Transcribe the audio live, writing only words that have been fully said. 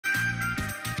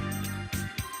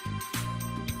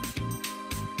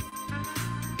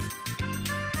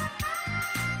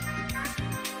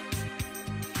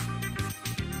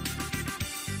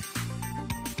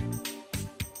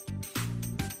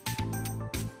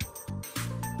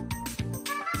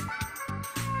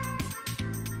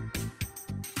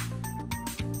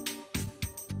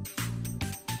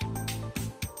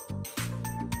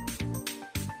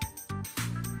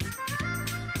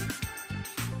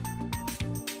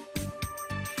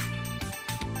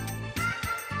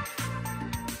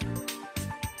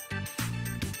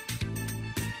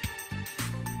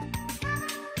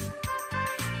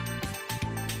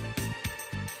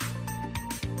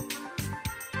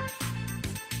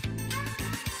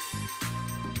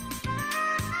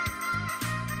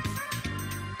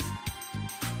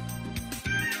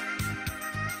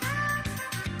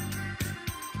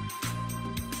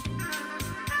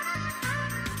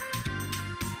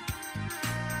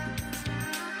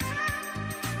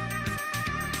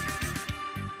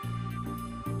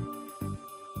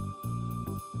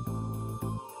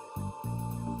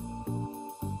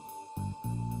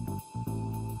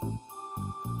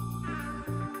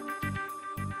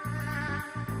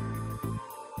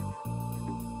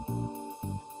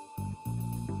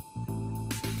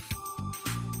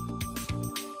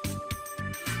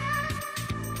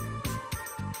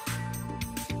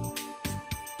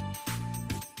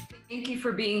Thank you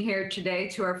for being here today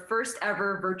to our first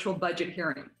ever virtual budget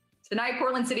hearing. Tonight,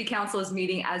 Portland City Council is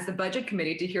meeting as the Budget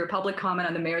Committee to hear public comment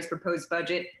on the mayor's proposed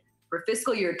budget for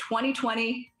fiscal year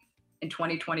 2020 and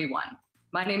 2021.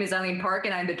 My name is Eileen Park,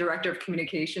 and I'm the Director of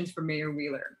Communications for Mayor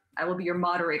Wheeler. I will be your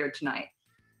moderator tonight.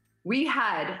 We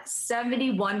had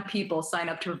 71 people sign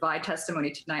up to provide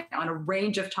testimony tonight on a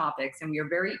range of topics, and we are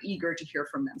very eager to hear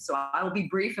from them. So I will be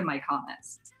brief in my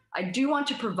comments. I do want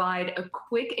to provide a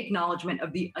quick acknowledgement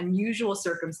of the unusual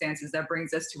circumstances that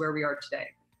brings us to where we are today.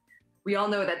 We all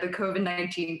know that the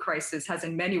COVID-19 crisis has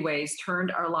in many ways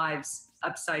turned our lives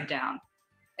upside down.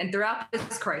 And throughout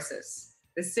this crisis,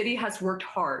 the city has worked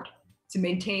hard to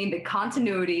maintain the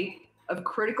continuity of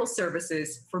critical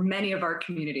services for many of our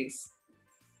communities.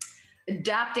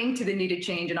 Adapting to the needed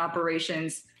change in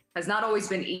operations has not always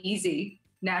been easy,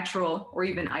 natural, or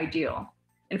even ideal.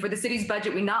 And for the city's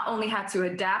budget, we not only had to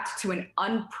adapt to an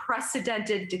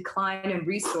unprecedented decline in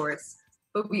resource,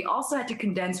 but we also had to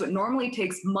condense what normally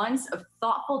takes months of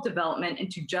thoughtful development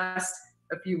into just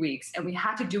a few weeks. And we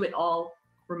had to do it all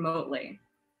remotely.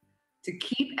 To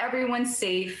keep everyone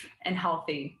safe and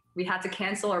healthy, we had to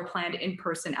cancel our planned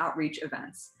in-person outreach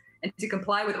events. And to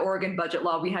comply with Oregon budget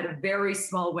law, we had a very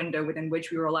small window within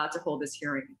which we were allowed to hold this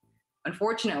hearing.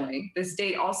 Unfortunately, this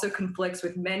date also conflicts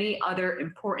with many other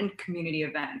important community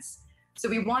events. So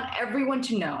we want everyone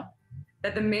to know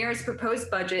that the mayor's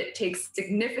proposed budget takes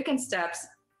significant steps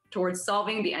towards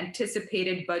solving the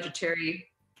anticipated budgetary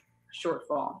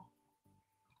shortfall.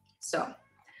 So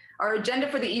our agenda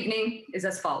for the evening is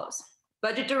as follows.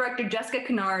 Budget Director Jessica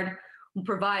Kennard will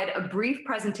provide a brief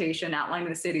presentation outlining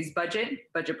the city's budget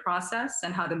process,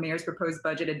 and how the mayor's proposed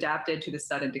budget adapted to the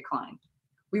sudden decline.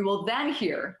 We will then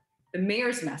hear the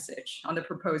mayor's message on the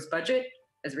proposed budget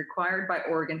as required by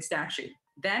Oregon statute.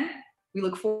 Then we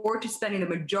look forward to spending the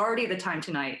majority of the time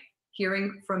tonight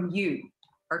hearing from you,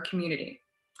 our community.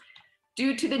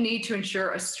 Due to the need to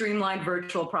ensure a streamlined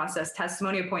virtual process,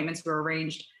 testimony appointments were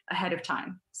arranged ahead of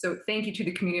time. So thank you to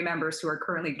the community members who are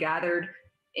currently gathered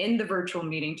in the virtual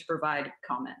meeting to provide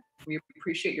comment. We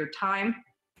appreciate your time,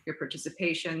 your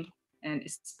participation, and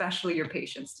especially your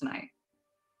patience tonight.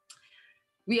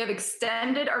 We have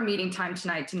extended our meeting time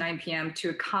tonight to 9 p.m. to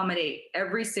accommodate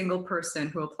every single person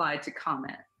who applied to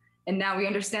comment. And now we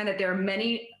understand that there are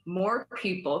many more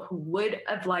people who would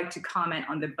have liked to comment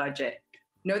on the budget.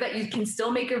 Know that you can still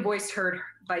make your voice heard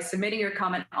by submitting your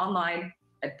comment online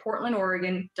at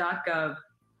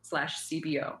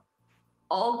portlandoregon.gov/CBO.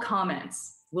 All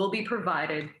comments will be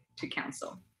provided to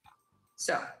council.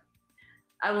 So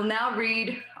I will now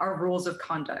read our rules of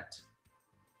conduct.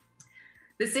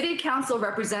 The City Council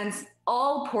represents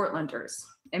all Portlanders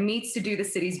and meets to do the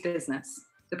city's business.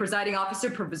 The presiding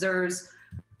officer preserves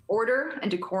order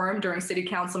and decorum during City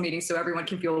Council meetings so everyone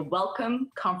can feel welcome,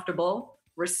 comfortable,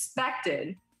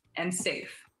 respected, and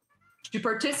safe. To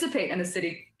participate in the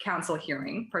City Council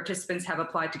hearing, participants have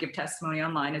applied to give testimony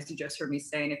online, as you just heard me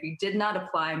say. And if you did not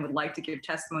apply and would like to give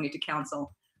testimony to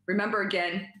council, remember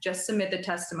again, just submit the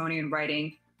testimony in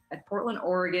writing at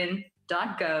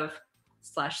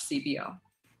portlandoregon.gov/CBO.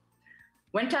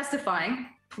 When testifying,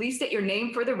 please state your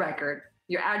name for the record.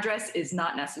 Your address is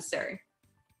not necessary.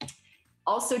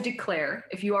 Also declare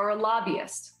if you are a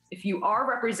lobbyist. If you are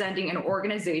representing an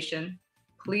organization,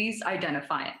 please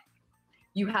identify it.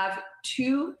 You have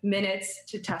 2 minutes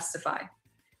to testify.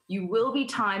 You will be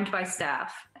timed by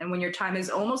staff, and when your time is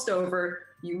almost over,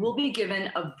 you will be given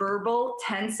a verbal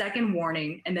 10-second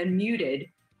warning and then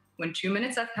muted when 2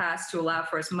 minutes have passed to allow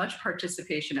for as much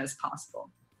participation as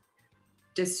possible.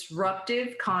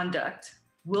 Disruptive conduct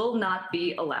will not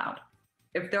be allowed.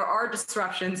 If there are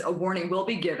disruptions, a warning will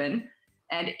be given,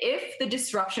 and if the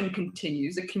disruption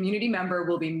continues, a community member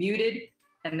will be muted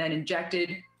and then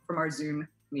ejected from our Zoom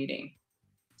meeting.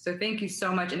 So thank you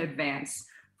so much in advance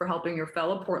for helping your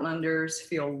fellow Portlanders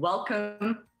feel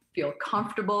welcome, feel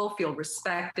comfortable, feel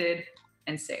respected,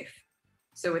 and safe.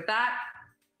 So with that,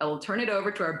 I will turn it over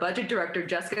to our Budget Director,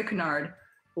 Jessica Kennard,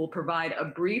 who will provide a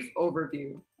brief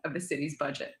overview of the city's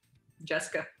budget.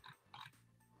 Jessica.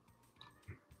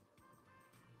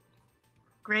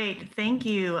 Great, thank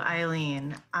you,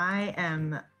 Eileen. I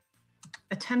am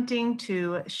attempting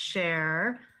to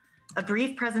share a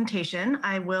brief presentation.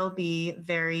 I will be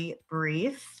very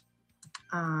brief.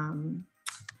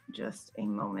 Just a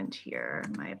moment here.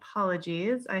 My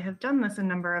apologies. I have done this a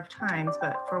number of times,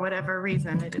 but for whatever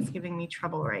reason, it is giving me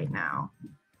trouble right now.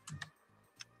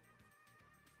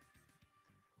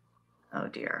 Oh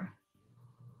dear.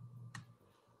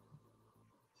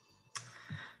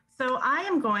 So I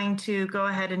am going to go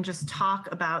ahead and just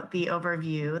talk about the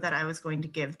overview that I was going to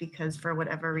give because for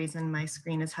whatever reason, my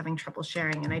screen is having trouble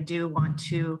sharing. And I do want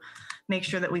to make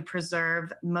sure that we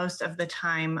preserve most of the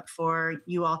time for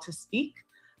you all to speak.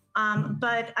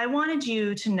 But I wanted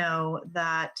you to know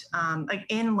that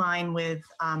in line with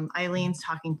Eileen's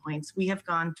talking points, we have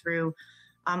gone through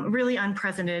really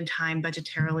unprecedented time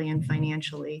budgetarily and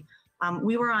financially.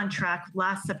 We were on track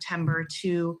last September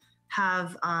to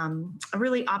have a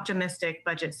really optimistic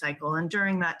budget cycle. And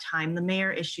during that time, the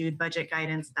mayor issued budget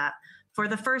guidance that for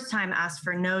the first time asked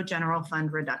for no general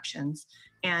fund reductions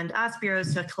and asked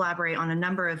bureaus to collaborate on a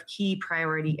number of key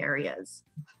priority areas.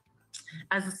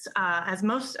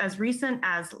 As recent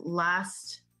as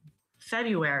last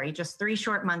February, just 3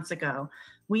 short months ago,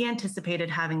 we anticipated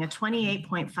having a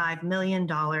 $28.5 million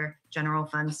general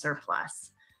fund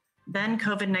surplus. Then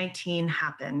COVID-19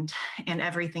 happened and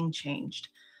everything changed.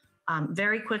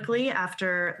 Very quickly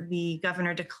after the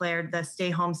governor declared the stay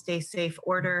home, stay safe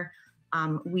order,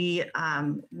 we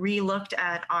re-looked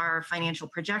at our financial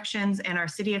projections and our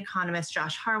city economist,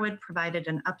 Josh Harwood, provided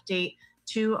an update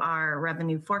to our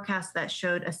revenue forecast that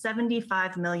showed a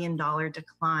 $75 million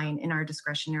decline in our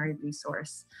discretionary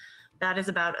resource. That is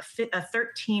about a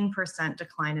 13%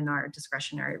 decline in our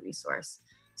discretionary resource.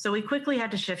 So we quickly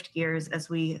had to shift gears as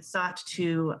we sought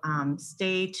to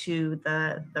stay to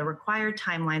the required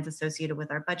timelines associated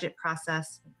with our budget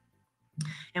process.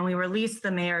 And we released the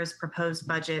mayor's proposed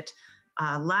budget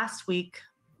last week,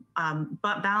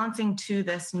 but balancing to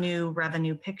this new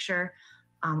revenue picture.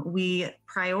 We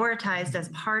prioritized as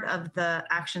part of the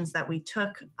actions that we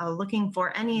took, looking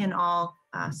for any and all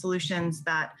solutions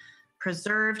that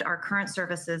preserved our current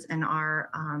services and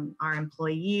our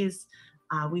employees.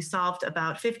 We solved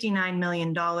about $59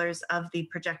 million of the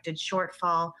projected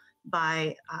shortfall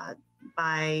by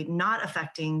not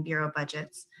affecting bureau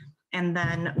budgets. And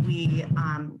then we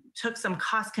took some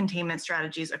cost containment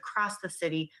strategies across the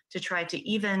city to try to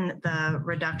even the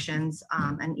reductions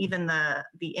and even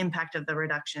the impact of the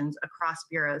reductions across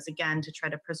bureaus, again, to try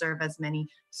to preserve as many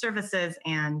services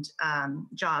and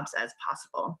jobs as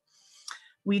possible.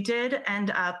 We did end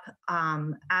up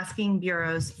asking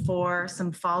bureaus for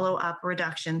some follow-up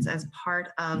reductions as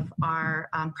part of our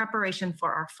preparation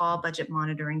for our fall budget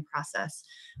monitoring process.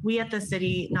 We at the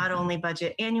city not only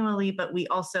budget annually, but we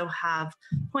also have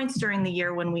points during the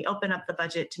year when we open up the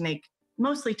budget to make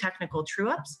mostly technical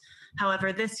true-ups.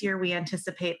 However, this year we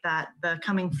anticipate that the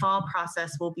coming fall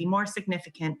process will be more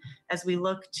significant as we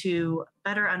look to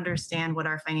better understand what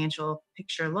our financial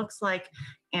picture looks like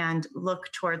and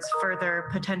look towards further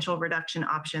potential reduction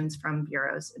options from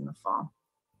bureaus in the fall.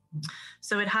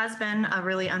 So it has been a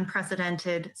really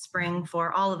unprecedented spring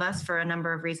for all of us for a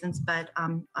number of reasons, but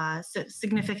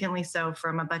significantly so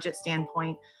from a budget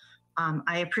standpoint.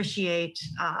 I appreciate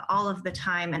all of the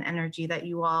time and energy that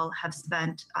you all have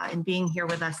spent in being here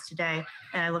with us today,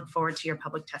 and I look forward to your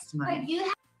public testimony.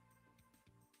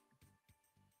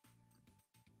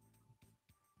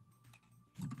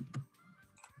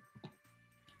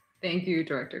 Thank you,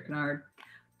 Director Kennard.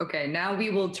 Okay, now we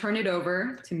will turn it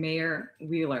over to Mayor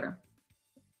Wheeler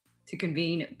to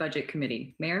convene Budget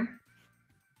Committee. Mayor?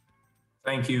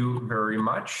 Thank you very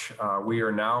much. We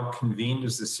are now convened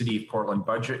as the City of Portland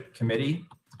Budget Committee.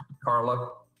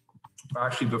 Carla,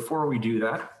 actually, before we do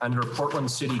that, under Portland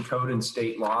City Code and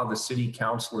state law, the City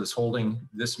Council is holding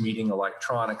this meeting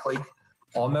electronically.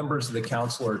 All members of the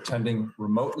council are attending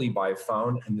remotely by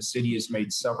phone, and the city has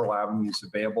made several avenues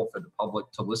available for the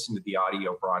public to listen to the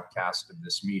audio broadcast of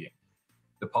this meeting.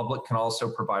 The public can also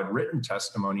provide written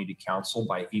testimony to council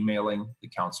by emailing the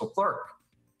council clerk.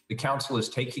 The council is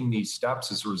taking these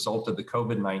steps as a result of the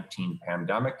COVID-19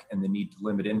 pandemic and the need to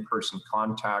limit in-person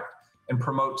contact and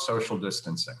promote social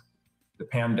distancing. The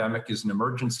pandemic is an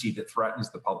emergency that threatens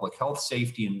the public health,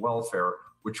 safety, and welfare,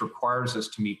 which requires us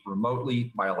to meet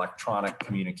remotely by electronic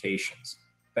communications.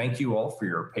 Thank you all for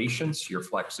your patience, your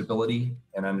flexibility,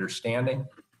 and understanding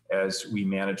as we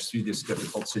manage through this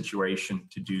difficult situation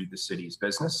to do the city's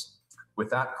business. With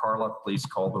that, Carla, please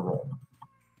call the roll.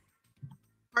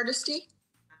 Hardesty?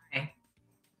 Aye.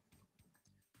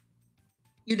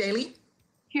 Udaley?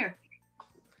 Here.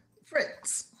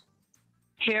 Fritz?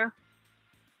 Here.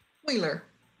 Wheeler?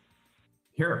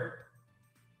 Here.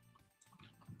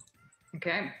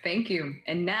 Okay, thank you.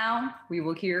 And now we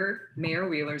will hear Mayor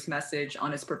Wheeler's message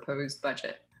on his proposed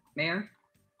budget. Mayor?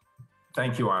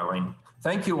 Thank you, Eileen.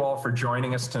 Thank you all for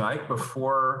joining us tonight.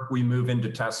 Before we move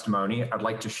into testimony, I'd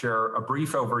like to share a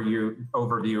brief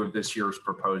overview of this year's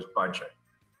proposed budget.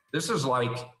 This is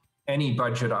like any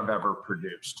budget I've ever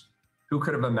produced. Who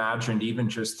could have imagined even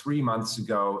just 3 months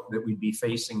ago that we'd be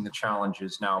facing the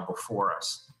challenges now before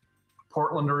us?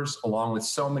 Portlanders, along with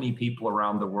so many people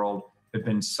around the world, have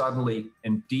been suddenly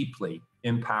and deeply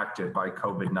impacted by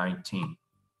COVID-19.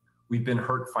 We've been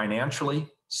hurt financially,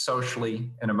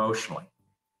 socially, and emotionally.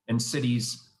 And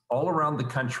cities all around the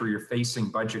country are facing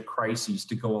budget crises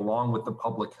to go along with the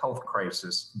public health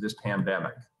crisis of this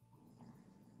pandemic.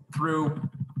 Through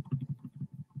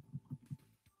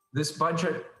this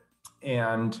budget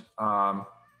and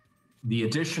the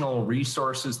additional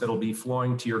resources that will be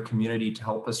flowing to your community to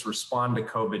help us respond to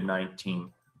COVID-19,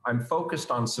 I'm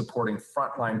focused on supporting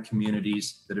frontline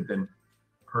communities that have been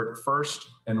hurt first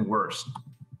and worst.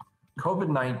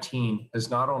 COVID-19 has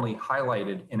not only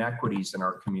highlighted inequities in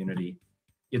our community,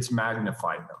 it's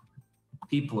magnified them.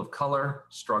 People of color,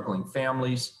 struggling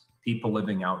families, people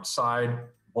living outside,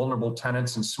 vulnerable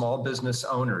tenants and small business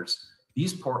owners.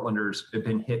 These Portlanders have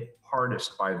been hit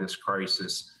hardest by this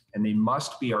crisis, and they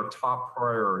must be our top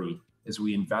priority as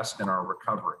we invest in our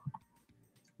recovery.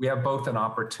 We have both an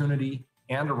opportunity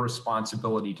and a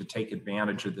responsibility to take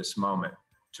advantage of this moment,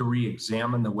 to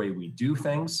re-examine the way we do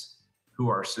things, who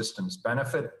our systems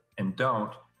benefit and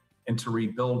don't, and to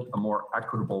rebuild a more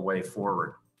equitable way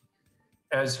forward.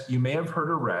 As you may have heard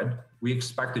or read, we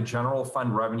expect a general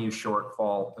fund revenue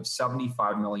shortfall of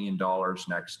 $75 million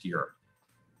next year.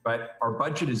 But our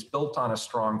budget is built on a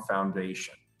strong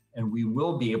foundation, and we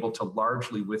will be able to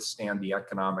largely withstand the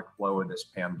economic blow of this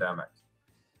pandemic.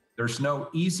 There's no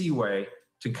easy way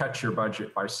to cut your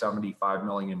budget by $75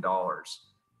 million.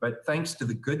 But thanks to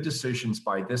the good decisions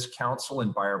by this council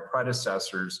and by our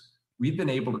predecessors, we've been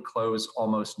able to close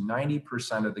almost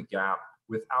 90% of the gap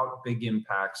without big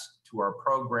impacts to our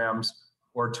programs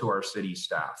or to our city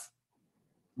staff.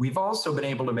 We've also been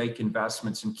able to make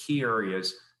investments in key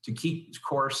areas to keep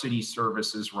core city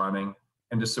services running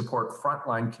and to support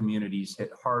frontline communities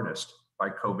hit hardest by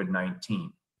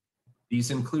COVID-19. These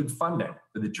include funding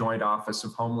for the Joint Office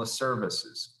of Homeless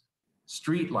Services,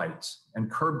 streetlights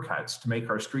and curb cuts to make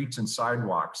our streets and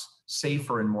sidewalks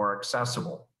safer and more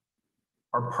accessible,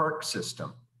 our park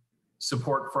system,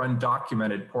 support for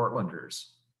undocumented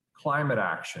Portlanders, climate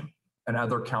action, and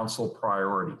other council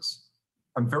priorities.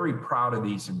 I'm very proud of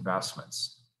these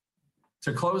investments.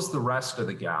 To close the rest of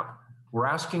the gap, we're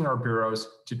asking our bureaus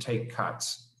to take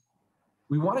cuts.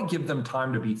 We want to give them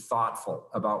time to be thoughtful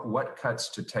about what cuts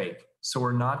to take, so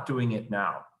we're not doing it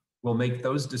now. We'll make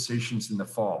those decisions in the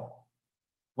fall.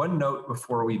 One note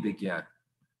before we begin.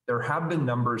 There have been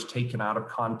numbers taken out of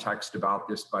context about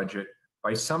this budget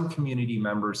by some community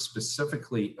members,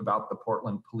 specifically about the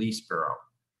Portland Police Bureau.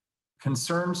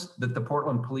 Concerns that the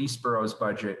Portland Police Bureau's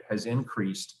budget has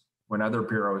increased when other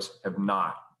bureaus have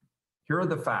not. Here are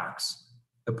the facts.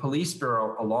 The Police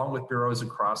Bureau, along with bureaus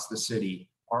across the city,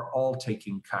 are all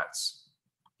taking cuts.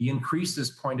 The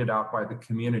increases pointed out by the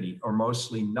community are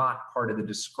mostly not part of the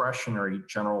discretionary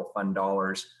general fund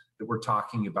dollars that we're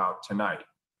talking about tonight.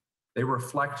 They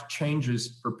reflect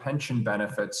changes for pension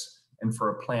benefits and for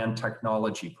a planned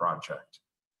technology project.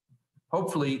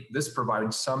 Hopefully, this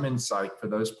provides some insight for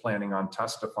those planning on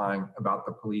testifying about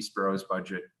the Police Bureau's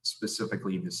budget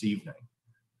specifically this evening.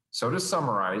 So to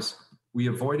summarize, we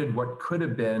avoided what could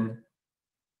have been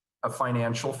a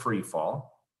financial freefall,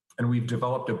 and we've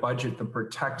developed a budget that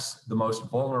protects the most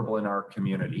vulnerable in our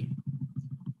community.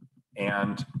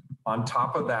 And on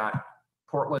top of that,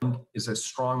 Portland is a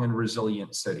strong and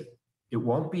resilient city. It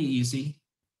won't be easy,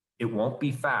 it won't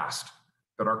be fast,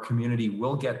 but our community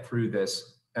will get through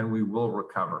this and we will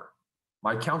recover.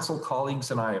 My council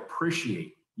colleagues and I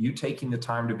appreciate you taking the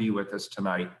time to be with us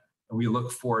tonight, and we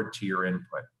look forward to your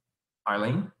input.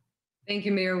 Eileen? Thank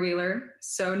you, Mayor Wheeler.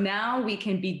 So now we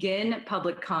can begin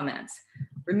public comments.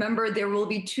 Remember, there will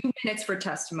be 2 minutes for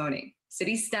testimony.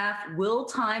 City staff will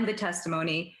time the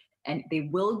testimony and they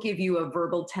will give you a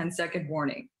verbal 10-second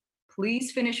warning.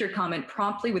 Please finish your comment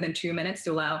promptly within 2 minutes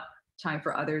to allow time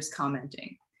for others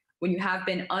commenting. When you have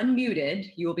been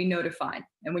unmuted, you will be notified.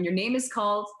 And when your name is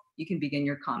called, you can begin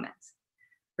your comments.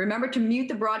 Remember to mute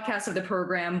the broadcast of the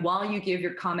program while you give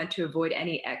your comment to avoid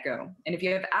any echo. And if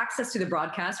you have access to the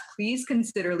broadcast, please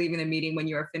consider leaving the meeting when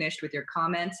you are finished with your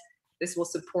comments. This will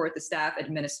support the staff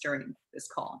administering this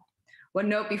call. One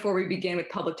note before we begin with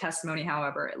public testimony,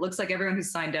 however, it looks like everyone who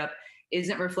signed up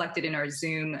isn't reflected in our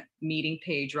Zoom meeting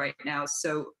page right now.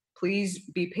 So please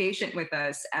be patient with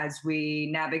us as we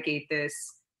navigate this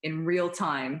in real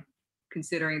time,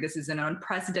 considering this is an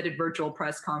unprecedented virtual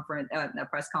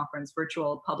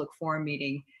virtual public forum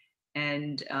meeting,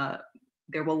 and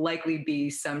there will likely be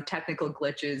some technical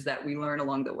glitches that we learn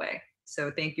along the way. So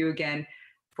thank you again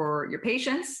for your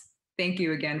patience. Thank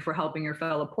you again for helping your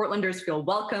fellow Portlanders feel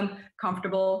welcome,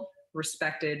 comfortable,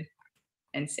 respected,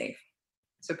 and safe.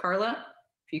 So Carla,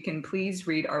 If you can please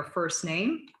read our first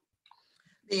name.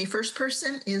 The first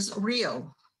person is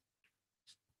Rio.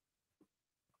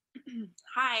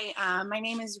 Hi, my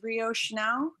name is Rio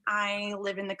Chanel. I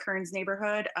live in the Kearns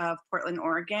neighborhood of Portland,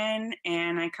 Oregon,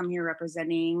 and I come here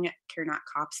representing Care Not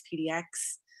Cops PDX.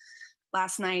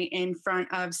 Last night in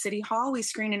front of City Hall, we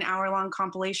screened an hour-long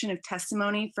compilation of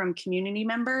testimony from community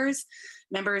members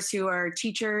who are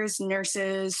teachers,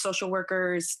 nurses, social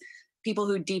workers, people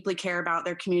who deeply care about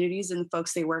their communities and the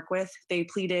folks they work with. They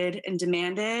pleaded and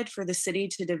demanded for the city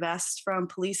to divest from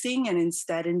policing and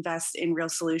instead invest in real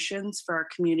solutions for our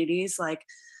communities like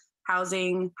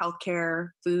housing, healthcare,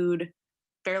 food,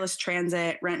 fareless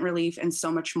transit, rent relief, and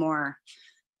so much more.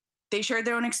 They shared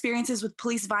their own experiences with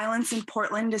police violence in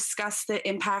Portland, discussed the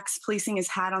impacts policing has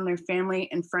had on their family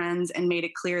and friends, and made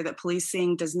it clear that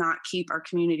policing does not keep our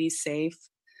communities safe.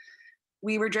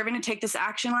 We were driven to take this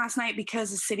action last night because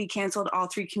the city canceled all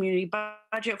 3 community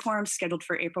budget forums scheduled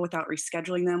for April without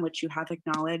rescheduling them, which you have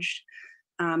acknowledged.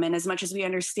 And as much as we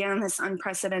understand this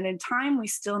unprecedented time, we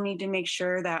still need to make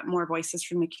sure that more voices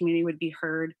from the community would be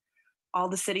heard. All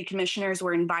the city commissioners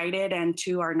were invited, and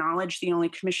to our knowledge, the only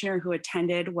commissioner who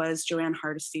attended was Joanne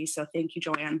Hardesty. So thank you,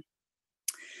 Joanne.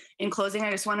 In closing, I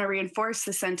just want to reinforce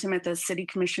the sentiment that city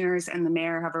commissioners and the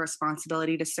mayor have a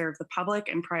responsibility to serve the public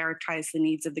and prioritize the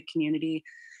needs of the community.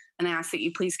 And I ask that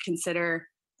you please consider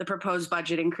the proposed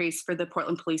budget increase for the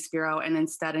Portland Police Bureau and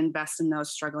instead invest in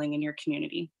those struggling in your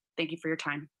community. Thank you for your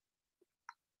time.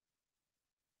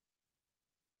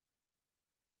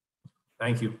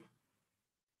 Thank you.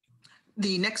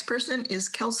 The next person is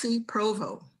Kelsey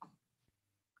Provo.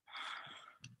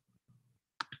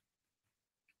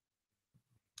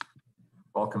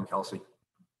 Welcome, Kelsey.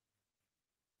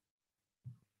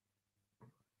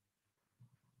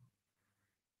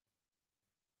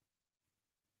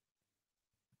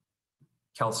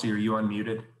 Kelsey, are you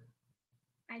unmuted?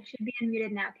 I should be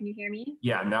unmuted now. Can you hear me?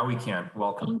 Yeah, now we can.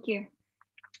 Welcome. Thank you.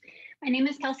 My name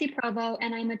is Kelsey Provo,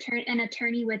 and I'm an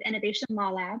attorney with Innovation Law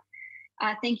Lab.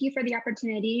 Thank you for the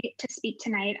opportunity to speak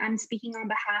tonight. I'm speaking on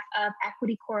behalf of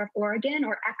Equity Corps of Oregon,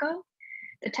 or ECHO.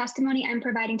 The testimony I'm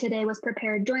providing today was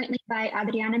prepared jointly by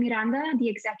Adriana Miranda, the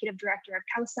Executive Director of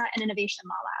CAUSA and Innovation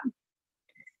Law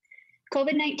Lab.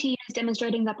 COVID-19 is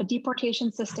demonstrating that the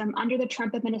deportation system under the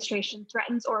Trump administration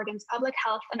threatens Oregon's public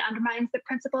health and undermines the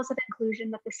principles of inclusion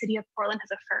that the city of Portland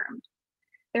has affirmed.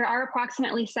 There are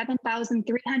approximately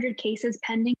 7,300 cases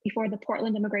pending before the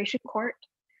Portland Immigration Court.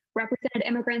 Represented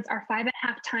immigrants are 5.5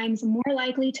 times more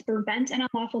likely to prevent an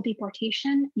unlawful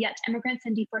deportation, yet immigrants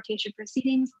in deportation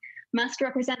proceedings must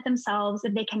represent themselves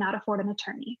if they cannot afford an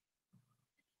attorney.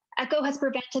 ECHO has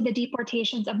prevented the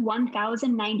deportations of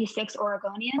 1,096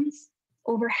 Oregonians.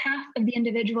 Over half of the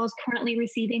individuals currently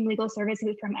receiving legal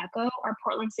services from ECHO are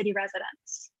Portland City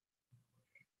residents.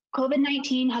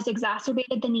 COVID-19 has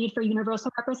exacerbated the need for universal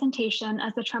representation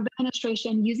as the Trump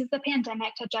administration uses the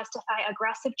pandemic to justify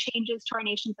aggressive changes to our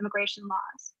nation's immigration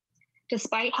laws.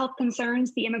 Despite health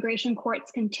concerns, the immigration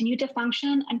courts continue to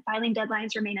function and filing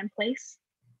deadlines remain in place.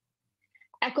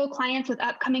 ECHO clients with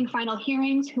upcoming final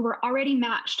hearings who were already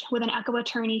matched with an ECHO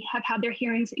attorney have had their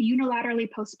hearings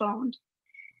unilaterally postponed.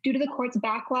 Due to the court's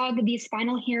backlog, these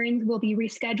final hearings will be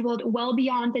rescheduled well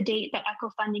beyond the date that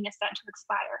ECHO funding is set to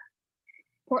expire.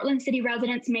 Portland City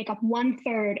residents make up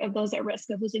 1/3 of those at risk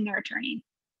of losing their attorney.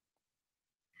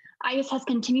 ICE has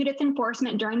continued its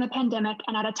enforcement during the pandemic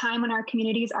and at a time when our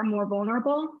communities are more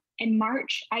vulnerable. In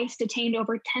March, ICE detained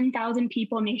over 10,000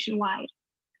 people nationwide.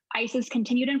 ICE's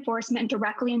continued enforcement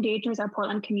directly endangers our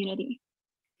Portland community.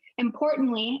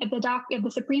 Importantly, if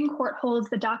the Supreme Court holds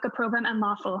the DACA program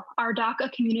unlawful, our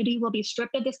DACA community will be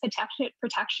stripped of this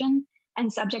protection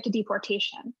and subject to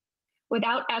deportation.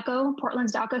 Without ECHO,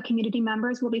 Portland's DACA community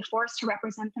members will be forced to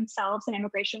represent themselves in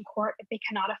immigration court if they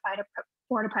cannot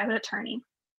afford a private attorney.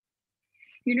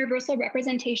 Universal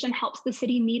representation helps the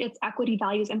city meet its equity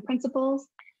values and principles.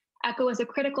 ECHO is a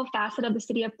critical facet of the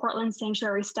city of Portland's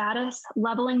sanctuary status,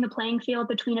 leveling the playing field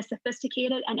between a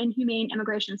sophisticated and inhumane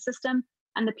immigration system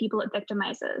and the people it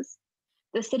victimizes.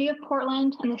 The city of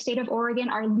Portland and the state of Oregon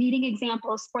are leading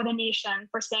examples for the nation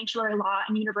for sanctuary law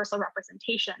and universal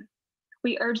representation.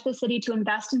 We urge the city to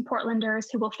invest in Portlanders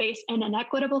who will face an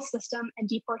inequitable system and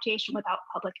deportation without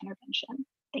public intervention.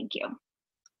 Thank you.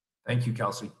 Thank you,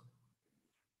 Kelsey.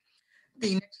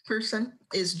 The next person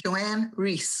is Joanne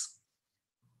Reese.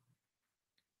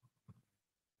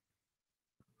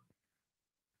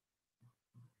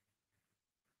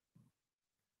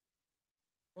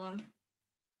 Hello.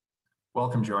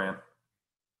 Welcome, Joanne.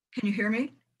 Can you hear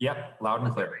me? Yep, loud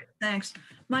and clear. Thanks.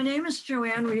 My name is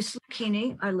Joanne Reese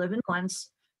Lucchini. I live in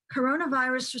Lentz.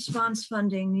 Coronavirus response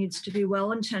funding needs to be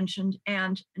well-intentioned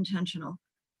and intentional.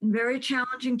 In very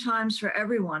challenging times for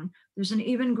everyone, there's an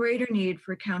even greater need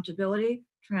for accountability,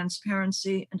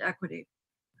 transparency, and equity.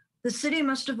 The city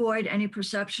must avoid any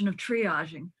perception of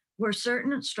triaging, where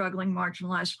certain struggling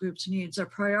marginalized groups' needs are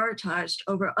prioritized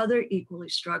over other equally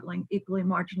struggling, equally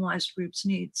marginalized groups'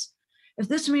 needs. If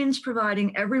this means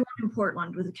providing everyone in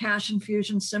Portland with a cash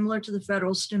infusion similar to the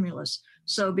federal stimulus,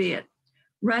 so be it.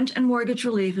 Rent and mortgage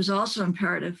relief is also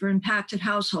imperative for impacted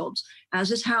households,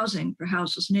 as is housing for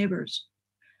houseless neighbors.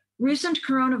 Recent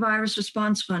coronavirus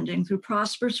response funding through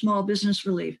Prosper Small Business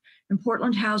Relief and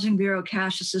Portland Housing Bureau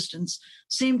cash assistance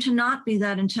seem to not be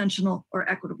that intentional or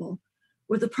equitable.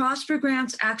 With the Prosper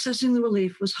grants, accessing the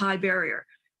relief was high barrier.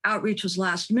 Outreach was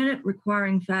last minute,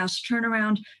 requiring fast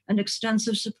turnaround and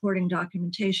extensive supporting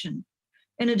documentation.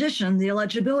 In addition, the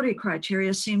eligibility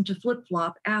criteria seemed to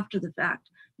flip-flop after the fact,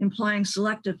 implying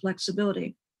selective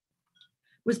flexibility.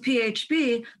 With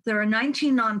PHB, there are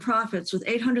 19 nonprofits with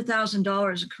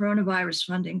 $800,000 of coronavirus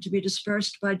funding to be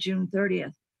dispersed by June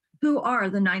 30th. Who are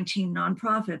the 19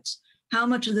 nonprofits? How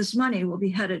much of this money will be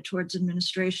headed towards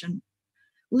administration?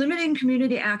 Limiting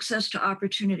community access to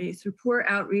opportunity through poor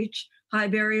outreach, high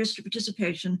barriers to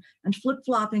participation, and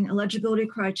flip-flopping eligibility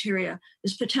criteria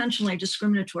is potentially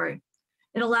discriminatory.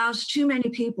 It allows too many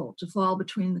people to fall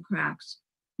between the cracks.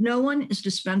 No one is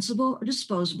dispensable or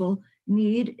disposable.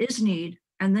 Need is need,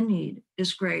 and the need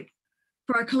is great.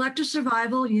 For our collective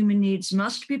survival, human needs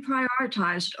must be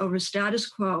prioritized over status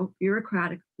quo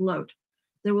bureaucratic bloat.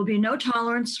 There will be no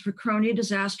tolerance for crony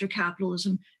disaster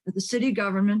capitalism at the city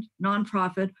government,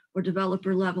 nonprofit, or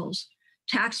developer levels.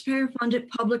 Taxpayer-funded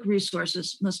public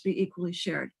resources must be equally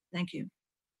shared. Thank you.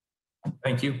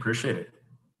 Thank you. Appreciate it.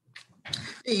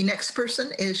 The next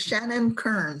person is Shannon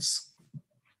Kearns.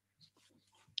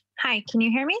 Hi, can you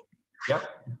hear me? Yep.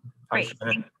 Hi, Great.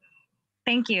 Shannon.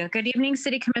 Thank you. Good evening,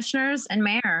 City Commissioners and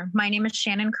Mayor. My name is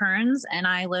Shannon Kearns, and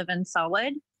I live in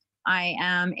Selwood. I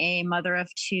am a mother of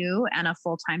two and a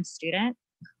full-time student.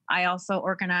 I also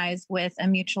organize with a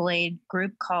mutual aid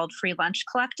group called Free Lunch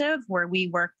Collective, where we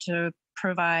work to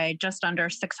provide just under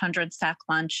 600 sack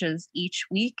lunches each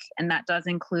week, and that does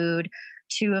include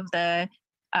two of the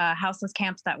houseless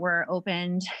camps that were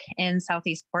opened in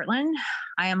Southeast Portland.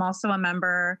 I am also a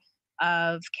member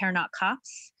of Care Not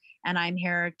Cops, and I'm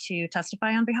here to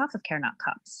testify on behalf of Care Not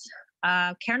Cops.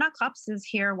 Care Not Cops is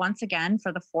here once again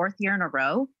for the fourth year in a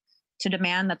row to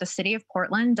demand that the City of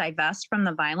Portland divest from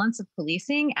the violence of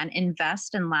policing and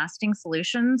invest in lasting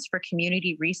solutions for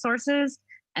community resources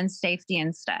and safety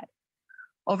instead.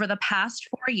 Over the past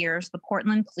 4 years, the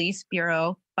Portland Police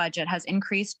Bureau budget has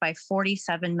increased by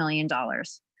 $47 million.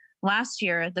 Last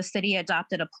year, the city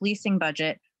adopted a policing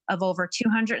budget of over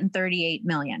 $238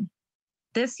 million.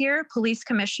 This year, Police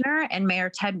Commissioner and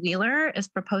Mayor Ted Wheeler is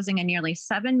proposing a nearly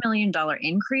 $7 million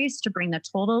increase to bring the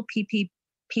total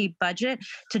PPP budget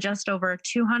to just over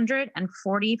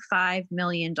 $245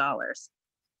 million.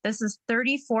 This is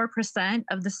 34%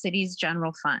 of the city's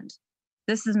general fund.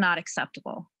 This is not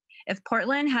acceptable. If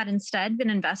Portland had instead been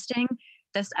investing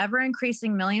this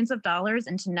ever-increasing millions of dollars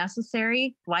into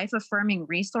necessary, life-affirming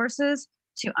resources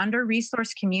to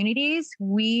under-resourced communities,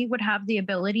 we would have the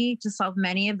ability to solve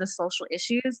many of the social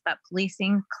issues that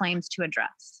policing claims to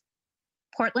address.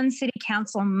 Portland City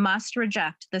Council must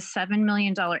reject the $7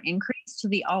 million increase to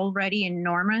the already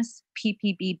enormous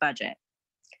PPP budget.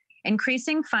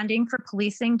 Increasing funding for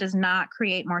policing does not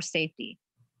create more safety.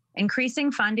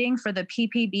 Increasing funding for the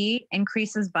PPP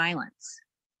increases violence.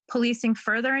 Policing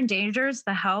further endangers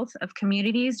the health of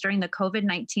communities during the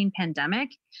COVID-19 pandemic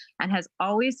and has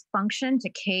always functioned to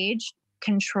cage,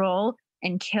 control,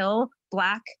 and kill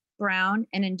Black, Brown,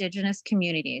 and Indigenous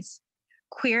communities.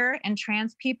 Queer and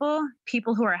trans people,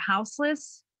 people who are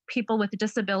houseless, people with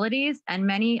disabilities, and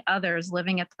many others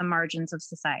living at the margins of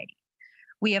society.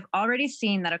 We have already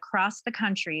seen that across the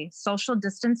country, social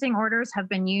distancing orders have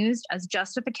been used as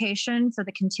justification for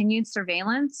the continued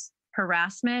surveillance,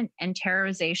 harassment, and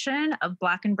terrorization of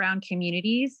Black and Brown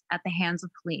communities at the hands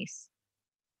of police.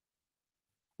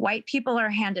 White people are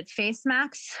handed face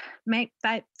masks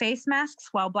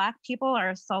while Black people are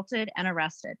assaulted and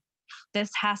arrested. This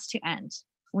has to end.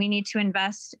 We need to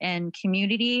invest in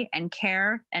community and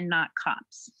care and not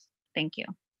cops. Thank you.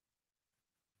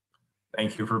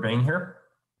 Thank you for being here.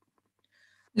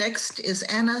 Next is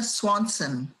Anna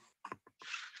Swanson.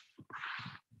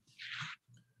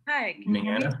 Hi. Can you Evening,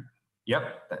 hear me? Anna. Yep.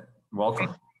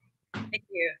 Welcome. Thank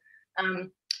you.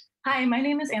 Hi, my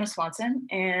name is Anna Swanson,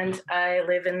 and I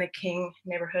live in the King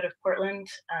neighborhood of Portland.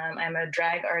 I'm a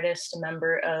drag artist, a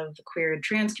member of the queer and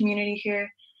trans community here,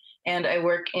 and I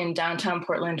work in downtown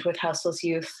Portland with houseless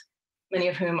youth, many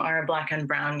of whom are Black and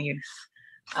Brown youth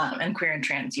and queer and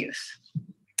trans youth.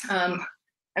 I'm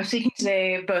speaking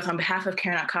today both on behalf of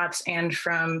Care Not Cops and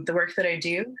from the work that I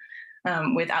do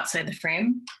with Outside the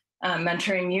Frame,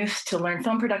 mentoring youth to learn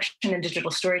film production and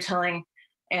digital storytelling.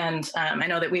 And I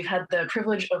know that we've had the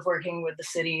privilege of working with the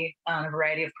city on a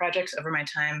variety of projects over my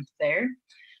time there.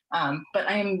 But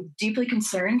I am deeply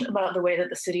concerned about the way that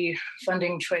the city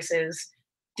funding choices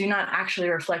do not actually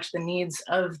reflect the needs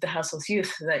of the houseless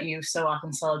youth that you so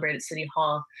often celebrate at City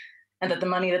Hall, and that the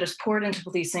money that is poured into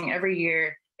policing every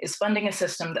year is funding a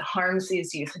system that harms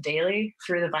these youth daily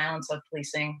through the violence of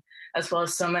policing, as well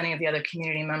as so many of the other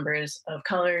community members of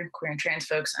color, queer and trans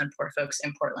folks, and poor folks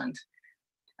in Portland.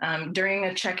 During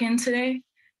a check-in today,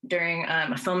 during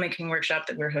a filmmaking workshop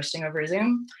that we were hosting over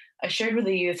Zoom, I shared with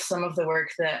the youth some of the work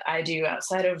that I do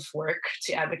outside of work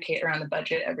to advocate around the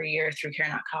budget every year through Care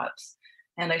Not Cops.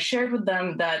 And I shared with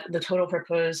them that the total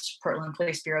proposed Portland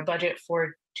Police Bureau budget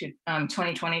for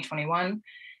 2020-21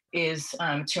 is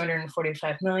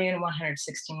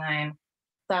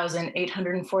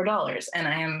 $245,169,804. And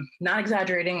I am not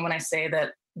exaggerating when I say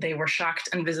that they were shocked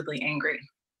and visibly angry.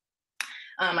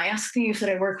 I asked the youth that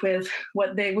I work with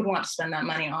what they would want to spend that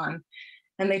money on.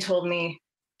 And they told me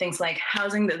things like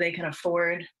housing that they can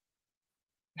afford,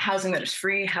 housing that is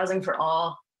free, housing for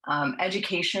all,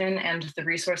 education and the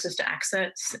resources to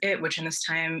access it, which in this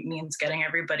time means getting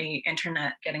everybody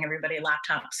internet, getting everybody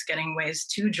laptops, getting ways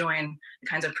to join the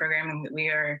kinds of programming that we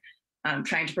are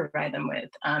trying to provide them with.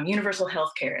 Universal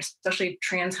health care, especially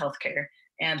trans health care,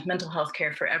 and mental health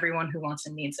care for everyone who wants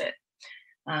and needs it.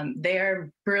 They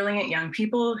are brilliant young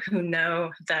people who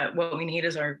know that what we need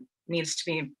is our needs to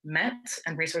be met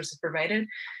and resources provided.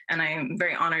 And I am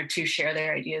very honored to share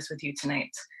their ideas with you tonight.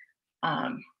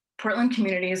 Portland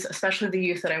communities, especially the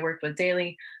youth that I work with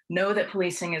daily, know that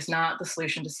policing is not the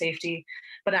solution to safety,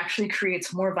 but actually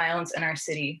creates more violence in our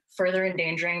city, further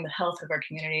endangering the health of our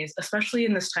communities, especially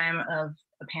in this time of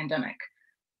a pandemic.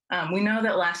 We know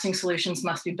that lasting solutions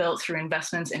must be built through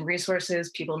investments in resources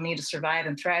people need to survive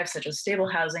and thrive, such as stable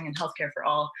housing and healthcare for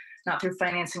all, not through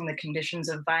financing the conditions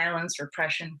of violence,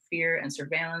 repression, fear, and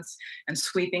surveillance, and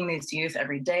sweeping these youth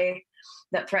every day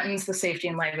that threatens the safety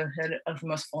and livelihood of the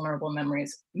most vulnerable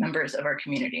members of our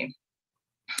community.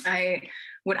 I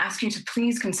would ask you to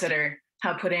please consider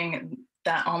how putting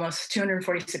that almost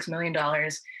 $246 million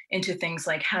into things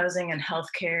like housing and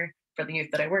healthcare for the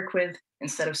youth that I work with,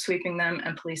 instead of sweeping them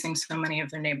and policing so many of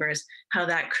their neighbors, how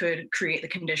that could create the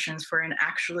conditions for an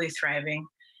actually thriving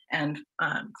and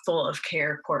full of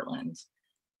care Portland.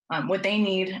 What they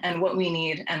need and what we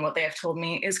need and what they have told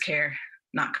me is care,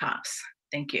 not cops.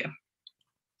 Thank you.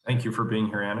 Thank you for being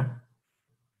here, Anna.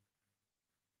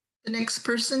 The next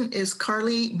person is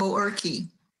Carly Boerke.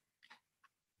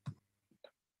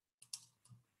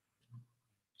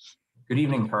 Good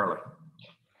evening, Carly.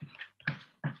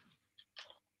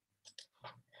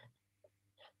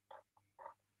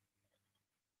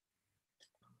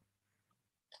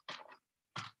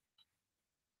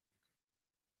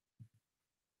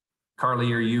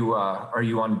 Carly, are you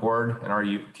on board,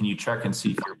 and can you check and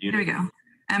see if you're muted? There we go.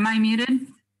 Am I muted?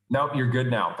 Nope, you're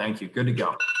good now. Thank you. Good to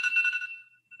go.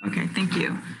 Okay, thank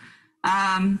you.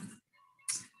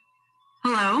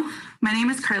 Hello, my name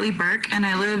is Carly Burke, and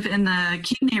I live in the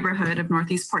King neighborhood of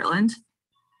Northeast Portland.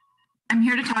 I'm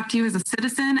here to talk to you as a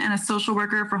citizen and a social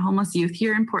worker for homeless youth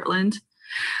here in Portland.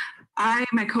 I,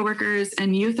 my coworkers,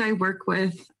 and youth I work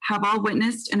with have all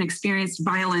witnessed and experienced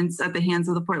violence at the hands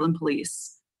of the Portland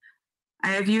police.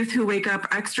 I have youth who wake up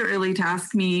extra early to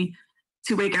ask me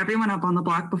to wake everyone up on the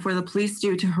block before the police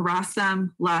do, to harass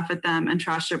them, laugh at them, and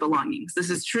trash their belongings. This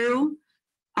is true.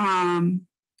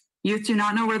 Youth do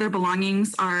not know where their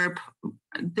belongings are.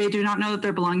 They do not know that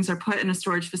their belongings are put in a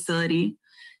storage facility.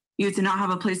 Youth do not have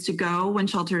a place to go when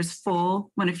shelter is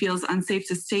full, when it feels unsafe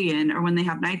to stay in, or when they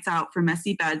have nights out for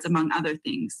messy beds, among other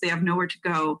things. They have nowhere to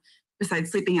go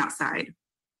besides sleeping outside.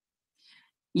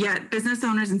 Yet business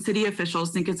owners and city officials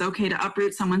think it's okay to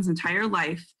uproot someone's entire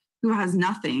life who has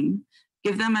nothing,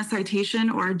 give them a citation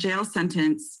or a jail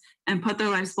sentence, and put their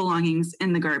life's belongings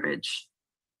in the garbage.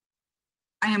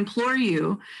 I implore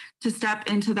you to step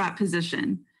into that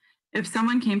position. If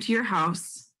someone came to your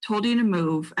house, told you to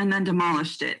move, and then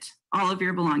demolished it, all of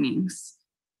your belongings,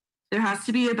 there has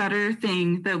to be a better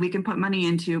thing that we can put money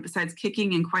into besides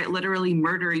kicking and quite literally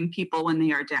murdering people when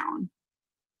they are down.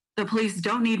 The police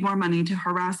don't need more money to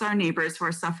harass our neighbors who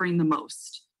are suffering the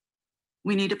most.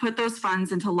 We need to put those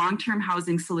funds into long-term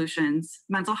housing solutions,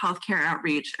 mental health care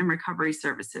outreach, and recovery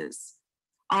services.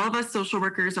 All of us social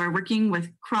workers are working with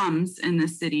crumbs in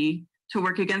this city to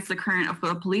work against the current of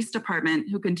the police department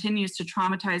who continues to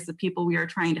traumatize the people we are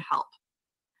trying to help.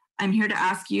 I'm here to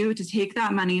ask you to take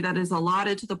that money that is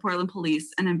allotted to the Portland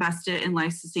Police and invest it in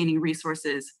life-sustaining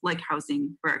resources like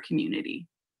housing for our community.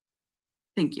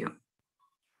 Thank you.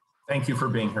 Thank you for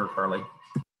being here, Carly.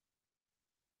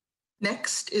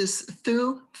 Next is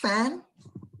Thu Phan.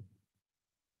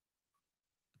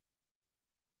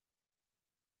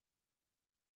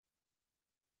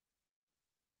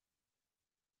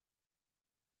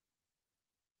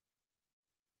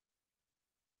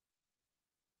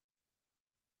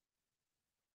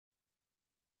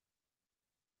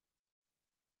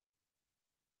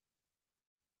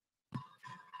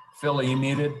 Phil, are you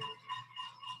muted?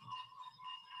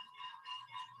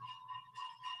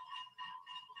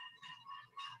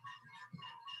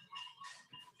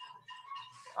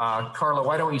 Carla,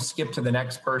 why don't we skip to the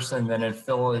next person, then if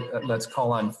Phil, let's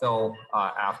call on Phil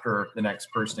after the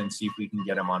next person and see if we can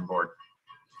get him on board.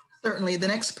 Certainly. The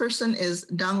next person is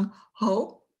Dong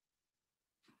Ho.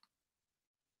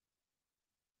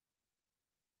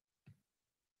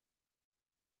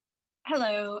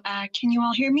 Hello, can you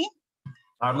all hear me?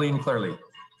 Loudly and clearly.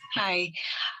 Hi,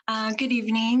 good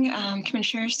evening,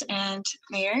 commissioners and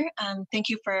mayor. Thank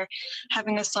you for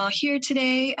having us all here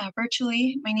today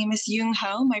virtually. My name is Young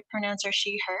Ho, my pronouns are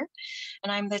she, her,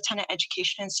 and I'm the Tenant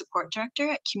Education and Support Director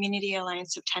at Community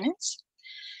Alliance of Tenants.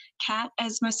 CAT,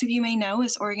 as most of you may know,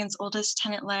 is Oregon's oldest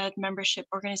tenant-led membership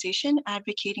organization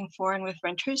advocating for and with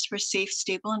renters for safe,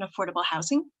 stable, and affordable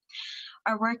housing.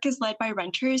 Our work is led by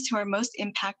renters who are most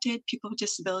impacted, people with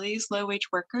disabilities, low-wage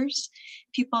workers,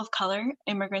 people of color,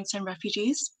 immigrants, and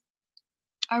refugees.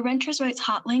 Our Renters' Rights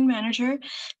Hotline manager,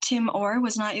 Tim Orr,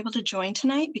 was not able to join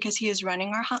tonight because he is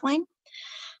running our hotline.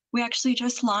 We actually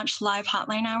just launched live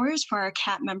hotline hours for our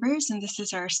CAT members, and this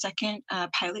is our second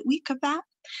pilot week of that.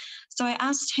 So I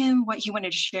asked him what he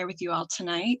wanted to share with you all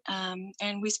tonight,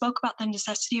 and we spoke about the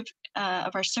necessity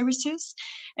of our services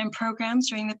and programs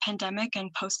during the pandemic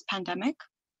and post-pandemic.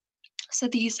 So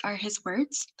these are his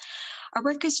words. Our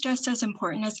work is just as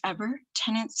important as ever.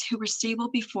 Tenants who were stable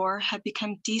before have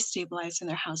become destabilized in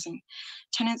their housing.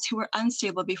 Tenants who were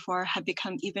unstable before have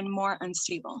become even more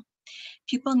unstable.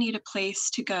 People need a place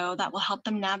to go that will help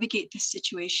them navigate this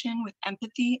situation with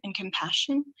empathy and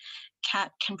compassion.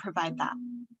 CAT can provide that.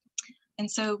 And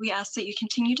so we ask that you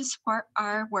continue to support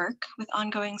our work with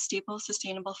ongoing, stable,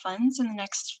 sustainable funds in the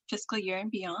next fiscal year and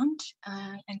beyond.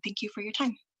 And thank you for your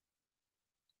time.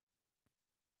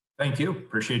 Thank you.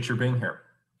 Appreciate your being here.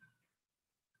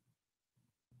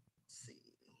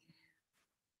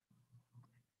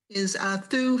 Is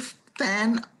Thu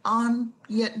Phan on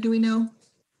yet? Do we know?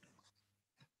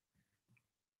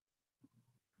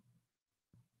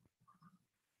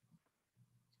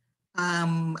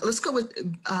 Let's go with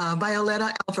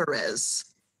Violeta Alvarez.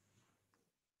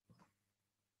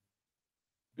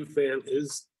 Thu Phan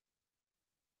is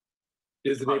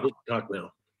able to talk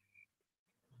now.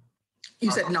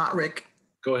 You said not, Rick.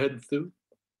 Go ahead, Thu.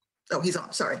 Oh, he's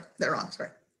on. Sorry, they're on. Sorry.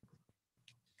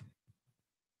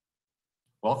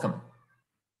 Welcome.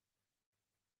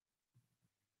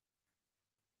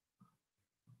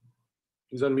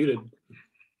 He's unmuted.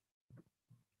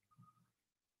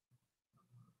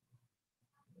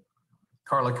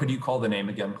 Carla, could you call the name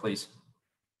again, please?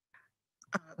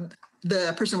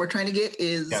 The person we're trying to get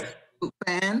is Yes. Thu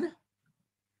Phan.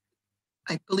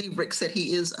 I believe Rick said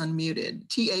he is unmuted.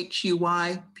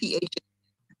 THUYPH.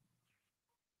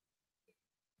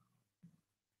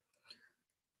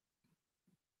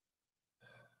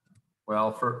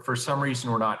 Well, for some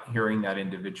reason, we're not hearing that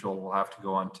individual. We'll have to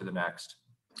go on to the next.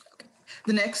 Okay.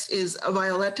 The next is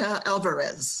Violeta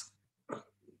Alvarez.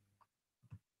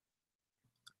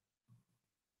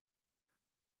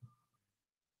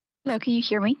 Hello, can you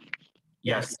hear me?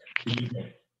 Yes. Good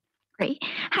evening. Great.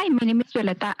 Hi, my name is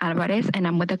Violeta Alvarez, and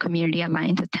I'm with the Community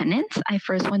Alliance of Tenants. I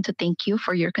first want to thank you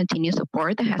for your continued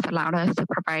support that has allowed us to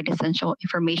provide essential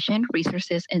information,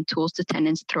 resources, and tools to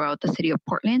tenants throughout the city of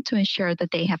Portland to ensure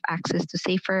that they have access to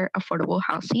safer, affordable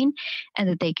housing and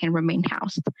that they can remain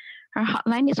housed. Our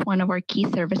hotline is one of our key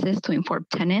services to inform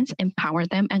tenants, empower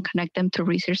them, and connect them to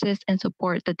resources and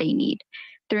support that they need.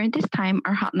 During this time,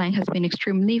 our hotline has been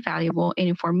extremely valuable in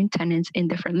informing tenants in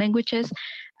different languages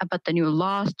about the new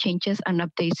laws, changes, and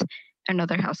updates and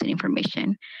other housing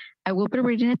information. I will be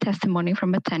reading a testimony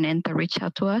from a tenant that reached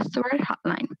out to us through our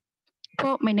hotline.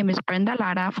 Quote, my name is Brenda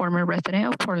Lara, former resident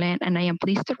of Portland, and I am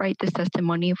pleased to write this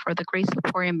testimony for the great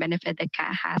support and benefit that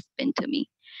CAT has been to me.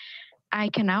 I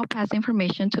can now pass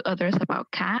information to others about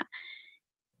CAT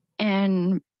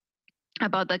and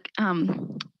about the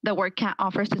The work CAT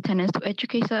offers to tenants to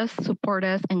educate us, support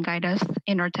us, and guide us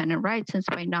in our tenant rights, since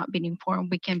by not being informed,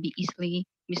 we can be easily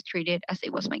mistreated, as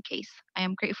it was my case. I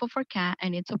am grateful for CAT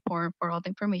and its support for all the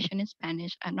information in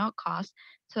Spanish at no cost,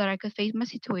 so that I could face my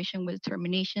situation with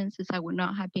determination, since I would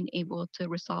not have been able to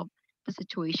resolve the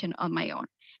situation on my own.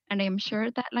 And I am sure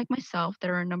that, like myself,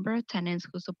 there are a number of tenants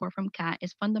whose support from CAT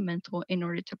is fundamental in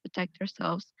order to protect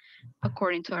ourselves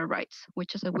according to our rights,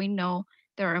 which, as we know,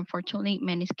 there are unfortunately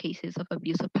many cases of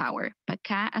abuse of power, but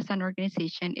CAT as an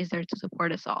organization is there to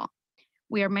support us all.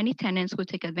 We are many tenants who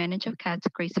take advantage of CAT's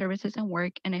great services and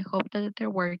work, and I hope that their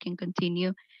work can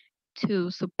continue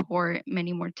to support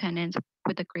many more tenants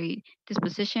with the great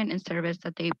disposition and service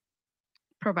that they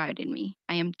provided me.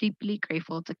 I am deeply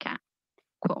grateful to CAT.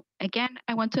 Quote, again,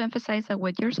 I want to emphasize that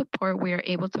with your support, we are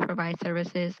able to provide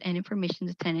services and information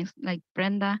to tenants like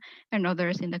Brenda and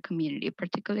others in the community,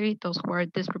 particularly those who are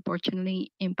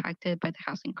disproportionately impacted by the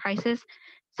housing crisis,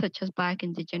 such as Black,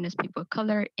 Indigenous people of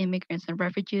color, immigrants and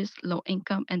refugees, low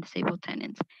income and disabled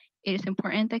tenants. It is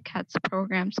important that CAT's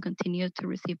programs continue to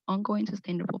receive ongoing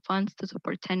sustainable funds to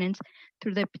support tenants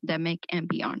through the pandemic and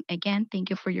beyond. Again, thank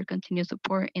you for your continued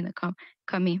support in the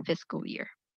coming fiscal year.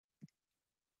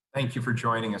 Thank you for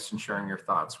joining us and sharing your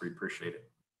thoughts. We appreciate it.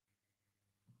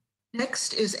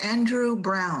 Next is Andrew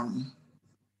Brown.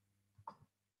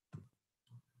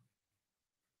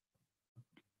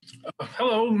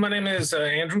 Hello, my name is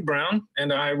Andrew Brown,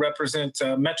 and I represent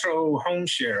Metro Home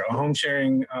Share, a home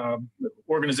sharing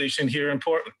organization here in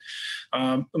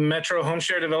Portland. Metro Home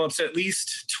Share develops at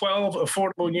least 12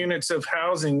 affordable units of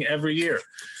housing every year.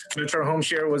 Metro Home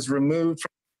Share was removed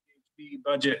from the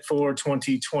budget for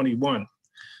 2021.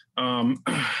 I'm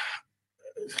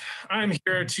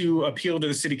here to appeal to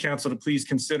the City Council to please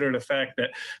consider the fact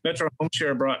that Metro Home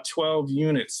Share brought 12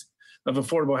 units of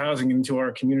affordable housing into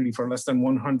our community for less than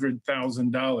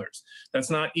 $100,000. That's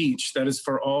not each, that is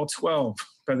for all 12.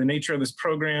 By the nature of this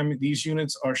program, these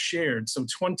units are shared. So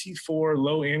 24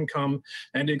 low income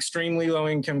and extremely low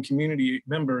income community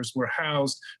members were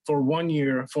housed for 1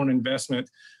 year for an investment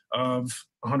of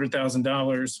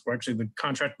 $100,000, or actually the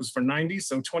contract was for 90,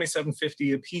 so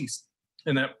 $2,750 a piece.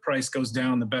 And that price goes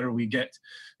down the better we get.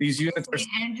 These units are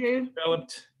Andrew.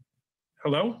 Developed.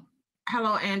 Hello?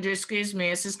 Hello, Andrew. Excuse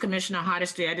me. This is Commissioner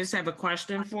Hardesty. I just have a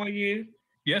question for you.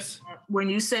 Yes. When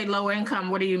you say low income,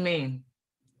 what do you mean?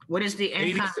 What is the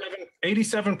income?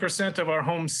 87% of our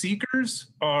home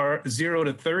seekers are 0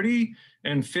 to 30,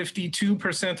 and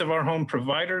 52% of our home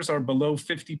providers are below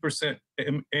 50%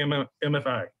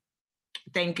 MFI.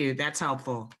 Thank you. That's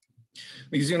helpful.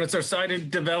 These units are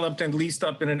sited, developed, and leased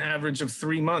up in an average of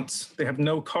 3 months. They have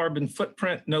no carbon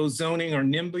footprint, no zoning or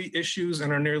NIMBY issues,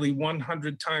 and are nearly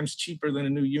 100 times cheaper than a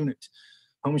new unit.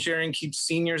 Home sharing keeps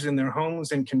seniors in their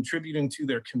homes and contributing to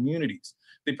their communities.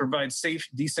 They provide safe,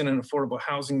 decent, and affordable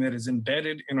housing that is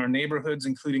embedded in our neighborhoods,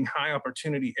 including high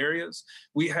opportunity areas.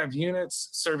 We have units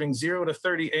serving 0 to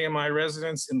 30 AMI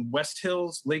residents in West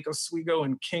Hills, Lake Oswego,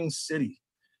 and King City.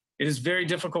 It is very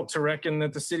difficult to reckon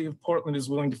that the City of Portland is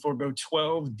willing to forego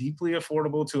 12 deeply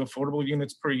affordable to affordable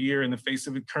units per year in the face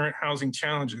of the current housing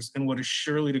challenges and what is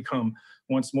surely to come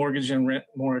once mortgage and rent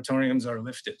moratoriums are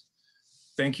lifted.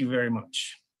 Thank you very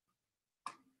much.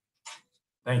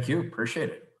 Thank you. Appreciate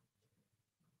it.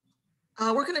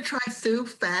 We're going to try Thu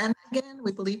Phan again.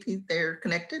 We believe they're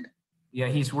connected. Yeah,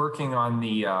 he's working on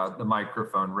the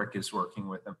microphone. Rick is working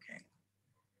with him. Okay.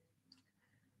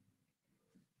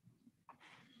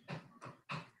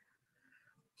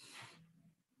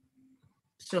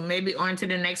 So maybe on to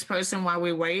the next person while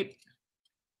we wait.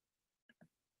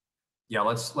 Yeah,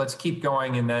 let's keep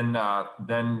going, and then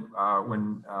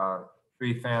when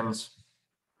Thu Phan's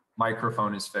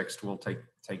microphone is fixed, we'll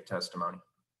take testimony.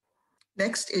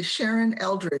 Next is Sharon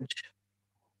Eldridge.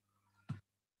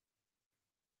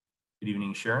 Good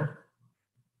evening, Sharon.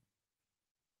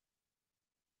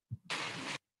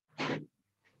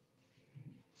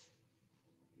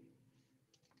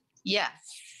 Yes.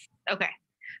 Okay.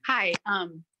 Hi.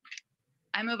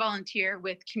 I'm a volunteer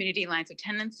with Community Alliance of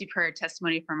Tenants. You've heard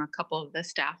testimony from a couple of the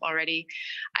staff already.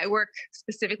 I work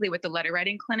specifically with the letter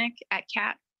writing clinic at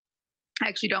CAT. I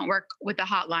actually don't work with the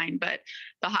hotline, but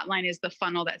the hotline is the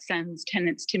funnel that sends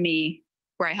tenants to me,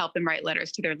 where I help them write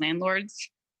letters to their landlords.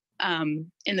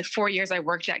 In the 4 years I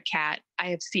worked at CAT, I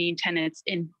have seen tenants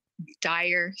in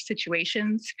dire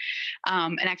situations.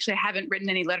 And actually, I haven't written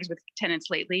any letters with tenants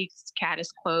lately. CAT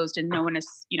is closed, and no one is,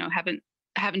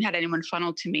 haven't had anyone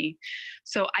funneled to me.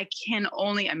 So I can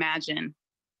only imagine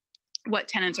what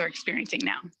tenants are experiencing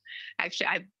now. Actually,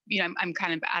 I'm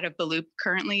kind of out of the loop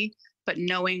currently, but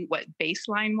knowing what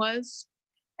baseline was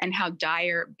and how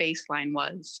dire baseline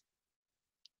was,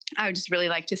 I would just really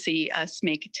like to see us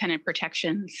make tenant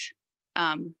protections,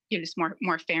 just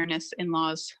more fairness in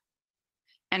laws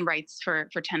and rights for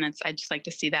tenants. I'd just like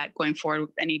to see that going forward with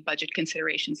any budget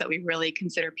considerations, that we really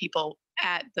consider people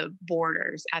at the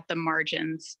borders, at the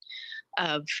margins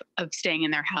of staying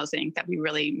in their housing, that we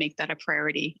really make that a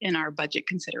priority in our budget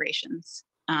considerations.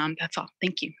 That's all.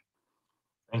 Thank you.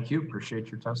 Thank you.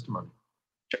 Appreciate your testimony.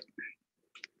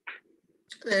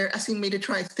 They're asking me to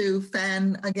try Thu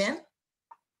Phan again.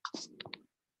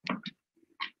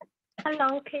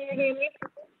 Hello, can you hear me?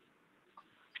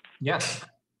 Yes.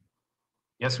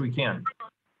 Yes, we can.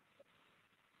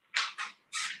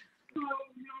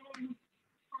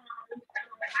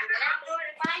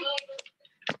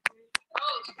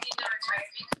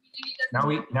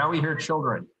 Now we hear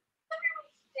children.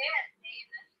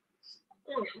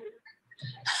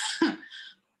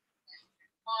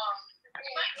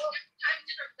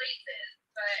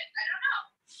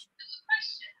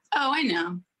 Oh, I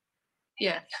know.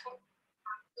 Yeah.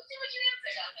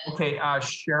 Okay,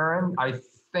 Sharon, I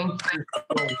think you're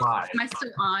still live. Am I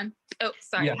still on? Oh,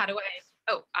 sorry. Yeah. How do I?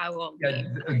 Oh, I will. Yeah,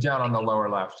 down on the lower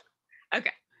left.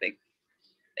 Okay.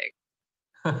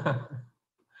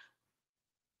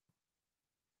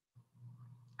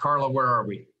 Carla, where are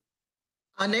we?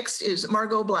 Next is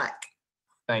Margot Black.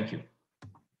 Thank you.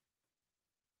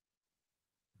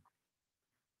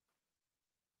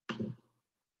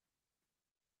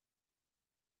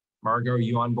 Margot, are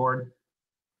you on board?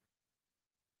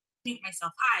 Mute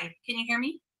myself. Hi, can you hear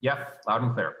me? Yep, loud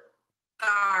and clear.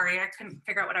 Sorry, I couldn't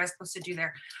figure out what I was supposed to do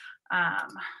there.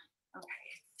 Okay,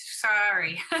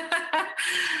 sorry.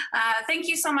 Thank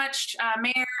you so much,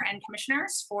 Mayor and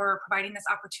Commissioners, for providing this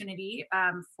opportunity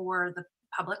for the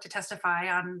public to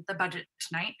testify on the budget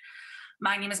tonight.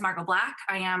 My name is Margot Black.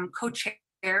 I am co-chair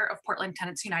of Portland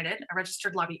Tenants United, a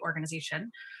registered lobby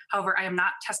organization. However, I am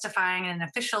not testifying in an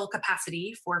official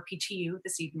capacity for PTU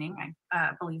this evening.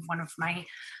 I believe one of my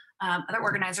other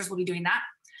organizers will be doing that.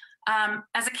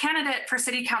 As a candidate for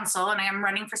City Council, and I am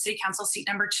running for City Council seat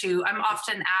number 2, I'm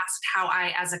often asked how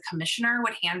I, as a commissioner,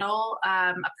 would handle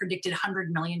a predicted $100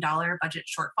 million budget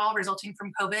shortfall resulting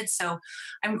from COVID. So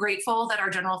I'm grateful that our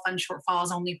general fund shortfall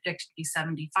is only predicted to be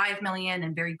 $75 million,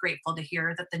 and very grateful to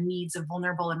hear that the needs of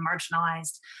vulnerable and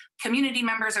marginalized community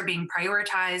members are being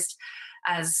prioritized.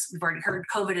 As we've already heard,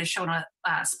 COVID has shown a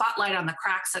spotlight on the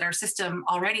cracks that our system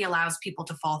already allows people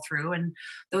to fall through. And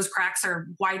those cracks are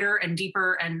wider and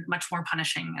deeper and much more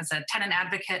punishing. As a tenant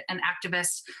advocate and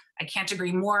activist, I can't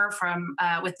agree more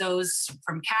with those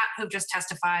from CAT who've just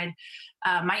testified.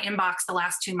 My inbox the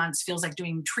last 2 months feels like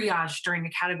doing triage during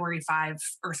a Category 5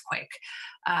 earthquake.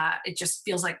 It just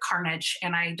feels like carnage.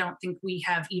 And I don't think we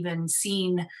have even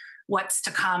seen what's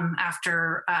to come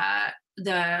after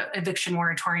the eviction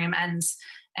moratorium ends,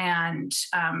 and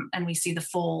we see the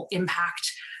full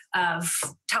impact of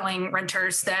telling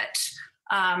renters that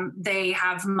they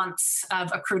have months of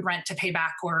accrued rent to pay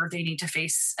back, or they need to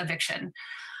face eviction.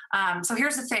 So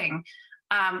here's the thing.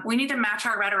 We need to match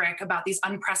our rhetoric about these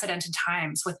unprecedented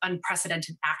times with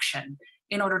unprecedented action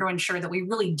in order to ensure that we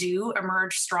really do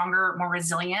emerge stronger, more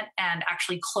resilient, and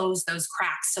actually close those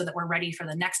cracks so that we're ready for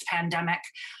the next pandemic,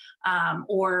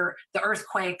 or the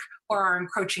earthquake, or our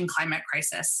encroaching climate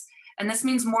crisis. And this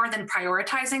means more than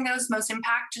prioritizing those most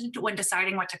impacted when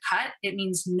deciding what to cut. It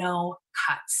means no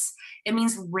cuts. It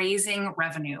means raising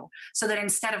revenue so that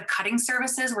instead of cutting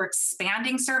services, we're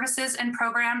expanding services and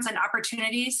programs and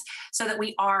opportunities so that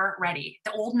we are ready.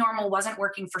 The old normal wasn't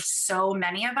working for so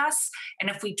many of us. And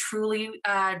if we truly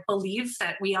believe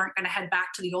that we aren't going to head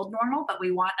back to the old normal, but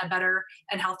we want a better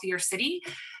and healthier city,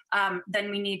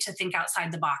 then we need to think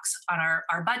outside the box on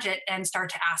our budget and start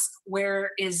to ask,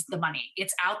 where is the money?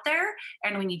 It's out there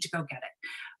and we need to go get it.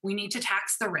 We need to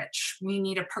tax the rich. We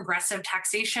need a progressive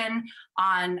taxation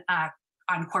on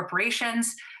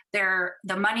corporations. The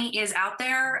money is out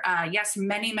there. Yes,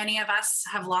 many of us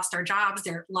have lost our jobs.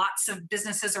 Lots of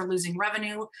businesses are losing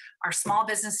revenue. Our small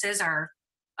businesses are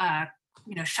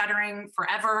shuttering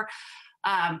forever,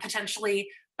 potentially.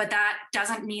 But that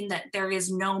doesn't mean that there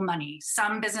is no money.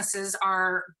 Some businesses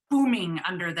are booming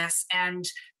under this, and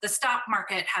the stock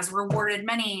market has rewarded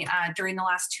many during the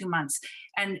last 2 months.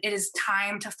 And it is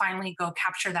time to finally go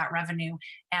capture that revenue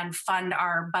and fund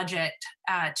our budget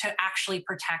to actually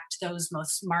protect those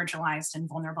most marginalized and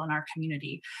vulnerable in our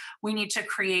community. We need to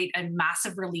create a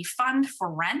massive relief fund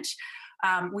for rent.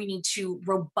 We need to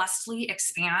robustly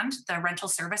expand the rental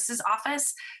services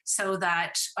office so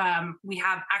that we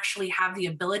actually have the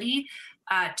ability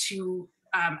to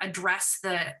address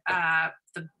the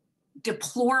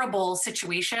deplorable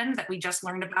situation that we just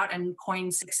learned about in Coin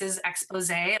 6's expose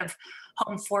of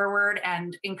Home Forward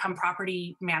and Income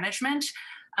Property Management.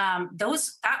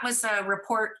 That was a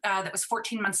report that was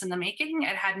 14 months in the making.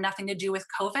 It had nothing to do with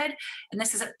COVID. And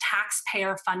this is a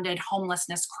taxpayer-funded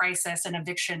homelessness crisis and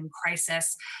eviction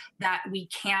crisis that we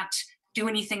can't do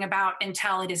anything about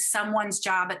until it is someone's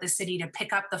job at the city to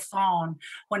pick up the phone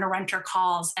when a renter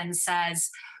calls and says,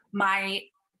 my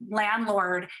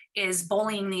landlord is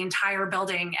bullying the entire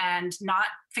building and not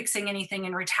fixing anything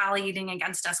and retaliating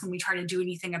against us when we try to do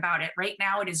anything about it. Right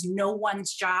now, it is no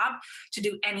one's job to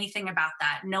do anything about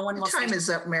that. No one will. Time is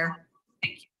up, Mayor.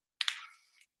 Thank you.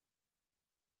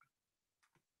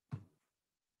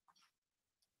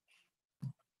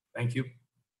 Thank you.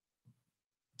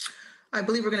 I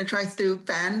believe we're going to try through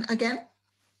Fan again.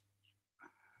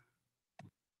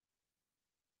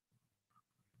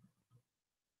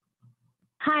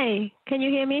 Hi, can you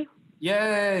hear me?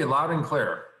 Yay, loud and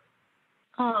clear.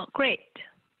 Oh, great.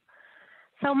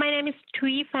 So my name is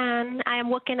Thuy Phan. I am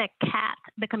working at CAT,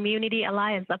 the Community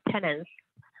Alliance of Tenants.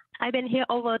 I've been here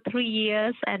over 3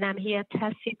 years and I'm here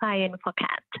testifying for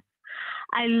CAT.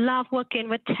 I love working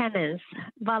with tenants,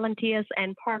 volunteers,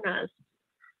 and partners.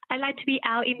 I like to be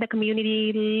out in the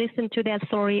community, listen to their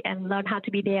story, and learn how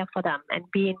to be there for them and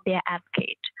being their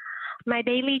advocate. My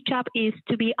daily job is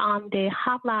to be on the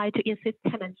hotline to assist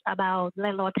tenants about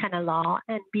landlord-tenant law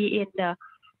and be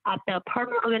at the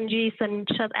partner organizations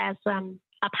such as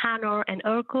APANOR and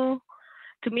ERCO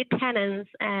to meet tenants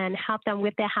and help them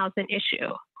with their housing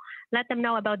issue. Let them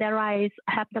know about their rights,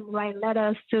 help them write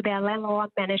letters to their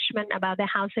landlord management about their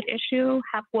housing issue,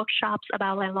 have workshops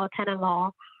about landlord-tenant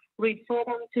law, refer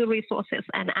them to resources,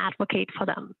 and advocate for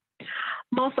them.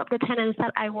 Most of the tenants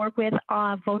that I work with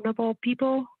are vulnerable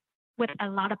people with a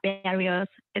lot of barriers,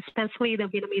 especially the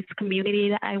Vietnamese community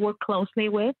that I work closely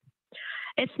with.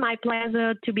 It's my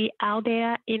pleasure to be out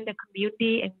there in the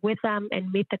community and with them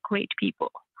and meet the great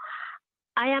people.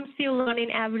 I am still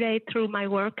learning every day through my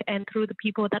work and through the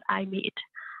people that I meet.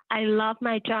 I love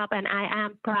my job and I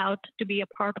am proud to be a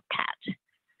part of CAT.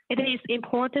 It is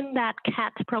important that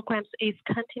CAT programs is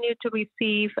continue to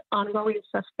receive ongoing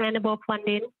sustainable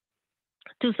funding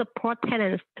to support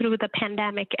tenants through the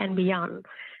pandemic and beyond.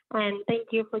 And thank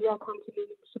you for your continued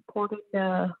support in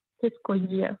the fiscal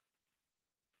year.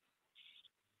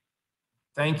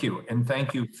 Thank you. And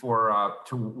thank you for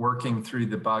to working through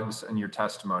the bugs in your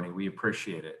testimony. We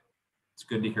appreciate it. It's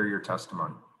good to hear your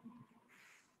testimony.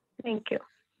 Thank you.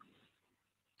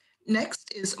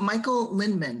 Next is Michael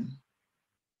Lindman.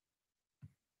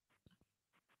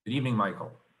 Good evening,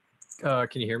 Michael. Can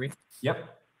you hear me?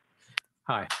 Yep.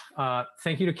 Hi.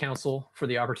 Thank you to Council for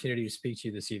the opportunity to speak to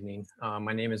you this evening.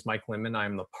 My name is Mike Lindman.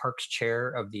 I'm the Parks Chair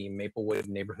of the Maplewood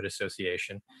Neighborhood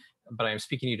Association, but I am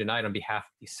speaking to you tonight on behalf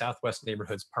of the Southwest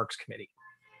Neighborhoods Parks Committee.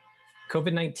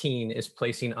 COVID-19 is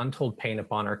placing untold pain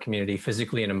upon our community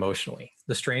physically and emotionally.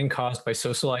 The strain caused by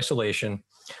social isolation,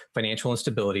 financial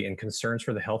instability, and concerns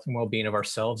for the health and well-being of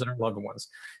ourselves and our loved ones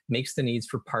makes the needs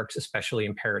for parks especially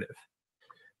imperative.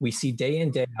 We see day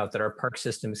in, day out that our park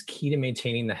system is key to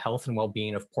maintaining the health and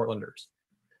well-being of Portlanders.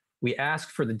 We ask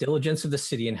for the diligence of the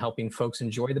city in helping folks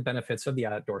enjoy the benefits of the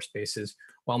outdoor spaces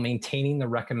while maintaining the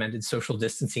recommended social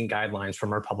distancing guidelines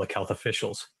from our public health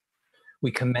officials.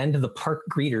 We commend the park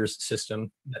greeters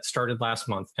system that started last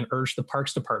month and urge the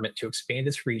Parks Department to expand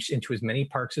its reach into as many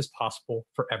parks as possible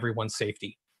for everyone's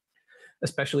safety,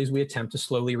 especially as we attempt to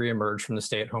slowly reemerge from the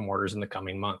stay-at-home orders in the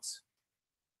coming months.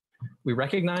 We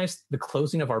recognize the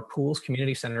closing of our pools,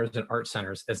 community centers, and art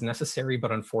centers as necessary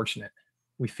but unfortunate.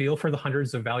 We feel for the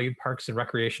hundreds of valued parks and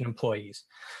recreation employees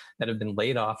that have been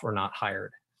laid off or not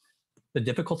hired. The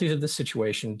difficulties of this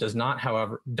situation does,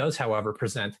 however,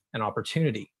 present an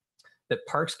opportunity that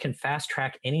parks can fast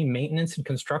track any maintenance and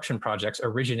construction projects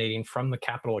originating from the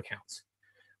capital accounts.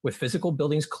 With physical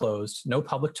buildings closed, no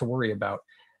public to worry about,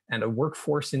 and a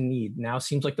workforce in need, now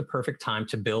seems like the perfect time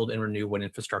to build and renew what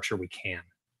infrastructure we can.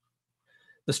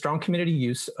 The strong community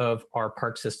use of our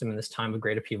park system in this time of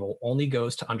great upheaval only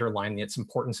goes to underline its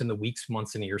importance in the weeks,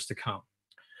 months, and years to come.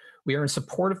 We are in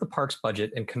support of the parks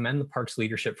budget and commend the parks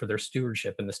leadership for their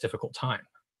stewardship in this difficult time.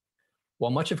 While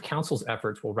much of Council's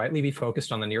efforts will rightly be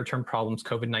focused on the near-term problems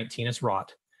COVID-19 has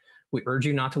wrought, we urge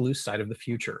you not to lose sight of the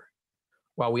future.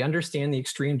 While we understand the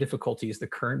extreme difficulties the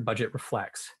current budget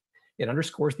reflects, it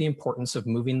underscores the importance of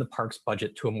moving the parks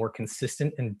budget to a more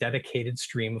consistent and dedicated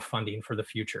stream of funding for the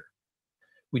future.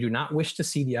 We do not wish to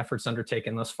see the efforts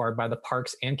undertaken thus far by the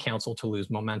parks and council to lose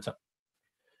momentum.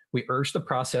 We urge the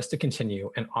process to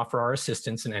continue and offer our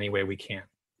assistance in any way we can.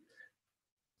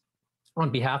 On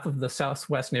behalf of the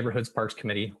Southwest Neighborhoods Parks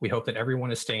Committee, we hope that everyone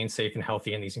is staying safe and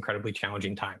healthy in these incredibly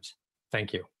challenging times.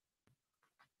 Thank you.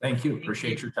 Thank you.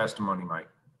 Appreciate your testimony, Mike.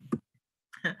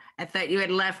 I thought you had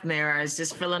left, Mayor. I was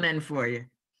just filling in for you.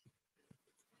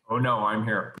 Oh, no, I'm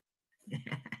here.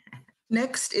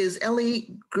 Next is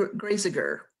Ellie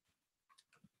Graziger.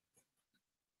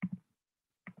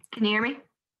 Can you hear me?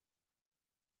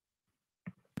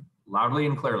 Loudly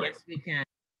and clearly. Yes, we can.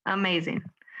 Amazing.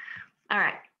 All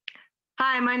right.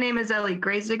 Hi, my name is Ellie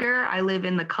Graziger. I live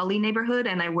in the Cully neighborhood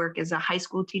and I work as a high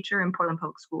school teacher in Portland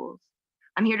Public Schools.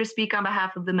 I'm here to speak on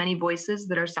behalf of the many voices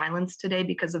that are silenced today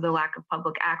because of the lack of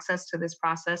public access to this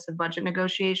process of budget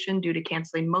negotiation due to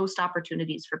canceling most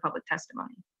opportunities for public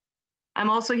testimony. I'm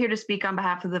also here to speak on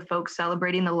behalf of the folks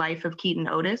celebrating the life of Keaton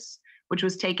Otis, which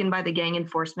was taken by the gang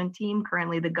enforcement team,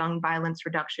 currently the gun violence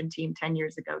reduction team 10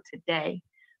 years ago today.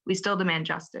 We still demand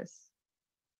justice.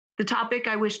 The topic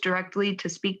I wish directly to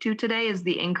speak to today is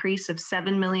the increase of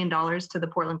 $7 million to the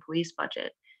Portland police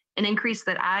budget, an increase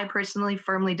that I personally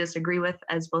firmly disagree with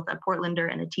as both a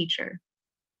Portlander and a teacher.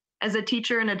 As a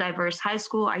teacher in a diverse high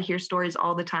school, I hear stories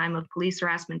all the time of police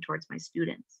harassment towards my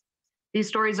students. These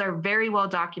stories are very well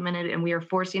documented and we are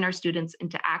forcing our students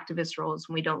into activist roles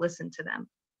when we don't listen to them.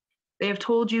 They have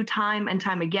told you time and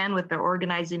time again with their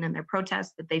organizing and their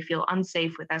protests that they feel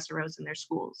unsafe with SROs in their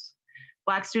schools.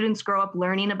 Black students grow up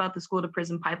learning about the school to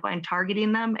prison pipeline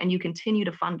targeting them, and you continue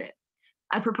to fund it.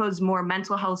 I propose more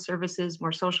mental health services,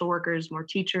 more social workers, more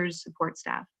teachers, support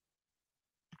staff.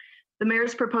 The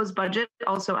mayor's proposed budget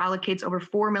also allocates over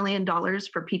 $4 million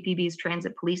for PPB's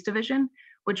Transit Police Division,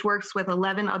 which works with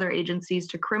 11 other agencies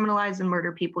to criminalize and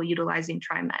murder people utilizing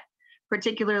TriMet,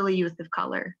 particularly youth of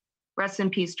color. Rest in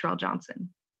peace, Terrell Johnson.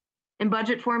 In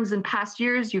budget forums in past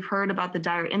years, you've heard about the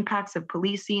dire impacts of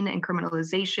policing and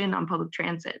criminalization on public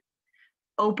transit.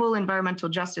 Opal Environmental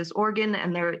Justice Oregon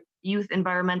and their Youth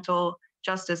Environmental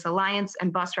Justice Alliance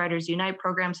and Bus Riders Unite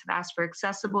programs have asked for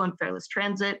accessible and fairless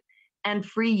transit and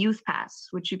free youth pass,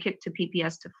 which you kicked to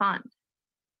PPS to fund.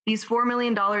 These $4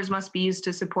 million must be used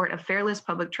to support a fairless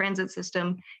public transit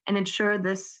system and ensure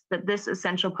that this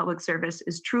essential public service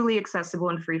is truly accessible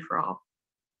and free for all.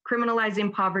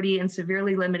 Criminalizing poverty and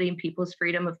severely limiting people's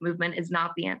freedom of movement is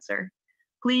not the answer.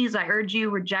 Please, I urge you,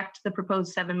 reject the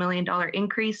proposed $7 million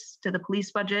increase to the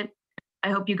police budget. I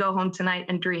hope you go home tonight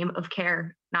and dream of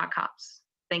care, not cops.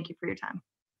 Thank you for your time.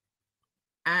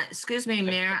 Excuse me,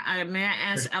 Mayor. May I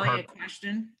ask Ellie a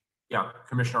question? Yeah,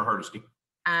 Commissioner Hardesty.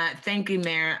 Thank you,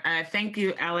 Mayor. Thank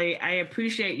you, Ellie. I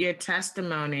appreciate your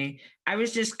testimony. I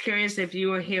was just curious if you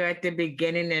were here at the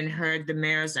beginning and heard the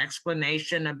mayor's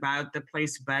explanation about the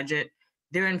police budget.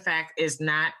 There, in fact, is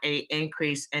not an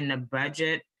increase in the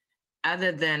budget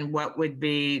other than what would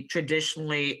be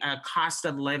traditionally a cost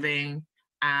of living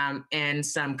and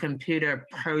some computer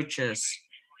purchase,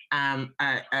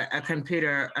 a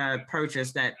computer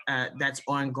purchase that's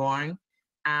ongoing.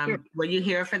 Sure. Were you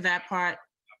here for that part?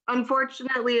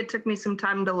 Unfortunately, it took me some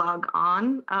time to log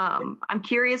on. I'm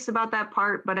curious about that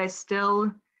part, but I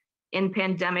still, in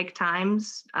pandemic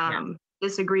times,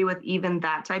 disagree with even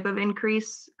that type of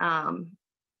increase,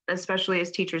 especially as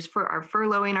teachers are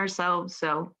furloughing ourselves.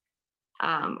 So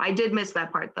I did miss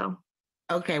that part though.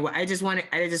 Okay, well, I just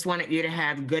wanted you to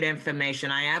have good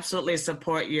information. I absolutely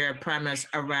support your premise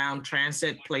around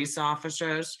transit police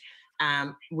officers.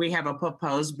 We have a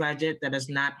proposed budget that has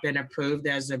not been approved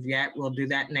as of yet. We'll do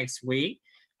that next week.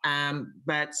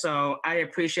 But so I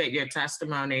appreciate your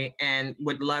testimony and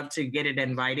would love to get it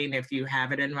in writing if you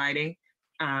have it in writing.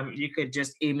 You could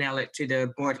just email it to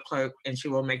the board clerk and she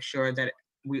will make sure that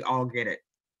we all get it.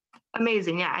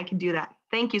 Amazing. Yeah, I can do that.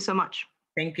 Thank you so much.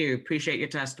 Thank you. Appreciate your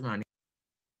testimony.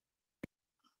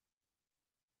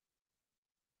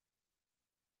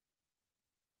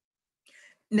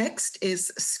 Next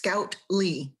is Scout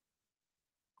Lee.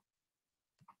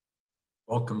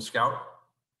 Welcome, Scout.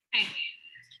 Hi.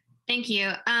 Thank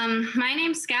you. My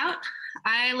name's Scout.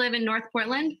 I live in North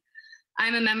Portland.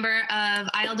 I'm a member of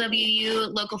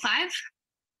ILWU Local 5.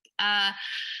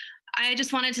 I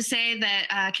just wanted to say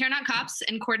that Care Not Cops,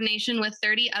 in coordination with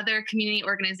 30 other community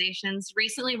organizations,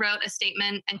 recently wrote a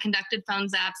statement and conducted phone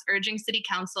zaps urging City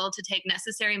Council to take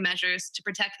necessary measures to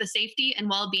protect the safety and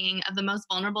well-being of the most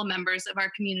vulnerable members of our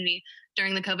community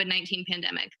during the COVID-19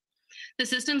 pandemic. The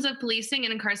systems of policing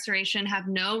and incarceration have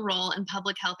no role in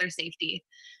public health or safety.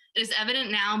 It is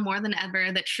evident now more than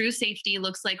ever that true safety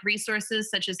looks like resources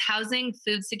such as housing,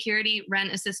 food security,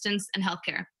 rent assistance, and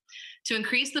healthcare. To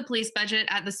increase the police budget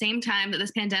at the same time that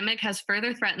this pandemic has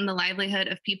further threatened the livelihood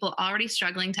of people already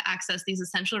struggling to access these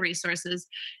essential resources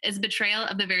is betrayal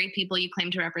of the very people you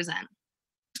claim to represent.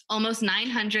 Almost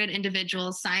 900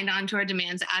 individuals signed on to our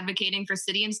demands advocating for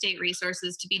city and state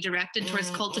resources to be directed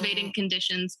towards cultivating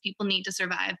conditions people need to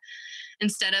survive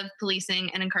instead of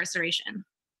policing and incarceration.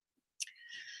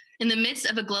 In the midst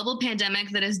of a global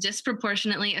pandemic that is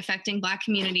disproportionately affecting Black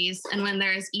communities, and when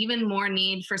there is even more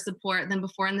need for support than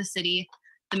before in the city,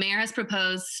 the mayor has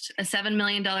proposed a $7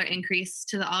 million increase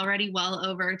to the already well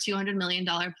over $200 million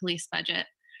police budget.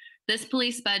 This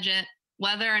police budget,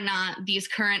 whether or not these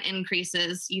current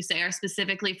increases you say are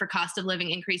specifically for cost of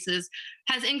living increases,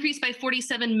 has increased by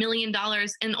 $47 million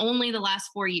in only the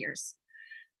last 4 years.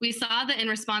 We saw that in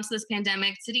response to this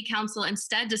pandemic, City Council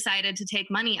instead decided to take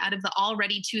money out of the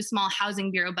already too small Housing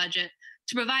Bureau budget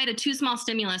to provide a too small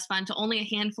stimulus fund to only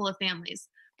a handful of families.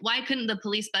 Why couldn't the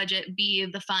police budget be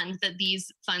the fund that these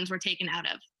funds were taken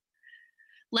out of?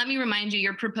 Let me remind you,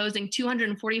 you're proposing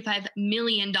 $245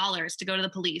 million to go to the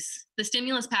police. The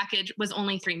stimulus package was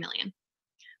only $3 million.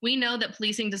 We know that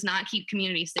policing does not keep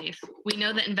communities safe. We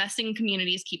know that investing in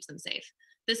communities keeps them safe.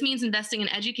 This means investing in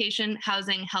education,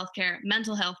 housing, healthcare,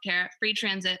 mental health care, free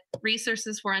transit,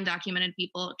 resources for undocumented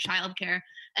people, childcare,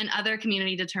 and other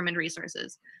community-determined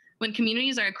resources. When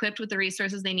communities are equipped with the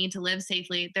resources they need to live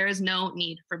safely, there is no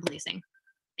need for policing.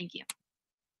 Thank you.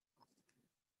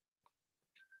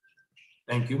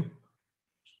 Thank you.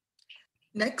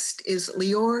 Next is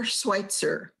Lior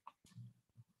Schweitzer.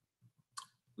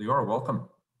 Lior, welcome.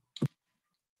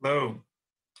 Hello.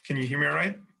 Can you hear me all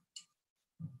right?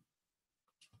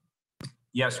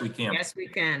 Yes, we can. Yes, we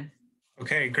can.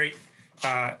 Okay, great.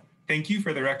 Thank you.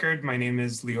 For the record, my name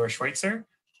is Lior Schweitzer.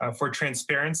 For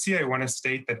transparency, I want to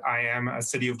state that I am a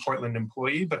City of Portland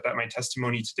employee, but that my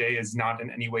testimony today is not in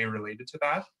any way related to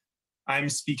that. I'm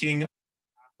speaking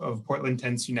of Portland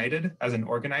Tenants United as an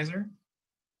organizer.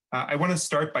 I want to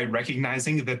start by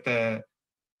recognizing that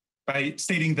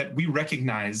stating that we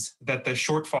recognize that the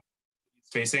shortfalls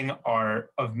facing are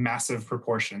of massive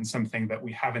proportion, something that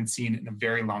we haven't seen in a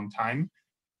very long time.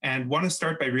 And want to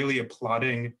start by really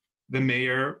applauding the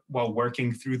mayor while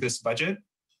working through this budget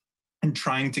and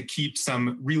trying to keep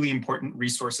some really important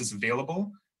resources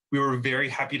available. We were very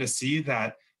happy to see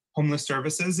that homeless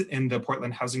services in the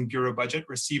Portland Housing Bureau budget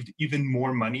received even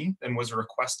more money than was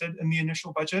requested in the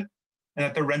initial budget, and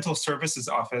that the Rental Services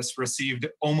Office received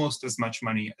almost as much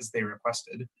money as they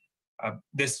requested.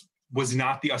 This was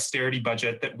not the austerity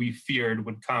budget that we feared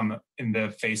would come in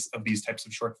the face of these types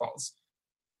of shortfalls.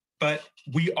 But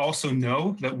we also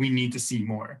know that we need to see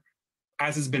more.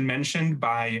 As has been mentioned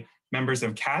by members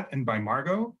of CAT and by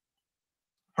Margot,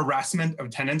 harassment of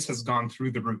tenants has gone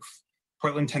through the roof.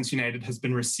 Portland Tenants United has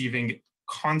been receiving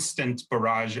constant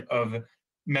barrage of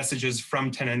messages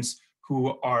from tenants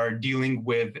who are dealing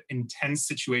with intense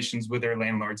situations with their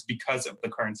landlords because of the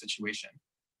current situation.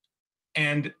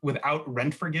 And without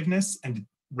rent forgiveness and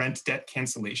rent debt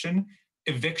cancellation,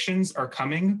 evictions are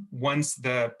coming once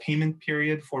the payment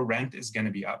period for rent is going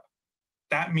to be up.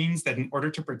 That means that in order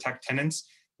to protect tenants,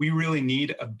 we really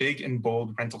need a big and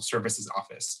bold rental services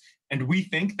office. And we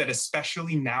think that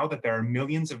especially now that there are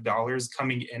millions of dollars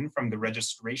coming in from the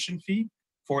registration fee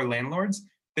for landlords,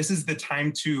 this is the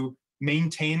time to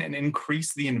maintain and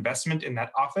increase the investment in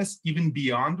that office, even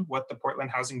beyond what the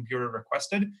Portland Housing Bureau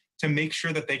requested, to make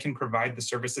sure that they can provide the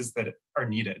services that are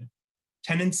needed.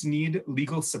 Tenants need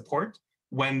legal support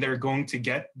when they're going to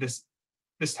get this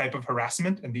type of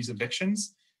harassment and these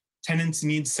evictions. Tenants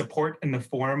need support in the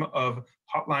form of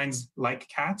hotlines like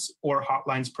CATS or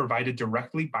hotlines provided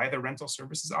directly by the Rental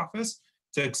Services Office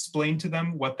to explain to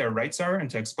them what their rights are and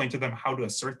to explain to them how to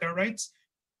assert their rights.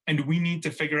 And we need to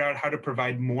figure out how to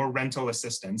provide more rental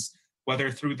assistance,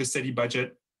 whether through the city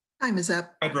budget, time is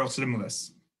up, federal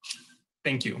stimulus.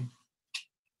 Thank you.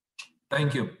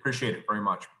 Thank you. Appreciate it very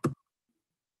much.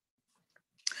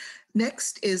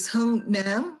 Next is Hung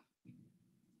Nam.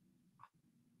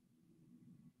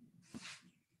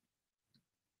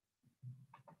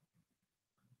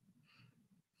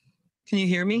 Can you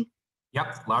hear me?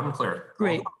 Yep, loud and clear.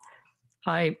 Great.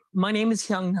 Hi, my name is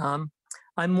Hyung Nam.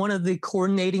 I'm one of the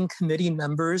coordinating committee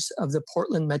members of the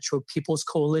Portland Metro People's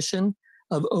Coalition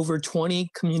of over 20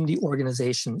 community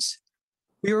organizations.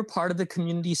 We were part of the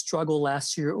community struggle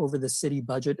last year over the city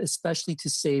budget, especially to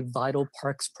save vital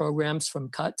parks programs from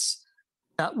cuts.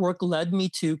 That work led me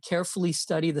to carefully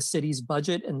study the city's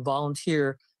budget and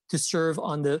volunteer to serve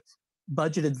on the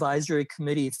Budget Advisory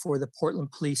Committee for the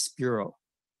Portland Police Bureau.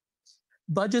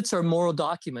 Budgets are moral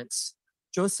documents.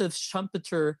 Joseph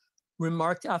Schumpeter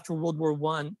remarked after World War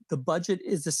I, the budget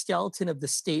is the skeleton of the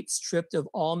state stripped of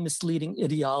all misleading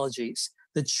ideologies,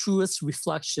 the truest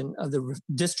reflection of the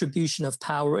distribution of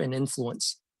power and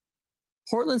influence.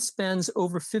 Portland spends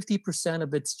over 50%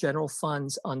 of its general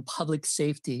funds on public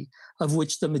safety, of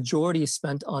which the majority is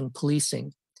spent on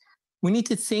policing. We need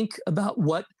to think about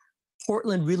what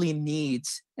Portland really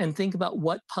needs and think about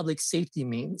what public safety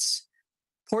means.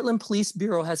 Portland Police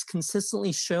Bureau has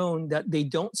consistently shown that they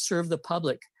don't serve the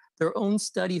public. Their own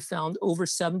study found over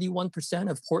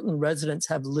 71% of Portland residents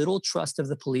have little trust of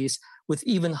the police, with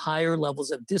even higher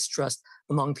levels of distrust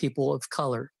among people of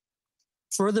color.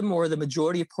 Furthermore, the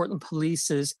majority of Portland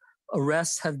police's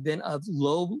arrests have been of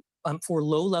for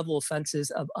low-level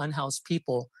offenses of unhoused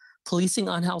people. Policing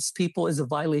unhoused people is a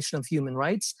violation of human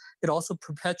rights. It also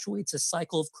perpetuates a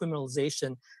cycle of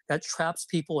criminalization that traps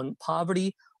people in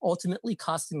poverty, ultimately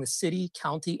costing the city,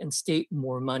 county, and state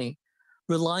more money.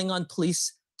 Relying on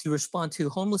police to respond to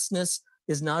homelessness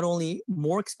is not only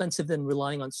more expensive than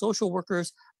relying on social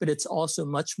workers, but it's also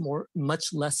much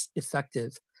less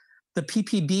effective. The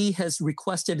PPB has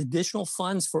requested additional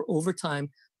funds for overtime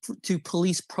to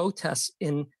police protests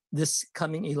in this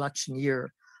coming election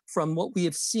year. From what we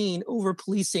have seen,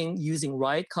 over-policing using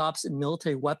riot cops and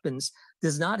military weapons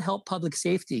does not help public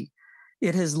safety.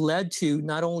 It has led to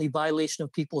not only violation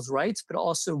of people's rights, but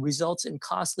also results in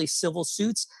costly civil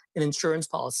suits and insurance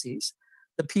policies.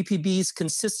 The PPB's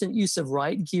consistent use of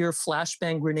riot gear,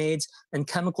 flashbang grenades, and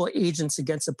chemical agents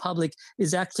against the public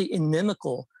is actually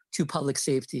inimical to public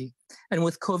safety. And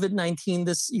with COVID-19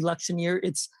 this election year,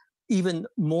 it's even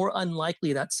more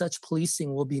unlikely that such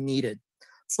policing will be needed.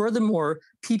 Furthermore,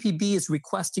 PPB is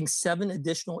requesting 7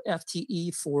 additional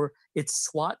FTE for its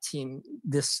SWAT team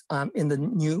in the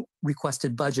new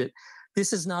requested budget.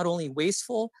 This is not only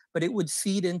wasteful, but it would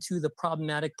feed into the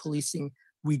problematic policing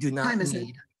we do not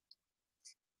need.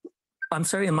 I'm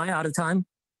sorry, am I out of time?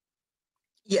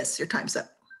 Yes, your time's up.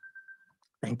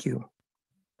 Thank you.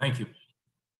 Thank you.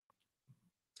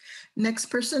 Next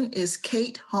person is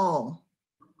Kate Hall.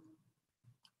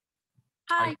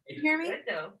 Hi, can you hear me?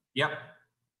 Yep.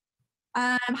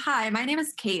 Hi, my name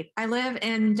is Kate. I live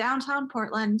in downtown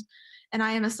Portland, and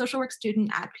I am a social work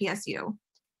student at PSU.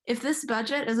 If this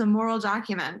budget is a moral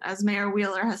document, as Mayor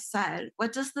Wheeler has said,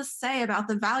 what does this say about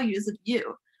the values of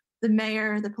you, the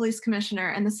mayor, the police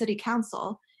commissioner, and the city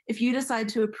council, if you decide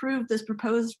to approve this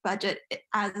proposed budget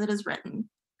as it is written?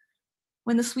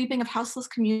 When the sweeping of houseless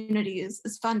communities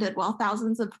is funded while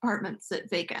thousands of apartments sit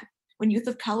vacant, when youth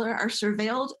of color are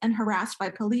surveilled and harassed by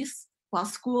police, while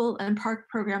school and park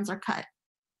programs are cut.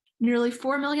 Nearly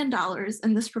 $4 million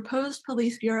in this proposed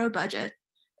Police Bureau budget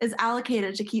is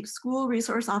allocated to keep school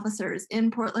resource officers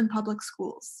in Portland Public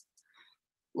Schools.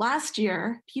 Last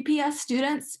year, PPS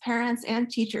students, parents, and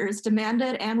teachers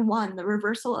demanded and won the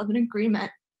reversal of an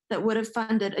agreement that would have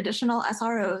funded additional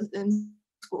SROs in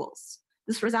schools.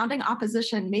 This resounding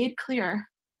opposition made clear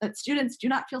that students do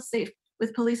not feel safe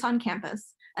with police on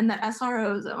campus, and that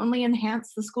SROs only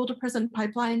enhance the school to prison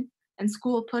pipeline and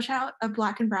school pushout of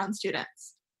Black and Brown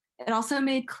students. It also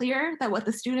made clear that what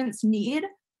the students need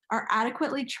are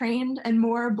adequately trained and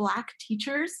more Black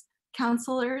teachers,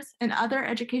 counselors, and other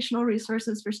educational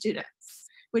resources for students,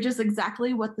 which is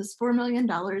exactly what this $4 million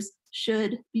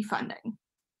should be funding.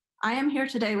 I am here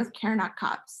today with Care Not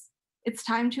Cops. It's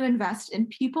time to invest in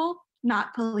people,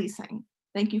 not policing.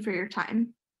 Thank you for your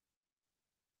time.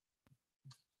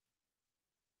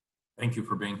 Thank you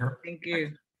for being here. Thank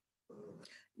you.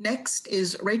 Next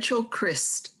is Rachel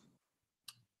Christ.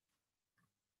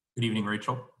 Good evening,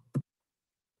 Rachel.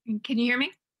 Can you hear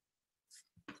me?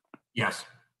 Yes.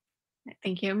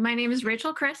 Thank you. My name is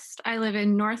Rachel Christ. I live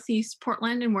in Northeast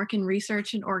Portland and work in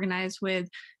research and organize with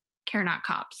Care Not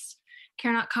Cops.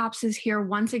 Care Not Cops is here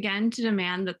once again to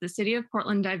demand that the City of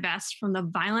Portland divest from the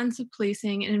violence of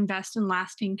policing and invest in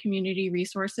lasting community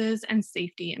resources and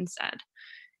safety instead.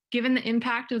 Given the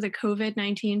impact of the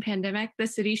COVID-19 pandemic, the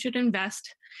city should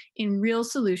invest in real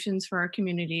solutions for our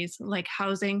communities like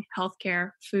housing,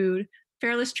 healthcare, food,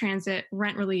 fairless transit,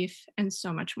 rent relief, and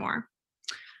so much more.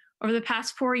 Over the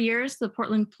past 4 years, the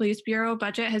Portland Police Bureau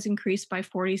budget has increased by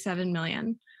 $47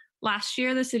 million. Last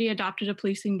year, the city adopted a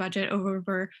policing budget of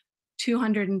over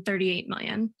 $238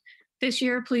 million. This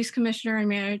year, Police Commissioner and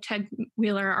Mayor Ted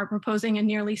Wheeler are proposing a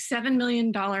nearly $7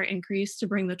 million increase to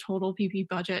bring the total PP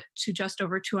budget to just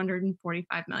over $245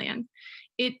 million.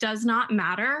 It does not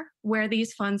matter where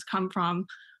these funds come from.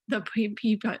 The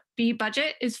PP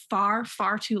budget is far,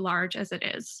 far too large as it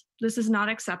is. This is not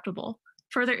acceptable.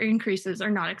 Further increases are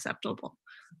not acceptable.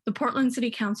 The Portland City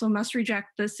Council must reject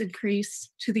this increase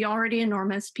to the already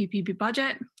enormous PPP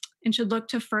budget and should look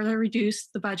to further reduce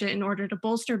the budget in order to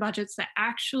bolster budgets that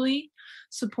actually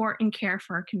support and care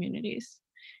for our communities.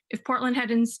 If Portland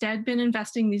had instead been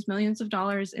investing these millions of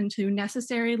dollars into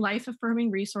necessary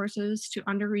life-affirming resources to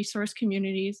under-resourced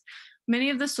communities, many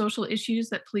of the social issues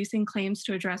that policing claims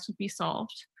to address would be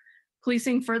solved.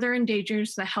 Policing further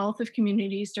endangers the health of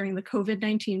communities during the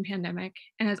COVID-19 pandemic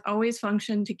and has always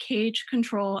functioned to cage,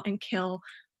 control, and kill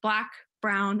Black,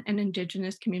 Brown, and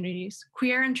Indigenous communities,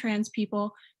 queer and trans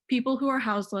people, people who are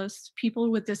houseless,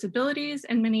 people with disabilities,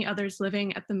 and many others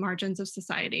living at the margins of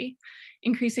society.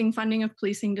 Increasing funding of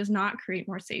policing does not create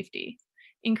more safety.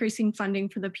 Increasing funding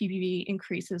for the PPB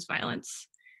increases violence.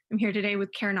 I'm here today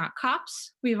with Care Not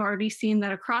Cops. We have already seen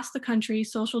that across the country,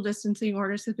 social distancing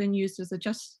orders have been used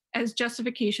as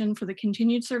justification for the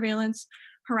continued surveillance,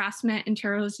 harassment, and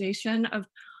terrorization of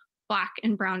Black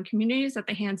and Brown communities at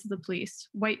the hands of the police.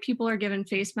 White people are given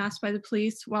face masks by the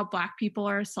police, while Black people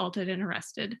are assaulted and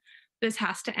arrested. This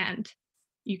has to end.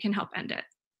 You can help end it.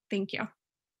 Thank you.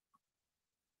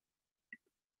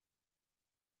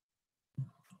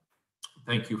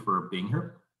 Thank you for being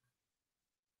here.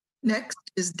 Next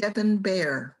is Devin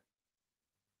Bear.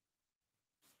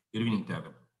 Good evening,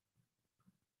 Devin.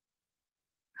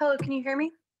 Hello, can you hear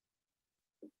me?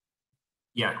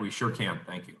 Yeah, we sure can.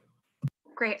 Thank you.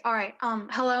 Great. All right.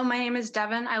 Hello, my name is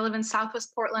Devin. I live in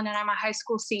Southwest Portland and I'm a high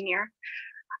school senior.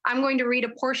 I'm going to read a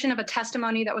portion of a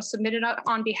testimony that was submitted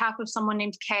on behalf of someone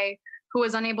named Kay, who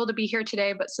was unable to be here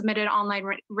today but submitted online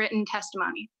written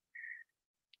testimony.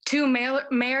 To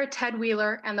Mayor Ted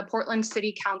Wheeler and the Portland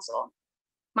City Council.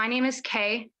 My name is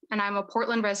Kay, and I'm a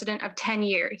Portland resident of 10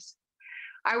 years.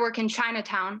 I work in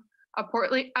Chinatown,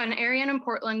 an area in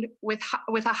Portland with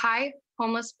a high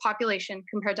homeless population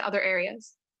compared to other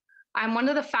areas. I'm one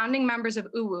of the founding members of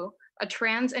UWU, a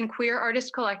trans and queer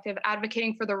artist collective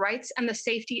advocating for the rights and the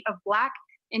safety of Black,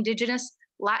 Indigenous,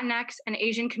 Latinx, and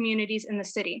Asian communities in the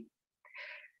city.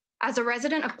 As a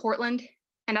resident of Portland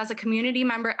and as a community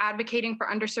member advocating for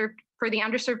the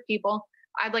underserved people,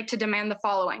 I'd like to demand the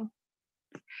following.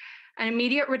 An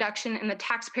immediate reduction in the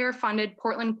taxpayer-funded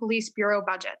Portland Police Bureau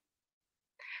budget,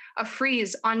 a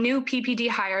freeze on new PPD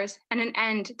hires, and an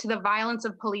end to the violence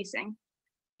of policing,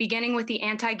 beginning with the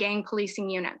anti-gang policing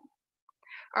unit,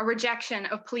 a rejection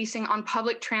of policing on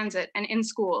public transit and in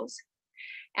schools,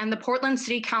 and the Portland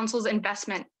City Council's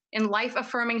investment in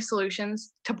life-affirming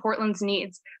solutions to Portland's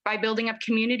needs by building up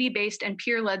community-based and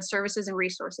peer-led services and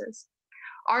resources.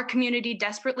 Our community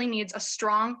desperately needs a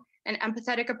strong and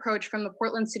empathetic approach from the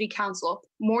Portland City Council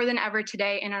more than ever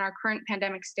today and in our current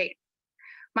pandemic state.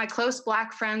 My close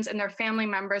Black friends and their family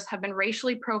members have been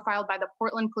racially profiled by the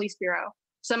Portland Police Bureau,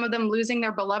 some of them losing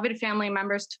their beloved family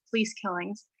members to police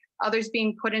killings, others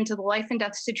being put into the life and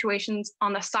death situations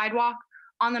on the sidewalk,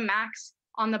 on the max,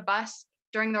 on the bus,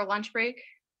 during their lunch break.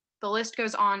 The list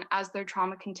goes on as their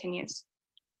trauma continues.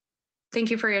 Thank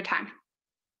you for your time.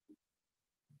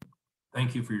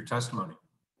 Thank you for your testimony.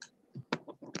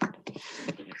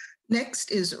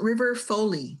 Next is River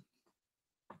Foley.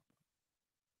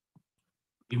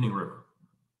 Evening, River.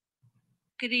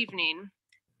 Good evening.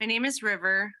 My name is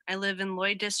River. I live in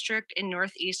Lloyd District in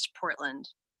Northeast Portland.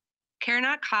 Care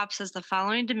Not Cops has the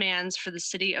following demands for the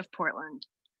city of Portland.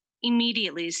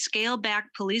 Immediately scale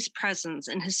back police presence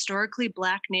in historically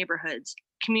Black neighborhoods,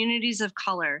 communities of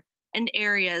color, and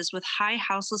areas with high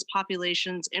houseless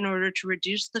populations in order to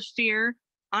reduce the fear,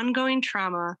 ongoing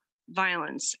trauma,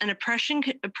 violence, and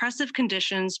oppressive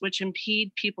conditions which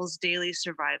impede people's daily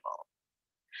survival.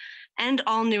 End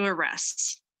all new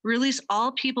arrests. Release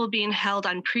all people being held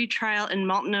on pretrial in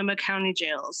Multnomah County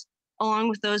jails, along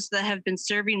with those that have been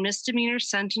serving misdemeanor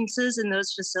sentences in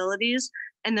those facilities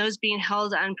and those being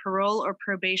held on parole or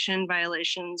probation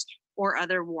violations or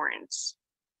other warrants.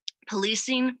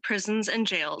 Policing, prisons, and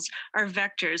jails are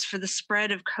vectors for the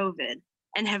spread of COVID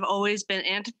and have always been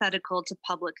antithetical to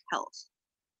public health.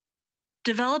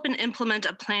 Develop and implement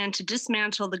a plan to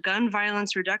dismantle the Gun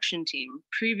Violence Reduction Team,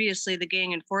 previously the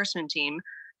Gang Enforcement Team,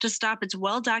 to stop its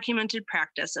well-documented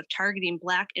practice of targeting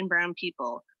Black and Brown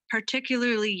people,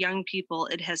 particularly young people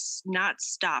it has not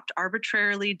stopped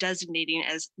arbitrarily designating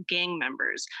as gang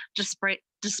members, despite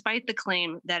the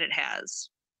claim that it has.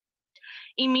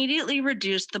 Immediately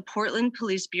reduce the Portland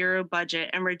Police Bureau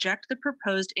budget and reject the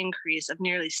proposed increase of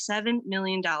nearly $7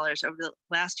 million over the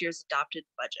last year's adopted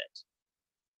budget.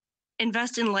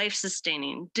 Invest in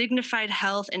life-sustaining, dignified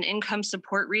health and income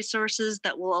support resources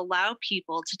that will allow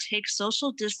people to take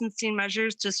social distancing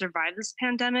measures to survive this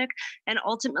pandemic and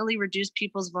ultimately reduce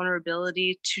people's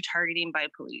vulnerability to targeting by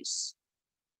police.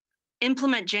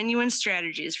 Implement genuine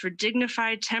strategies for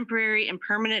dignified, temporary, and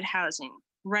permanent housing,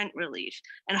 rent relief,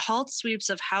 and halt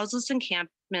sweeps of houseless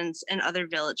encampments and other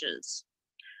villages.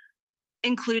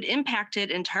 Include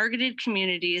impacted and targeted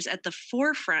communities at the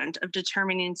forefront of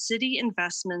determining city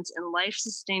investments in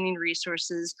life-sustaining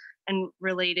resources and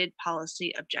related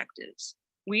policy objectives.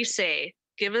 We say,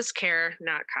 give us care,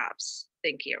 not cops.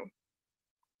 Thank you.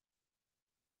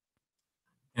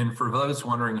 And for those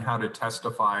wondering how to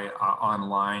testify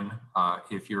online,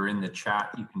 if you're in the chat,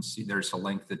 you can see there's a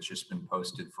link that's just been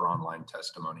posted for online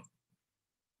testimony.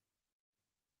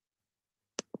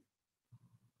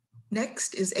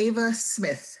 Next is Ava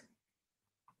Smith.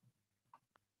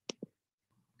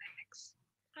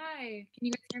 Hi, can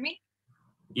you guys hear me?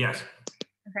 Yes.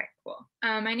 Okay, cool.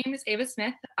 My name is Ava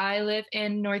Smith. I live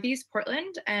in Northeast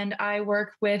Portland and I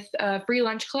work with Free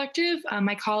Lunch Collective.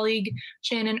 My colleague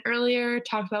Shannon earlier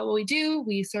talked about what we do.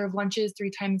 We serve lunches 3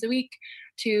 times a week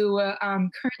to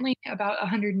currently about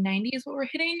 190 is what we're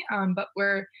hitting, but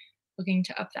we're looking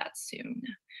to up that soon.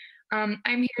 I'm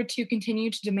here to continue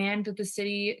to demand that the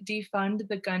city defund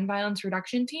the gun violence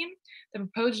reduction team. The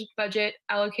proposed budget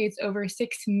allocates over $6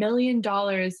 million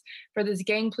for this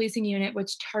gang policing unit,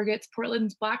 which targets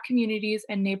Portland's Black communities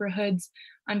and neighborhoods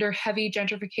under heavy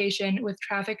gentrification with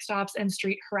traffic stops and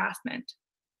street harassment.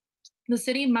 The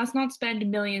city must not spend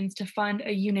millions to fund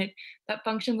a unit that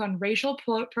functions on racial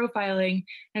profiling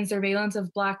and surveillance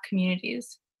of Black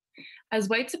communities. As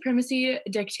white supremacy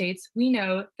dictates, we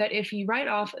know that if you write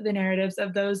off the narratives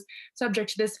of those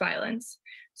subject to this violence.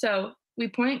 So we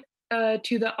point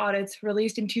to the audits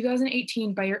released in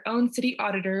 2018 by your own city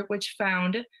auditor, which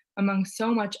found, among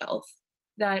so much else,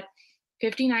 that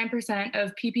 59%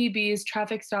 of PPB's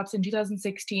traffic stops in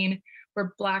 2016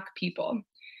 were Black people,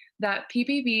 that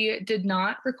PPB did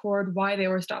not record why they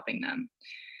were stopping them.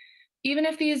 Even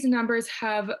if these numbers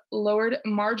have lowered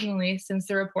marginally since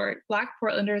the report, Black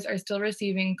Portlanders are still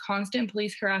receiving constant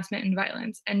police harassment and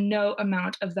violence, and no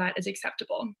amount of that is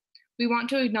acceptable. We want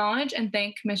to acknowledge and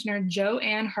thank Commissioner Jo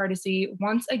Ann Hardesty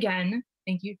once again,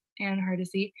 thank you, Ann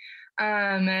Hardesty,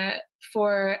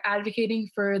 for advocating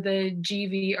for the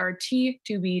GVRT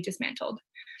to be dismantled.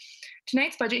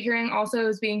 Tonight's budget hearing also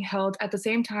is being held at the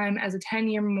same time as a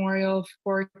 10-year memorial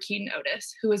for Keaton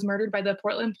Otis, who was murdered by the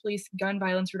Portland Police Gun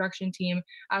Violence Reduction Team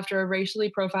after a racially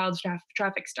profiled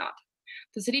traffic stop.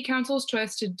 The City Council's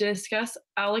choice to discuss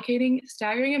allocating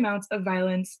staggering amounts of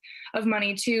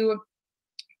money to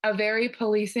a very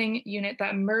policing unit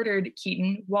that murdered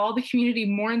Keaton while the community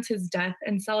mourns his death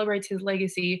and celebrates his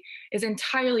legacy is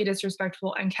entirely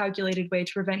disrespectful and calculated way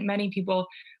to prevent many people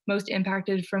most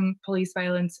impacted from police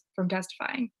violence from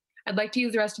testifying. I'd like to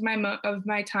use the rest of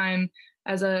my time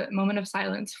as a moment of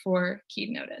silence for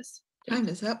Keaton Otis. Time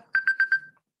is up.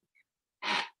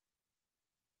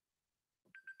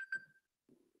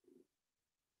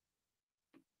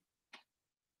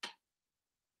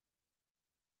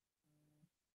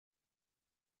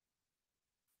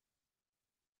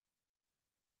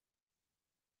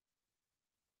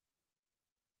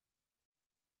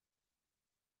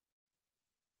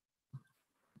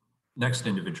 Next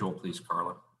individual, please,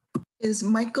 Carla. Is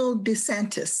Michael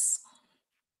DeSantis.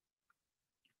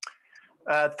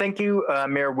 Thank you,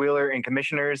 Mayor Wheeler and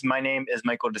commissioners. My name is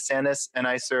Michael DeSantis, and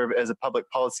I serve as a public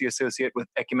policy associate with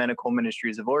Ecumenical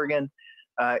Ministries of Oregon.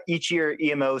 Each year,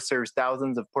 EMO serves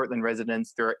thousands of Portland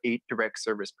residents through our 8 direct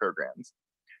service programs.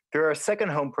 Through our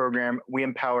Second Home program, we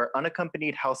empower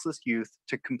unaccompanied houseless youth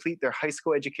to complete their high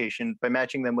school education by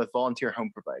matching them with volunteer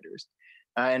home providers.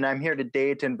 And I'm here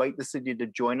today to invite the city to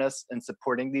join us in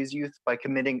supporting these youth by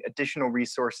committing additional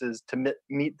resources to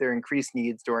meet their increased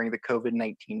needs during the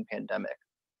COVID-19 pandemic.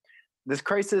 This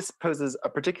crisis poses a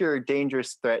particularly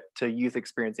dangerous threat to youth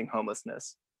experiencing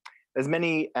homelessness. As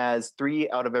many as 3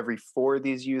 out of every 4 of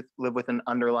these youth live with an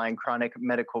underlying chronic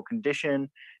medical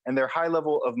condition, and their high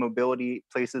level of mobility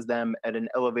places them at an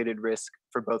elevated risk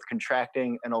for both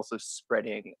contracting and also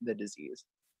spreading the disease.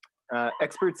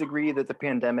 Experts agree that the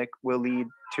pandemic will lead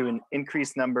to an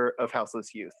increased number of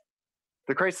houseless youth.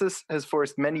 The crisis has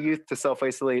forced many youth to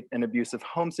self-isolate in abusive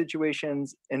home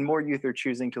situations, and more youth are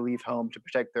choosing to leave home to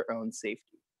protect their own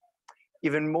safety.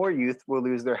 Even more youth will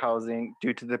lose their housing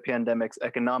due to the pandemic's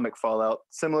economic fallout,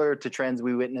 similar to trends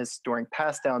we witnessed during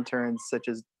past downturns, such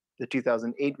as the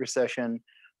 2008 recession,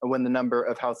 when the number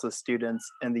of houseless students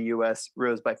in the US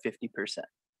rose by 50%.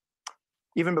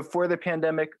 Even before the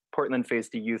pandemic, Portland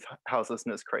faced a youth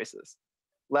houselessness crisis.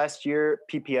 Last year,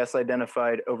 PPS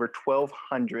identified over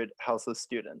 1,200 houseless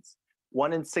students,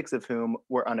 1 in 6 of whom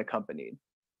were unaccompanied.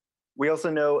 We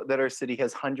also know that our city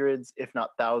has hundreds, if not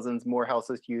thousands, more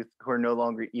houseless youth who are no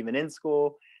longer even in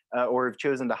school or have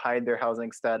chosen to hide their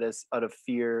housing status out of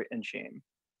fear and shame.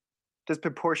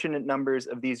 Disproportionate numbers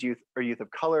of these youth are youth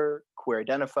of color, queer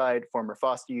identified, former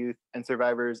foster youth, and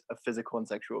survivors of physical and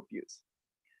sexual abuse.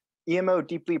 EMO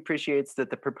deeply appreciates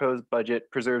that the proposed budget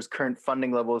preserves current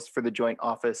funding levels for the Joint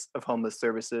Office of Homeless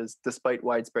Services, despite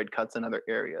widespread cuts in other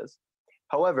areas.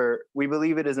 However, we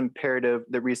believe it is imperative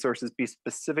that resources be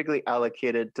specifically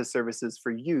allocated to services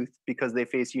for youth because they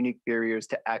face unique barriers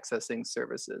to accessing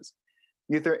services.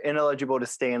 Youth are ineligible to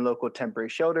stay in local temporary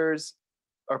shelters.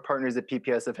 Our partners at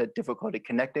PPS have had difficulty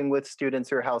connecting with students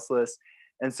who are houseless,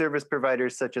 and service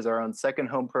providers such as our own Second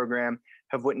Home program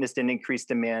have witnessed an increased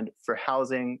demand for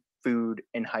housing, food,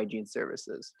 and hygiene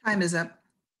services. Time is up.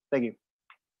 Thank you.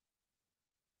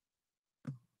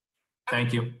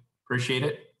 Thank you. Appreciate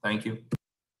it. Thank you.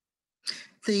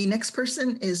 The next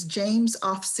person is James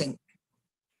Offsink.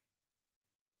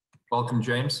 Welcome,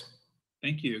 James.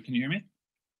 Thank you. Can you hear me?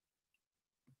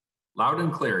 Loud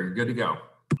and clear. You're good to go.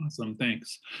 Awesome.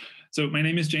 Thanks. So my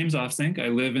name is James Offsink. I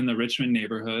live in the Richmond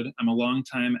neighborhood. I'm a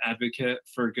longtime advocate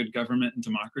for good government and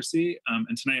democracy.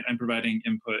 And tonight I'm providing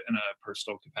input in a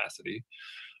personal capacity.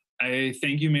 I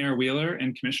thank you, Mayor Wheeler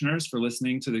and commissioners, for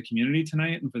listening to the community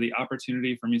tonight and for the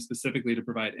opportunity for me specifically to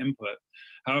provide input.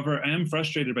 However, I am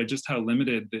frustrated by just how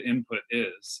limited the input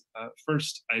is.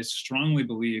 First, I strongly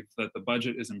believe that the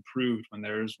budget is improved when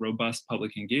there is robust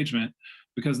public engagement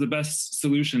because the best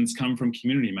solutions come from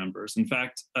community members. In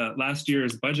fact, last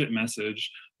year's budget message,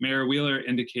 Mayor Wheeler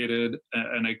indicated,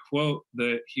 and I quote,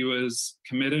 that he was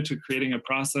committed to creating a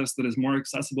process that is more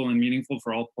accessible and meaningful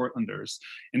for all Portlanders.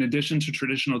 In addition to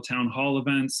traditional town hall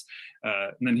events,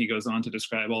 and then he goes on to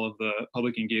describe all of the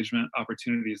public engagement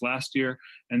opportunities last year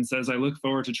and says, I look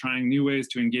forward to trying new ways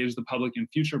to engage the public in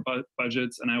future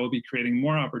budgets, and I will be creating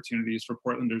more opportunities for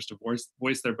Portlanders to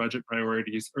voice their budget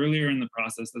priorities earlier in the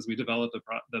process as we develop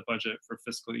the budget for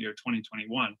fiscal year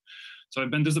 2021. So I've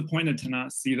been disappointed to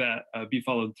not see that be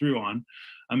followed through on.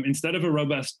 Instead of a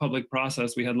robust public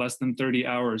process, we had less than 30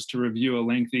 hours to review a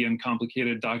lengthy and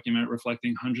complicated document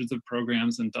reflecting hundreds of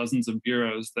programs and dozens of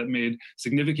bureaus that made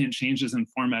significant changes in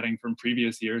formatting from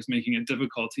previous years, making it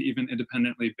difficult to even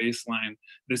independently baseline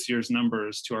this year's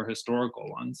numbers to our historical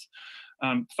ones.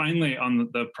 Finally, on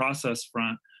the process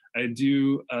front, I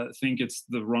do think it's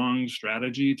the wrong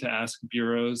strategy to ask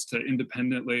bureaus to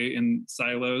independently in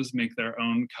silos make their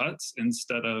own cuts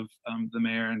instead of the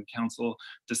mayor and council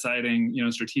deciding,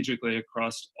 strategically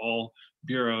across all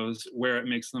bureaus where it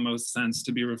makes the most sense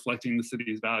to be reflecting the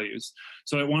city's values.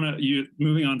 So I want to,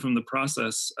 moving on from the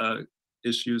process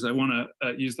issues, I want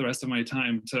to use the rest of my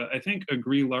time to, I think,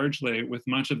 agree largely with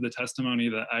much of the testimony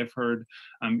that I've heard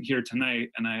here tonight.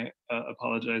 And I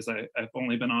apologize, I've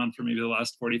only been on for maybe the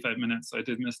last 45 minutes, so I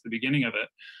did miss the beginning of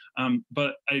it.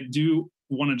 But I do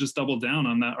want to just double down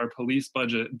on that. Our police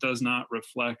budget does not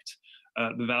reflect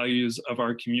the values of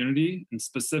our community. And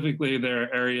specifically, there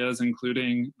are areas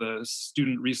including the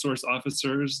student resource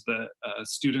officers that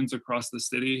students across the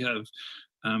city have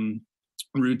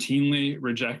routinely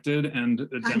rejected and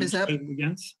demonstrated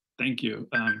against. Thank you.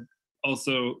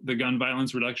 Also, the gun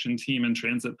violence reduction team and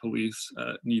transit police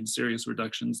need serious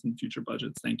reductions in future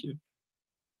budgets. Thank you.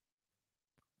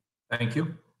 Thank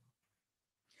you.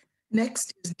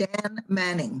 Next is Dan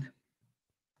Manning.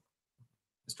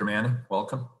 Mr. Manning,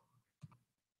 welcome.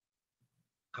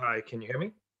 Hi, can you hear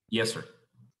me? Yes, sir.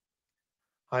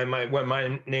 Hi,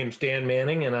 my name's Dan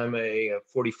Manning, and I'm a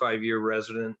 45-year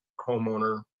resident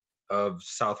homeowner of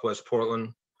Southwest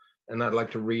Portland. And I'd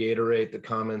like to reiterate the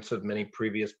comments of many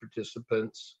previous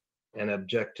participants and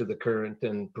object to the current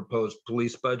and proposed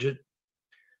police budget.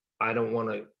 I don't want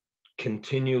to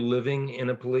continue living in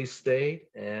a police state,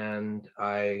 and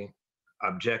I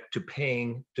object to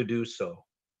paying to do so.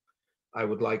 I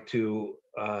would like to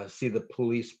see the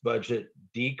police budget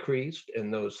decreased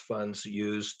and those funds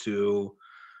used to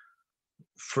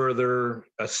further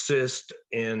assist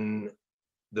in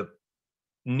the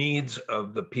needs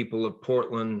of the people of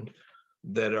Portland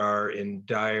that are in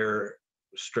dire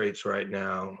straits right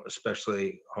now,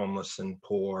 especially homeless and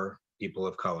poor people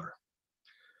of color.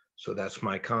 So that's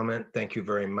my comment. Thank you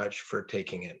very much for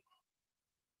taking it.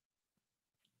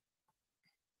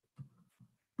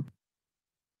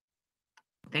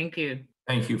 Thank you.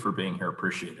 Thank you for being here.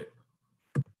 Appreciate it.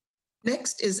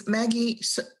 Next is Maggie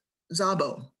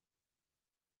Zabo.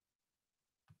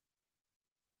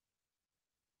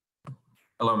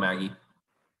 Hello, Maggie.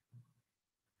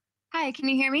 Hi, can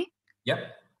you hear me? Yep.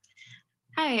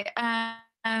 Hi,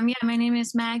 yeah, my name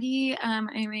is Maggie. I'm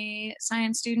a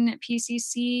science student at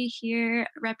PCC here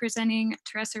representing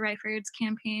Teresa Ryford's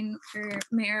campaign for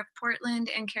Mayor of Portland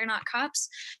and Care Not Cops.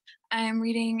 I'm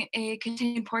reading a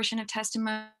continued portion of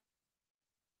testimony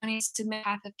submitted on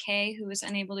behalf of Kay, who was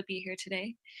unable to be here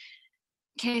today.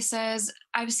 Kay says,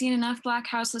 I've seen enough Black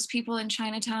houseless people in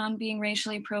Chinatown being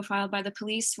racially profiled by the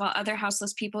police while other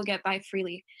houseless people get by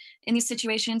freely. In these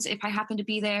situations, if I happen to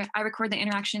be there, I record the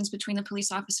interactions between the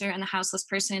police officer and the houseless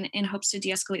person in hopes to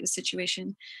de-escalate the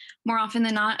situation. More often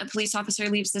than not, a police officer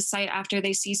leaves the site after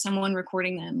they see someone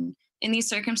recording them. In these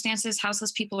circumstances,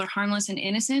 houseless people are harmless and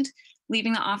innocent,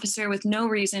 leaving the officer with no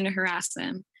reason to harass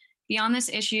them. Beyond this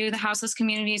issue, the houseless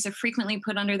communities are frequently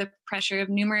put under the pressure of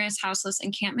numerous houseless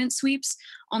encampment sweeps,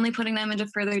 only putting them into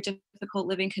further difficult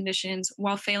living conditions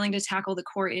while failing to tackle the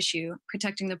core issue,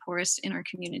 protecting the poorest in our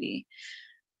community.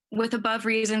 With above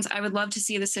reasons, I would love to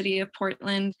see the city of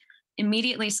Portland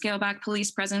immediately scale back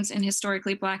police presence in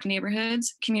historically Black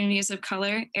neighborhoods, communities of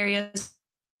color, areas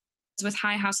with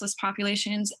high houseless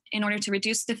populations in order to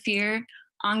reduce the fear,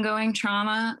 ongoing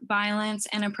trauma, violence,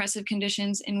 and oppressive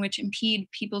conditions in which impede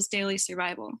people's daily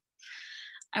survival.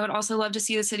 I would also love to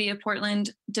see the city of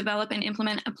Portland develop and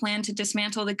implement a plan to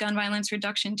dismantle the gun violence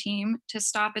reduction team to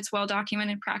stop its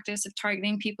well-documented practice of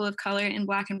targeting people of color in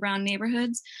Black and brown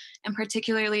neighborhoods, and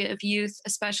particularly of youth,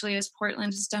 especially as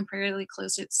Portland has temporarily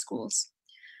closed its schools.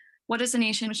 What is a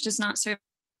nation which does not serve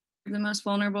the most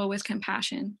vulnerable with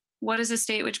compassion? What is a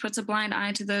state which puts a blind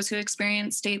eye to those who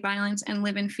experience state violence and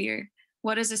live in fear?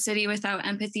 What is a city without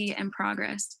empathy and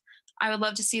progress? I would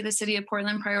love to see the city of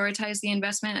Portland prioritize the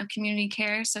investment of community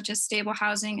care, such as stable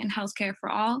housing and healthcare for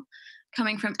all,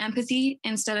 coming from empathy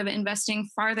instead of investing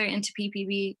farther into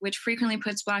PPP, which frequently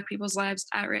puts Black people's lives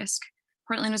at risk.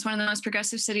 Portland is one of the most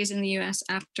progressive cities in the US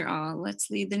after all. Let's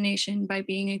lead the nation by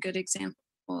being a good example.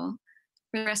 For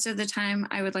the rest of the time,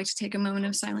 I would like to take a moment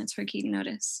of silence for Katie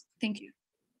Notice. Thank you.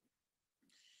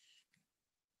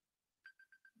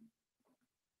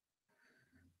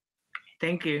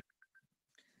 Thank you.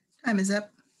 Time is up.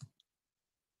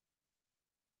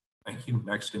 Thank you.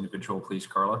 Next individual, please,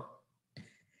 Carla.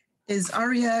 Is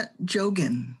Arya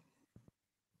Jogan.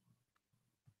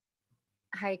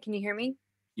 Hi, can you hear me?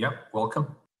 Yep,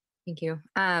 welcome. Thank you.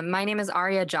 My name is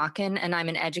Arya Jochen, and I'm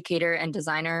an educator and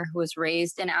designer who was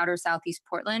raised in outer Southeast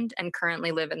Portland and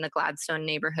currently live in the Gladstone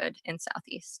neighborhood in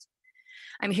Southeast.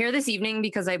 I'm here this evening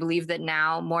because I believe that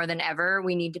now more than ever,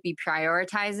 we need to be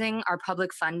prioritizing our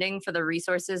public funding for the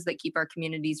resources that keep our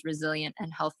communities resilient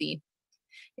and healthy.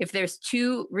 If there's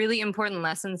two really important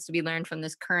lessons to be learned from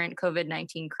this current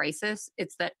COVID-19 crisis,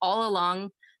 it's that all along,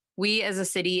 we as a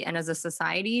city and as a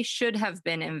society should have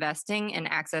been investing in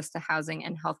access to housing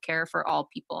and healthcare for all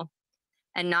people,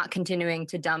 and not continuing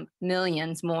to dump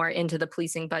millions more into the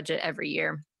policing budget every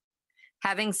year.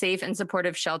 Having safe and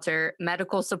supportive shelter,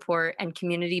 medical support, and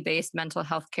community-based mental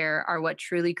health care are what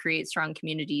truly create strong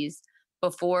communities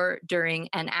before, during,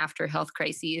 and after health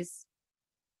crises.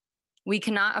 We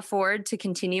cannot afford to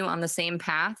continue on the same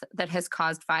path that has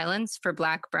caused violence for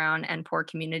Black, brown, and poor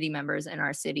community members in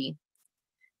our city.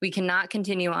 We cannot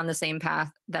continue on the same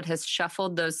path that has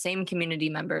shuffled those same community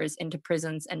members into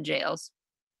prisons and jails.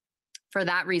 For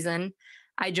that reason,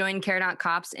 I joined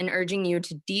Care.Cops in urging you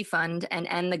to defund and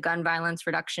end the gun violence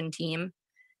reduction team,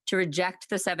 to reject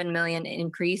the $7 million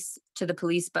increase to the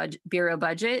police bureau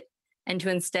budget, and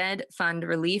to instead fund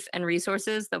relief and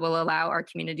resources that will allow our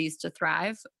communities to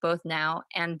thrive, both now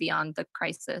and beyond the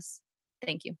crisis.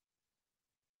 Thank you.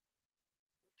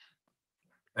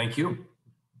 Thank you.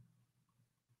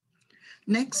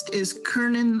 Next is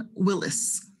Kernan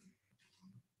Willis.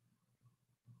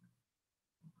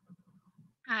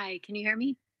 Hi, can you hear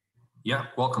me? Yeah,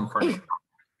 welcome, Courtney.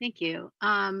 Thank you.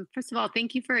 First of all,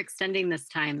 thank you for extending this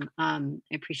time. I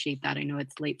appreciate that. I know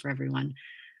it's late for everyone.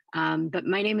 But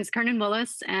my name is Kernan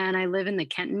Willis, and I live in the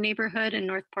Kenton neighborhood in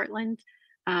North Portland.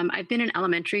 I've been an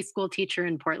elementary school teacher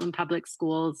in Portland Public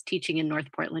Schools, teaching in North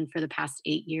Portland for the past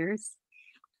 8 years.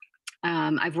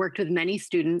 I've worked with many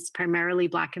students, primarily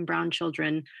Black and brown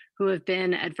children, who have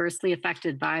been adversely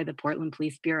affected by the Portland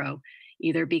Police Bureau,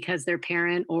 either because their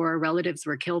parent or relatives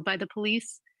were killed by the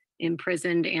police,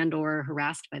 imprisoned, and or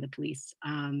harassed by the police.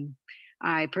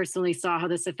 I personally saw how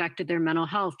this affected their mental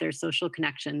health, their social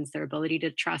connections, their ability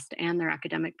to trust, and their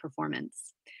academic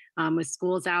performance. With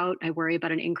schools out, I worry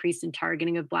about an increase in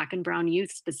targeting of Black and brown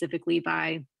youth, specifically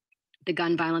by the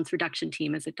gun violence reduction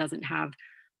team, as it doesn't have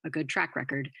a good track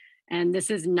record. And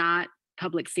this is not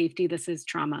public safety, this is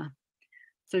trauma.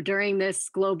 So during this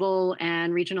global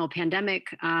and regional pandemic,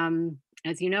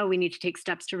 as you know, we need to take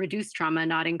steps to reduce trauma,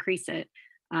 not increase it.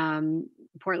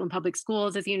 Portland Public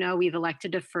Schools, as you know, we've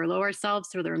elected to furlough ourselves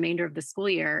for the remainder of the school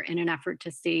year in an effort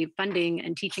to save funding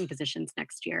and teaching positions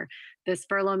next year. This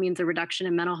furlough means a reduction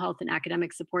in mental health and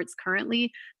academic supports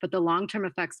currently, but the long-term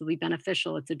effects will be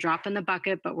beneficial. It's a drop in the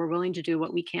bucket, but we're willing to do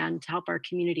what we can to help our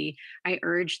community. I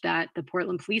urge that the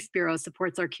Portland Police Bureau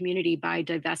supports our community by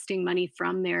divesting money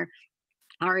from their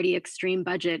already extreme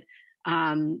budget,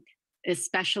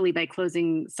 especially by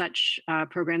closing such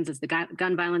programs as the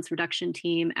Gun Violence Reduction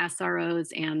Team, SROs,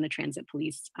 and the Transit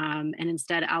Police, and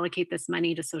instead allocate this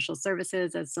money to social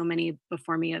services, as so many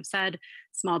before me have said,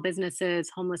 small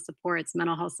businesses, homeless supports,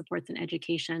 mental health supports, and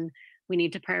education. We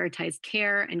need to prioritize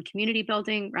care and community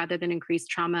building rather than increase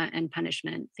trauma and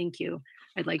punishment. Thank you.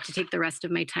 I'd like to take the rest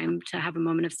of my time to have a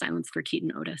moment of silence for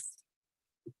Keaton Otis.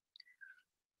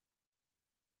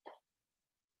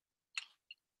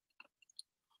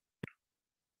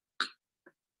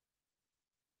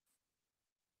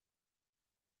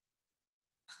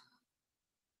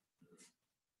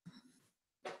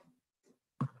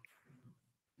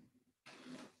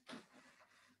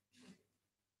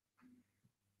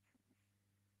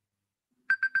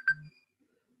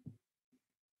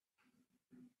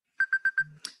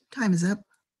 Time is up.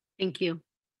 Thank you.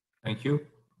 Thank you.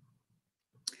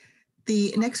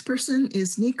 The next person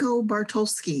is Nico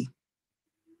Bartolski.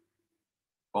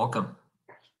 Welcome.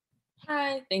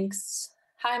 Hi, thanks.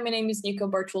 Hi, my name is Nico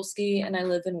Bartulski, and I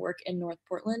live and work in North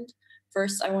Portland.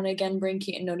 First, I want to again bring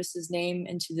Keaton Otis's name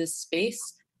into this space.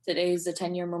 Today is the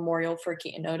 10-year memorial for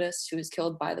Keaton Otis, who was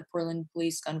killed by the Portland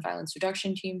Police Gun Violence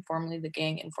Reduction Team, formerly the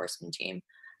Gang Enforcement Team.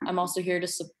 I'm also here to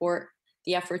support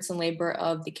the efforts and labor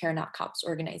of the Care Not Cops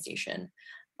organization.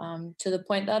 To the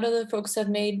point that other folks have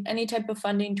made, any type of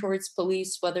funding towards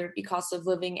police, whether it be cost of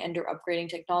living and or upgrading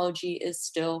technology, is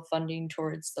still funding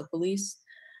towards the police.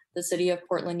 The city of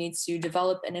Portland needs to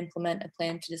develop and implement a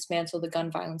plan to dismantle the Gun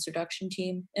Violence Reduction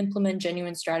Team, implement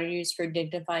genuine strategies for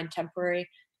dignified temporary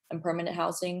and permanent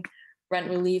housing, rent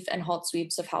relief, and halt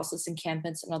sweeps of houseless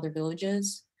encampments in other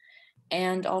villages,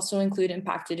 and also include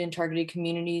impacted and targeted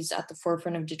communities at the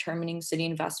forefront of determining city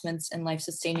investments in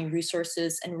life-sustaining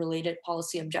resources and related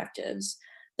policy objectives.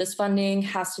 This funding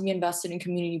has to be invested in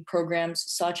community programs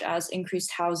such as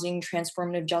increased housing,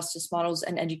 transformative justice models,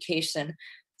 and education.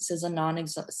 This is a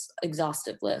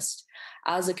non-exhaustive list.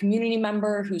 As a community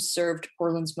member who served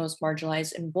Portland's most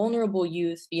marginalized and vulnerable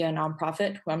youth via a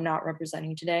nonprofit, who I'm not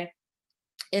representing today,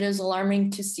 it is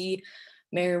alarming to see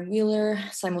Mayor Wheeler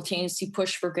simultaneously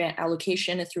push for grant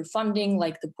allocation through funding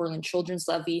like the Portland Children's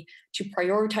Levy to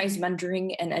prioritize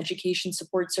mentoring and education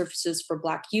support services for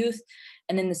Black youth,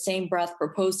 and in the same breath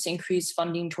propose to increase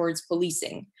funding towards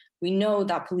policing. We know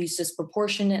that police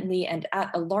disproportionately and at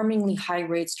alarmingly high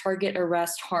rates target,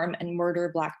 arrest, harm, and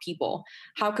murder Black people.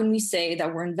 How can we say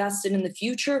that we're invested in the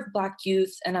future of Black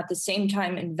youth and at the same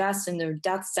time invest in their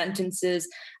death sentences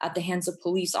at the hands of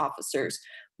police officers?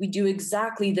 We do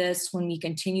exactly this when we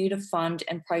continue to fund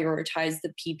and prioritize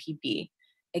the PPP.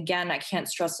 Again, I can't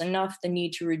stress enough the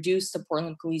need to reduce the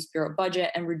Portland Police Bureau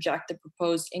budget and reject the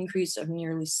proposed increase of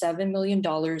nearly $7 million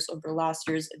over last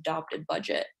year's adopted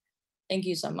budget. Thank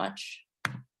you so much.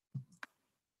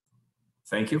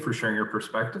 Thank you for sharing your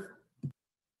perspective.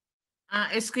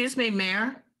 Excuse me,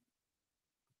 Mayor.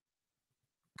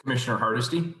 Commissioner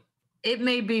Hardesty. It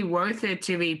may be worth it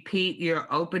to repeat your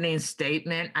opening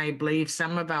statement. I believe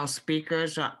some of our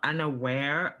speakers are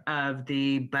unaware of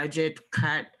the budget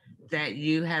cut that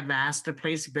you have asked the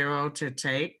Police Bureau to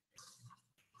take.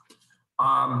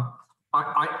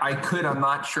 I could, I'm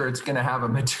not sure it's going to have a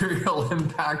material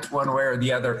impact one way or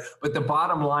the other, but the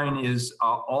bottom line is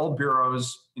all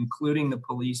bureaus, including the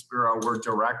Police Bureau, were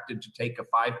directed to take a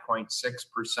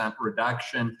 5.6%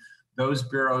 reduction. Those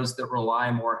bureaus that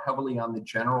rely more heavily on the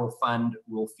general fund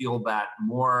will feel that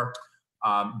more.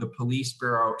 The Police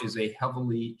Bureau is a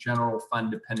heavily general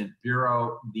fund dependent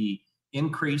bureau. The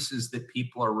increases that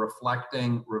people are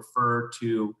reflecting refer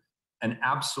to an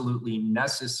absolutely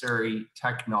necessary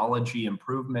technology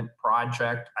improvement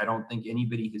project. I don't think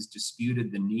anybody has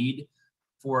disputed the need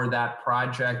for that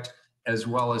project, as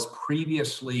well as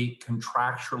previously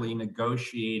contractually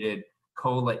negotiated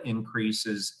COLA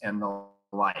increases and the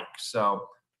like. So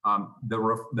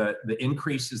the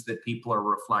increases that people are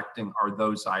reflecting are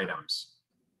those items.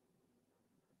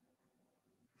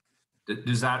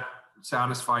 Does that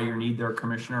satisfy your need there,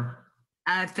 Commissioner?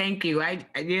 Thank you. I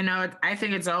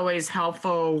think it's always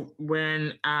helpful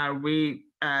when we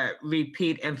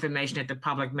repeat information that the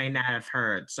public may not have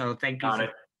heard. So thank you. Got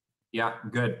it. Yeah,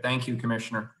 good. Thank you,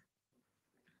 Commissioner.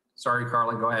 Sorry,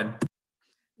 Carla, go ahead.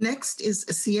 Next is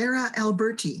Sierra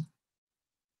Alberti.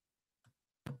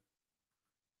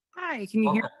 Hi, can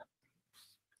you hear me?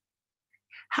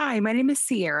 Hi, my name is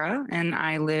Sierra, and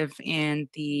I live in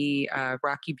the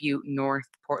Rocky Butte, North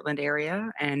Portland area,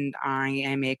 and I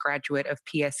am a graduate of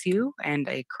PSU and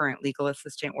a current legal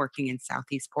assistant working in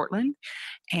Southeast Portland.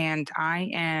 And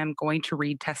I am going to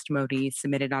read testimony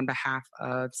submitted on behalf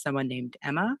of someone named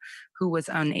Emma, who was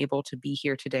unable to be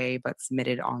here today but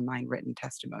submitted online written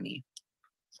testimony.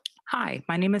 Hi,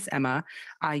 my name is Emma.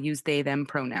 I use they, them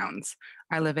pronouns.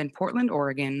 I live in Portland,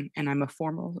 Oregon, and I'm a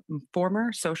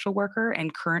former social worker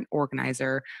and current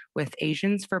organizer with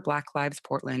Asians for Black Lives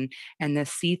Portland and the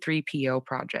C3PO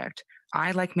project.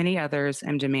 I, like many others,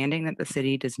 am demanding that the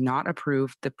city does not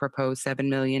approve the proposed $7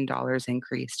 million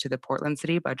increase to the Portland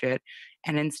city budget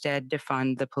and instead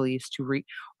defunds the police to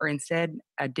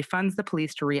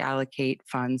reallocate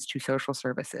funds to social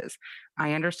services.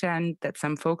 I understand that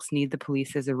some folks need the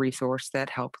police as a resource that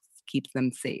helps keep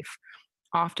them safe.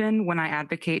 Often, when I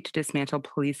advocate to dismantle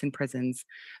police and prisons,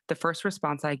 the first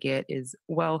response I get is,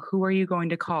 well, who are you going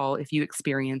to call if you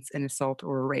experience an assault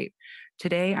or a rape?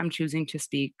 Today, I'm choosing to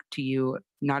speak to you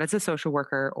not as a social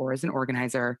worker or as an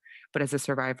organizer, but as a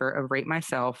survivor of rape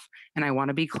myself. And I want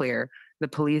to be clear, the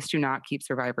police do not keep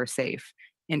survivors safe.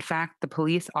 In fact, the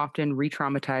police often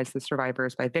re-traumatize the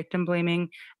survivors by victim blaming,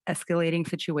 escalating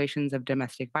situations of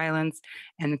domestic violence,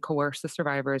 and coerce the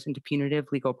survivors into punitive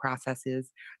legal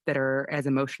processes that are as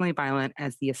emotionally violent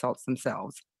as the assaults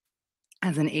themselves.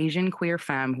 As an Asian queer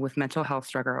femme with mental health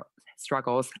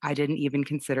struggles, I didn't even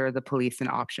consider the police an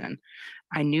option.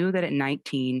 I knew that at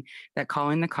 19, that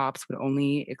calling the cops would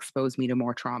only expose me to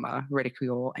more trauma,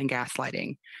 ridicule, and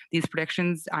gaslighting. These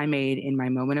predictions I made in my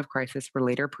moment of crisis were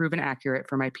later proven accurate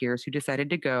for my peers who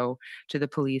decided to go to the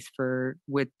police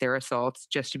with their assaults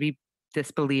just to be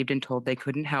disbelieved and told they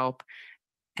couldn't help.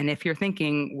 And if you're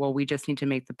thinking, well, we just need to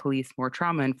make the police more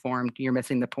trauma informed, you're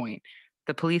missing the point.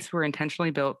 The police were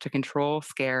intentionally built to control,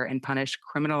 scare, and punish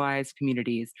criminalized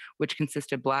communities, which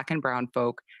consist of Black and Brown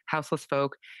folk, houseless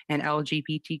folk, and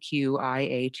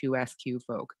LGBTQIA2SQ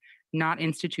folk. Not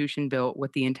institution built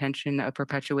with the intention of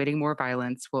perpetuating more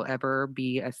violence will ever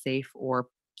be a safe or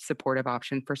supportive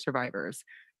option for survivors.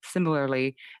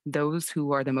 Similarly, those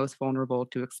who are the most vulnerable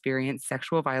to experience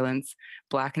sexual violence,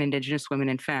 Black and Indigenous women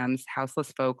and femmes,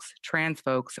 houseless folks, trans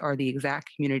folks, are the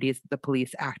exact communities that the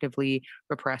police actively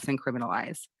repress and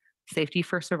criminalize. Safety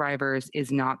for survivors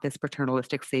is not this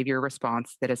paternalistic savior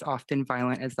response that is often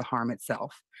violent as the harm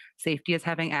itself. Safety is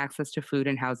having access to food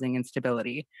and housing and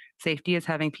stability. Safety is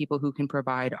having people who can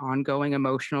provide ongoing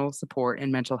emotional support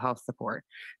and mental health support.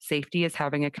 Safety is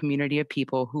having a community of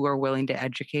people who are willing to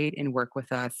educate and work with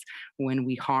us when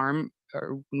we harm,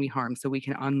 so we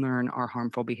can unlearn our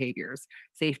harmful behaviors.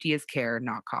 Safety is care,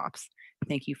 not cops.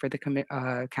 Thank you for the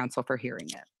council for hearing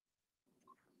it.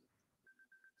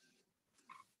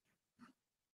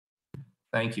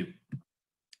 Thank you.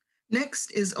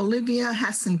 Next is Olivia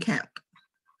Hassenkamp.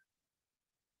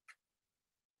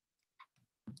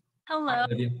 Hello.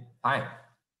 Hi.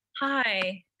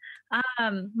 Hi.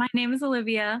 My name is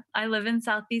Olivia. I live in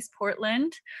Southeast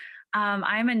Portland.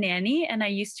 I'm a nanny and I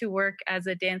used to work as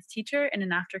a dance teacher in an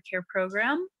aftercare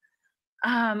program.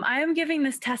 I am giving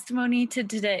this testimony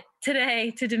today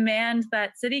to demand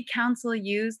that City Council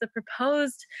use the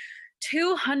proposed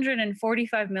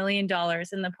 $245 million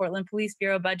in the Portland Police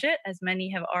Bureau budget, as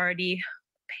many have already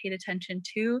paid attention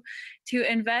to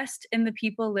invest in the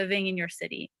people living in your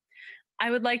city.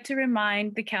 I would like to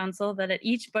remind the council that at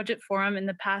each budget forum in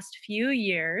the past few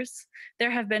years, there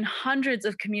have been hundreds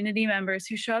of community members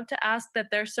who show up to ask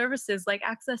that their services like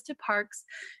access to parks,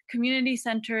 community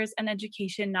centers, and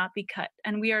education not be cut.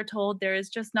 And we are told there is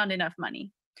just not enough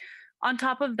money. On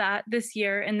top of that, this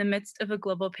year, in the midst of a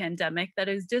global pandemic that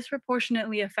is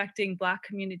disproportionately affecting Black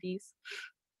communities,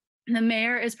 the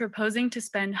mayor is proposing to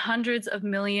spend hundreds of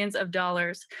millions of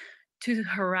dollars to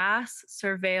harass,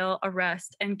 surveil,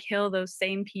 arrest, and kill those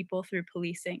same people through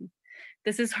policing.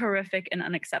 This is horrific and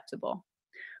unacceptable.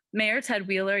 Mayor Ted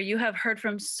Wheeler, you have heard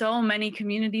from so many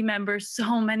community members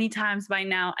so many times by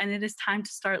now, and it is time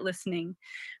to start listening.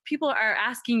 People are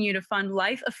asking you to fund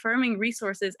life-affirming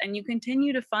resources, and you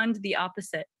continue to fund the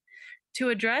opposite. To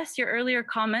address your earlier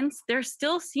comments, there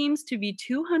still seems to be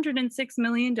 $206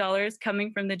 million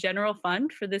coming from the general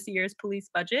fund for this year's police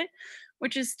budget,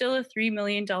 which is still a $3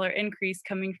 million increase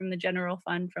coming from the general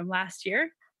fund from last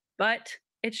year, but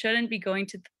it shouldn't be going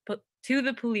to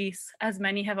the police, as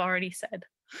many have already said.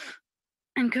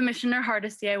 And Commissioner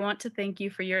Hardesty, I want to thank you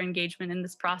for your engagement in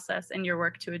this process and your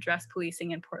work to address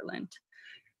policing in Portland.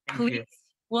 Police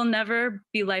will never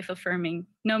be life affirming.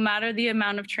 No matter the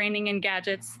amount of training and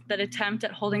gadgets that attempt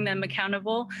at holding them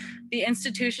accountable, the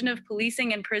institution of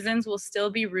policing and prisons will still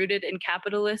be rooted in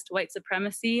capitalist white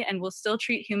supremacy and will still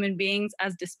treat human beings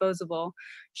as disposable.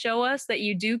 Show us that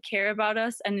you do care about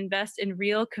us and invest in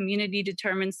real community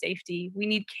determined safety. We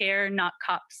need care, not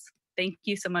cops. Thank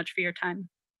you so much for your time.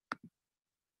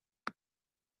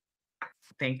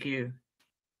 Thank you.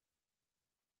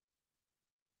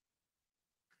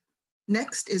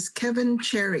 Next is Kevin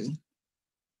Cherry.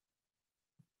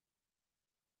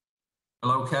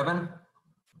 Hello, Kevin.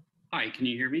 Hi, can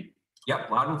you hear me? Yep,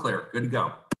 loud and clear. Good to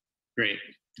go. Great.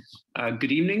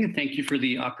 Good evening, and thank you for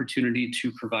the opportunity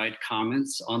to provide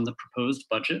comments on the proposed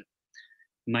budget.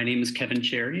 My name is Kevin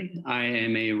Cherry. I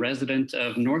am a resident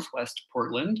of Northwest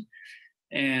Portland,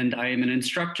 and I am an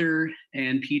instructor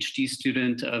and PhD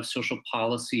student of social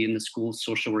policy in the School of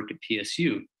Social Work at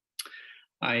PSU.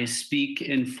 I speak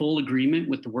in full agreement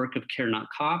with the work of Care Not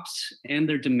Cops and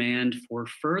their demand for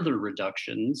further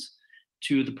reductions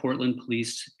to the Portland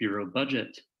Police Bureau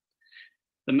budget.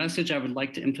 The message I would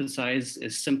like to emphasize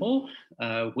is simple,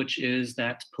 which is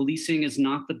that policing is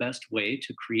not the best way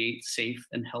to create safe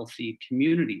and healthy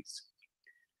communities.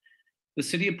 The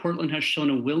City of Portland has shown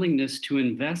a willingness to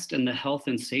invest in the health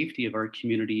and safety of our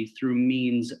community through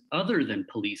means other than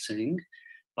policing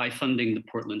by funding the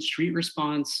Portland Street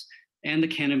Response and the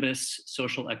Cannabis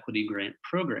Social Equity Grant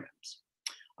programs.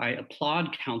 I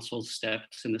applaud Council's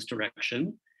steps in this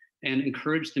direction and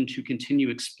encourage them to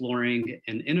continue exploring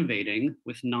and innovating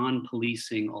with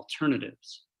non-policing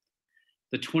alternatives.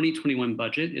 The 2021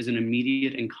 budget is an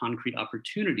immediate and concrete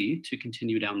opportunity to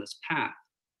continue down this path.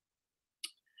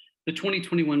 The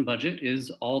 2021 budget is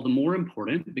all the more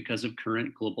important because of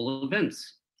current global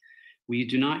events. We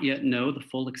do not yet know the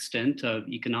full extent of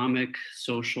economic,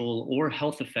 social, or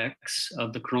health effects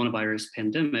of the coronavirus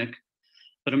pandemic,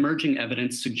 but emerging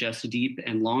evidence suggests deep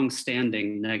and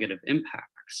long-standing negative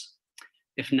impacts.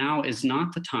 If now is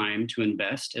not the time to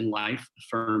invest in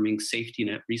life-affirming safety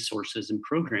net resources and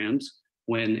programs,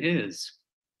 when is?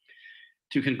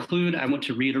 To conclude, I want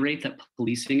to reiterate that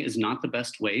policing is not the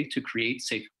best way to create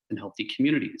safe and healthy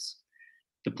communities.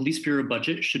 The Police Bureau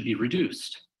budget should be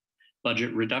reduced.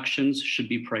 Budget reductions should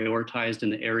be prioritized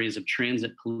in the areas of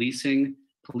transit policing,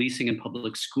 policing in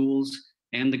public schools,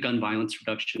 and the gun violence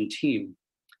reduction team.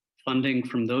 Funding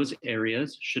from those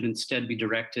areas should instead be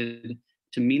directed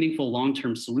to meaningful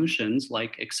long-term solutions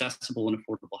like accessible and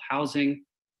affordable housing,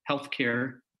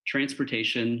 healthcare,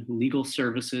 transportation, legal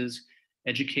services,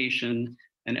 education,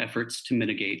 and efforts to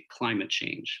mitigate climate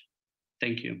change.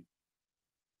 Thank you.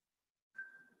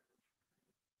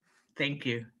 Thank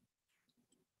you.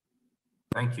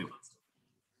 Thank you.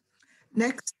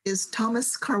 Next is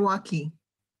Thomas Karwacki.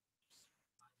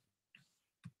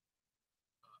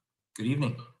 Good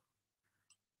evening.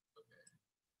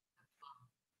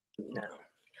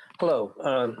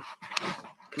 Hello,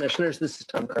 commissioners. This is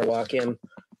Tom Karwacki. I'm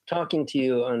talking to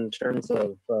you on terms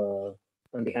of,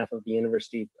 on behalf of the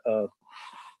University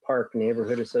Park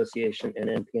Neighborhood Association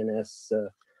and NPNS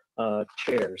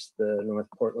chairs, the North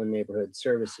Portland Neighborhood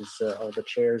Services, are the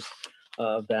chairs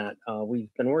of that.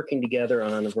 We've been working together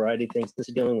on a variety of things. This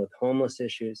is dealing with homeless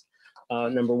issues.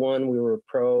 Number one, we were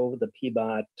pro the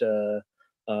PBOT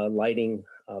lighting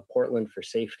Portland for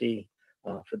safety,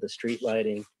 for the street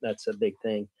lighting. That's a big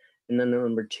thing. And then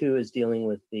number two is dealing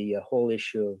with the whole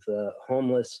issue of the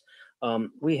homeless.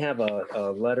 We have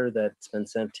a letter that's been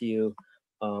sent to you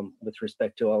with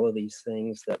respect to all of these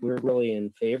things, that we're really in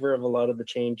favor of a lot of the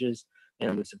changes,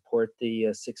 and we support the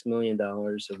 $6 million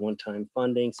of one-time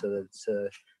funding so that it's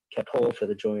kept whole for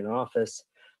the joint office.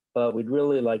 But we'd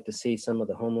really like to see some of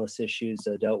the homeless issues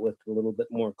dealt with a little bit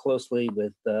more closely,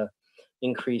 with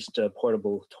increased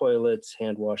portable toilets,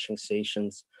 hand washing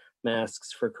stations,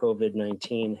 masks for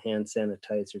COVID-19, hand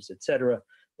sanitizers, et cetera,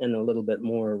 and a little bit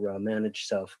more managed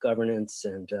self-governance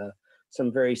and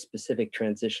some very specific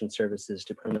transition services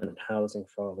to permanent housing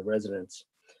for all the residents.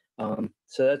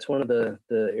 So that's one of the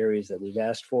areas that we've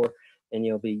asked for, and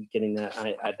you'll be getting that.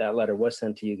 That letter was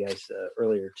sent to you guys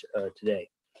earlier today.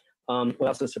 We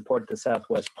also support the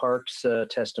Southwest Parks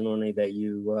testimony that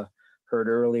you heard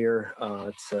earlier.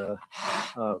 It's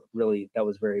really, that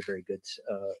was very, very good.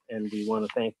 And we want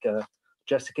to thank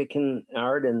Jessica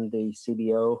Kennard and the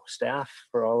CBO staff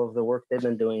for all of the work they've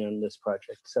been doing on this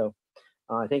project. So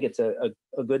I think it's a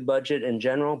good budget in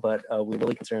general, but we're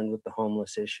really concerned with the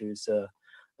homeless issues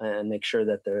and make sure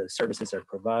that the services are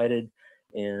provided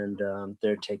and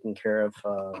they're taken care of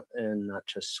and not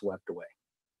just swept away.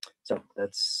 So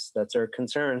that's our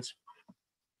concerns.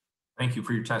 Thank you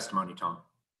for your testimony, Tom.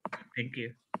 Thank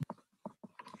you.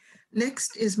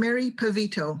 Next is Mary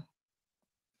Pavito.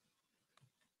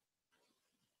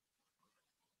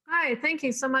 Hi, thank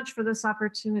you so much for this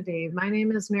opportunity. My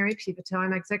name is Mary Pivito.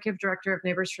 I'm Executive Director of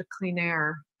Neighbors for Clean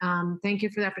Air. Thank you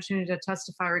for the opportunity to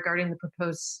testify regarding the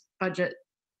proposed budget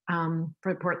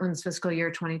for Portland's fiscal year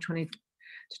 2020 to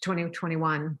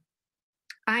 2021.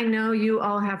 I know you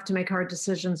all have to make hard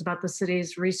decisions about the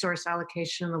city's resource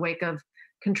allocation in the wake of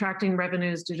contracting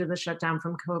revenues due to the shutdown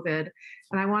from COVID.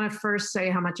 And I want to first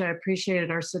say how much I appreciated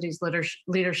our city's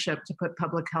leadership to put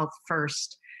public health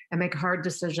first and make hard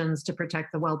decisions to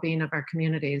protect the well-being of our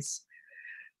communities.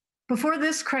 Before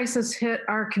this crisis hit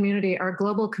our community, our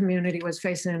global community was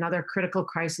facing another critical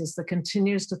crisis that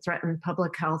continues to threaten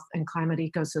public health and climate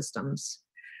ecosystems.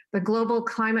 The global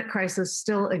climate crisis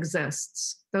still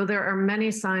exists, though there are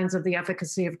many signs of the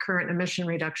efficacy of current emission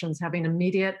reductions having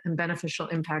immediate and beneficial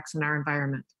impacts in our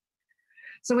environment.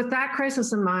 So with that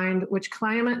crisis in mind, which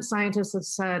climate scientists have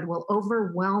said will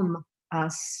overwhelm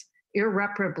us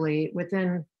irreparably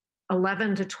within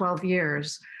 11 to 12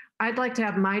 years, I'd like to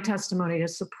have my testimony to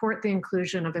support the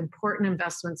inclusion of important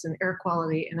investments in air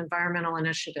quality and environmental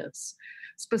initiatives,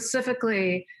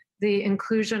 specifically the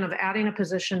inclusion of adding a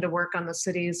position to work on the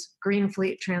city's green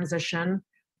fleet transition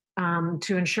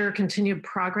to ensure continued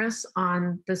progress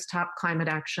on this top climate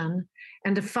action,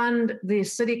 and to fund the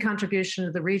city contribution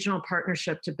to the regional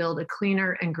partnership to build a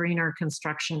cleaner and greener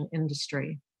construction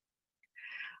industry.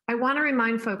 I want to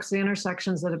remind folks the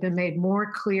intersections that have been made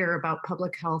more clear about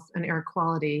public health and air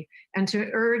quality, and to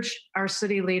urge our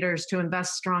city leaders to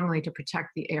invest strongly to protect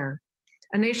the air.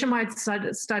 A nationwide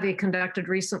study conducted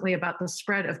recently about the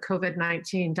spread of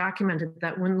COVID-19 documented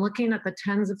that when looking at the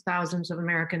tens of thousands of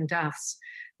American deaths,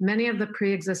 many of the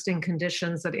pre-existing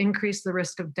conditions that increase the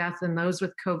risk of death in those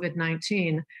with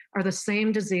COVID-19 are the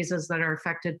same diseases that are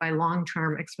affected by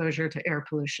long-term exposure to air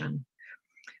pollution.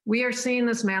 We are seeing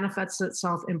this manifest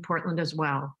itself in Portland as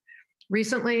well.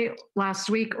 Recently, last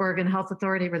week, Oregon Health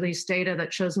Authority released data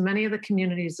that shows many of the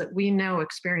communities that we know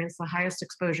experience the highest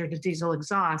exposure to diesel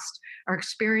exhaust are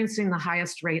experiencing the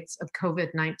highest rates of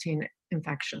COVID-19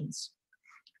 infections.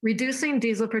 Reducing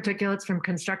diesel particulates from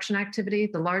construction activity,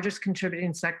 the largest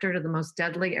contributing sector to the most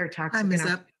deadly air toxic in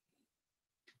our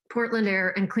Portland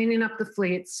air, and cleaning up the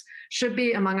fleets should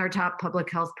be among our top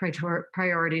public health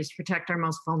priorities to protect our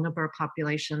most vulnerable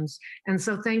populations. And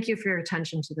so thank you for your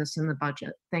attention to this in the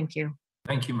budget. Thank you.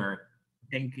 Thank you, Mary.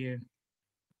 Thank you.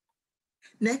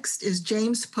 Next is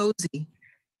James Posey.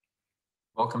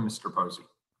 Welcome, Mr. Posey.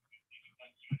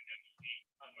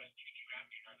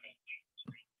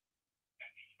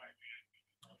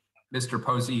 Mr.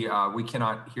 Posey, we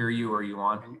cannot hear you. Are you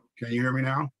on? Can you hear me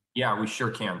now? Yeah, we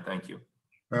sure can. Thank you.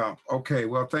 Okay,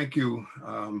 well, thank you.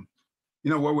 You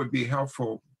know, what would be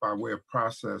helpful by way of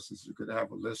process is you could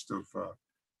have a list of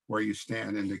where you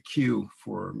stand in the queue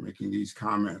for making these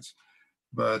comments.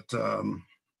 But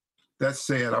that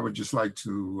said, I would just like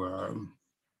to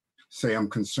say I'm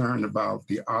concerned about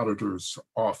the auditor's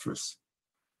office.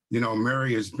 You know,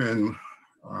 Mary has been,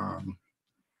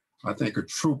 I think, a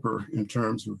trooper in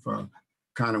terms of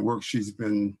kind of work she's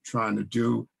been trying to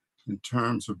do in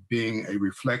terms of being a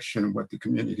reflection of what the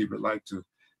community would like to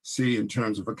see in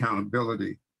terms of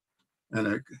accountability. And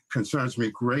it concerns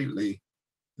me greatly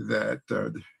that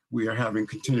we are having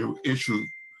continual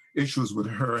issues with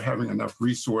her having enough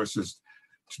resources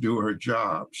to do her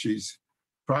job. She's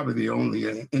probably the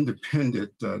only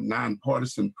independent,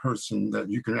 nonpartisan person that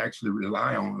you can actually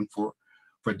rely on for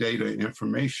data and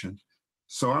information.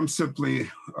 So I'm simply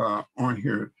on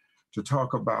here to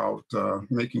talk about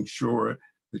making sure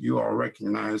that you all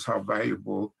recognize how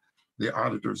valuable the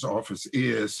auditor's office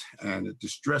is. And it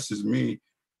distresses me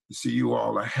to see you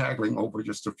all are haggling over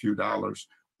just a few dollars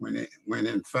when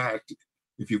in fact,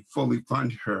 if you fully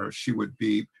fund her, she would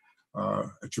be a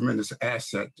tremendous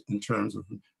asset in terms of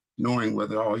knowing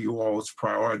whether all you all's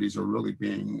priorities are really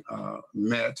being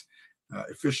met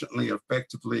efficiently,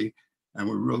 effectively, and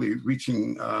we're really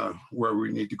reaching where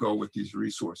we need to go with these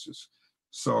resources.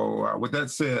 So with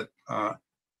that said, I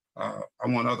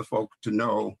want other folk to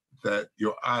know that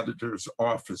your auditor's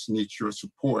office needs your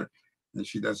support and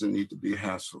she doesn't need to be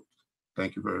hassled.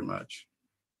 Thank you very much.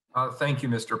 Thank you,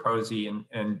 Mr. Posey.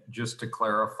 And just to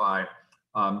clarify,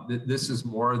 this is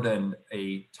more than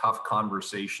a tough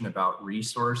conversation about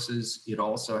resources. It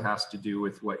also has to do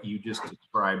with what you just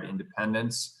described,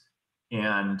 independence.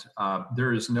 And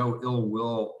there is no ill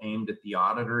will aimed at the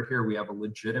auditor here. We have a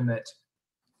legitimate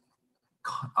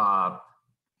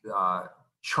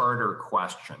charter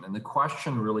question. And the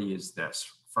question really is this,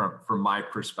 from my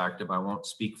perspective, I won't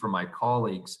speak for my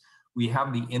colleagues. We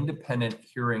have the Independent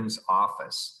Hearings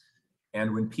Office.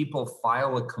 And when people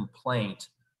file a complaint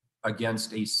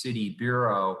against a city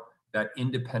bureau, that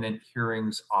independent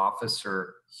hearings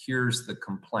officer hears the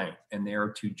complaint and they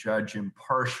are to judge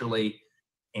impartially.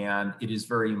 And it is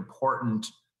very important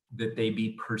that they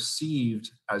be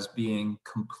perceived as being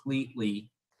completely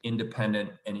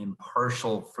independent and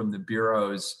impartial from the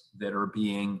bureaus that are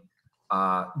being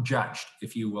judged,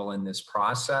 if you will, in this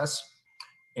process.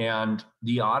 And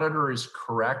the auditor is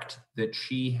correct that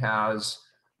she has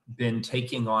been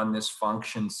taking on this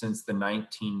function since the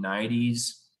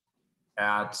 1990s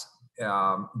at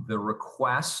the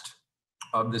request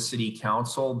of the city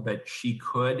council, but she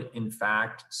could in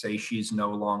fact say she's no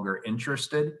longer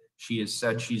interested. She has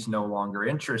said she's no longer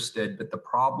interested, but the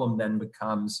problem then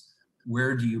becomes,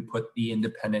 where do you put the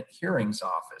independent hearings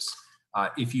office?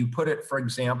 If you put it, for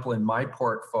example, in my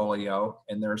portfolio,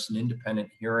 and there's an independent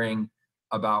hearing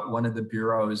about one of the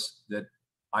bureaus that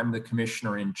I'm the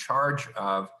commissioner in charge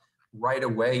of, right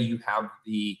away you have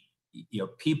the,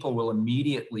 people will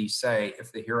immediately say,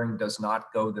 if the hearing does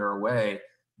not go their way,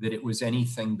 that it was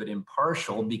anything but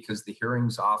impartial, because the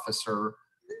hearings officer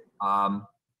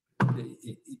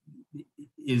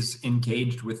is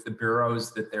engaged with the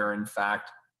bureaus that they're in fact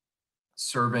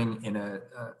serving in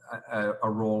a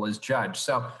role as judge.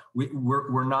 So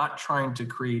we're not trying to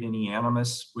create any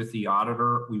animus with the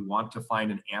auditor. We want to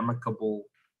find an amicable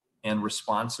and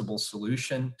responsible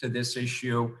solution to this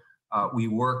issue. We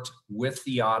worked with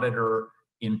the auditor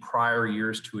in prior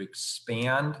years to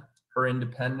expand her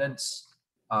independence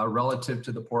relative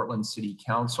to the Portland City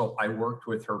Council. I worked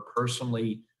with her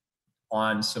personally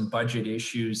on some budget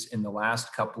issues in the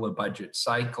last couple of budget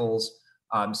cycles.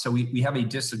 So we have a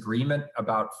disagreement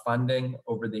about funding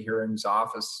over the hearings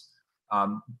office.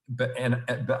 But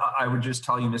I would just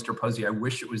tell you, Mr. Posey, I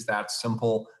wish it was that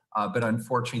simple, but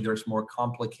unfortunately there's more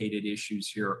complicated issues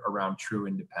here around true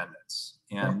independence.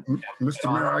 And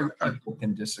Mr. Mayor, people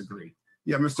can disagree.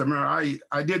 Yeah, Mr. Mayor,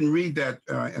 I didn't read that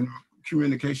in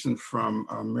communication from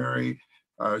Mary.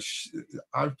 She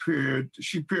appeared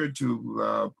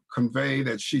to convey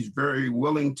that she's very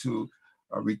willing to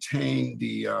retain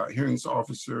the hearings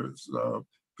officer's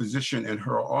position in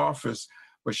her office,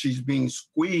 but she's being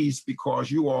squeezed because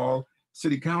you all,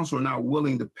 City Council, are not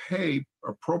willing to pay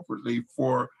appropriately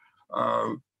for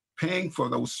paying for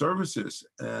those services.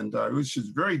 And it was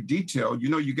just very detailed.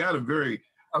 You got a very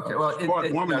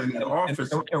smart woman in the office.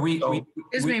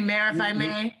 Excuse me, Mayor, if I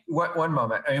may. One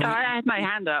moment. I had my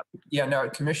hand up. Yeah, no,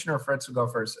 Commissioner Fritz will go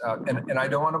first. And I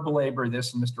don't want to belabor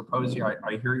this, and Mr. Posey,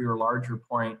 I hear your larger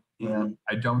point, and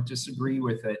I don't disagree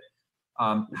with it.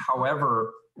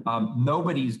 However,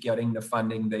 nobody's getting the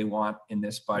funding they want in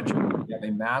this budget. We have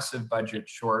a massive budget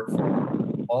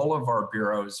shortfall. All of our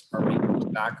bureaus are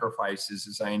making sacrifices,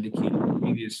 as I indicated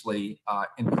previously,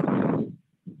 including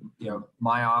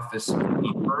my office and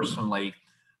me personally.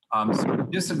 So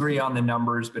we disagree on the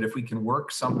numbers, but if we can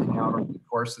work something out over the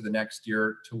course of the next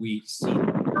year till we see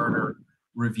the Charter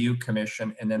Review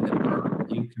Commission, and then the Charter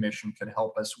Review Commission can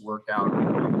help us work out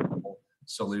a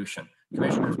solution.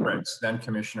 Commissioner Fritz, then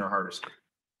Commissioner Hardesty.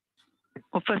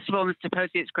 Well, first of all, Mr.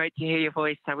 Posey, it's great to hear your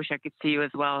voice. I wish I could see you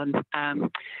as well. And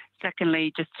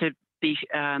secondly, just to be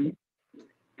add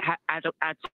to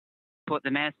what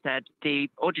the mayor said, the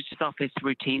auditor's office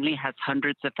routinely has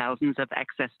hundreds of thousands of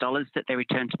excess dollars that they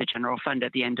return to the general fund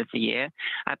at the end of the year.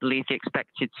 I believe the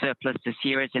expected surplus this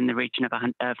year is in the region of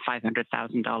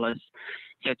 $500,000.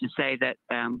 So to say that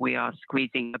we are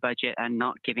squeezing the budget and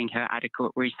not giving her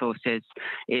adequate resources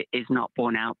is not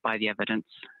borne out by the evidence.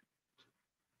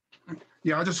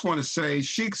 Yeah, I just want to say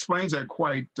she explains that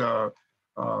quite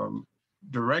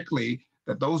directly,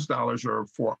 that those dollars are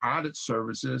for audit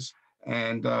services.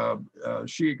 And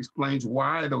she explains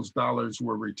why those dollars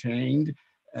were retained.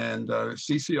 And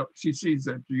she sees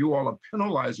that you all are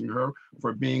penalizing her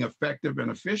for being effective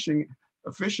and efficient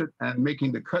and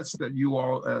making the cuts that you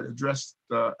all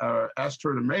asked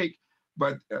her to make.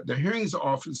 But the hearings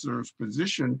officer's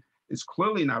position is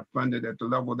clearly not funded at the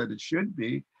level that it should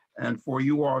be. And for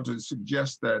you all to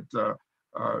suggest that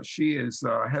she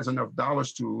has enough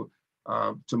dollars to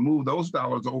move those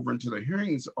dollars over into the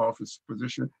hearings office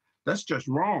position, that's just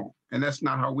wrong. And that's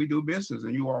not how we do business.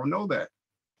 And you all know that.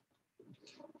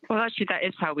 Well, actually, that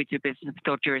is how we do business, with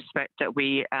all due respect, that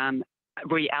we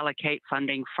reallocate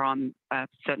funding from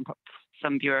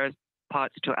some bureau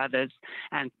parts to others.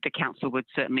 And the council would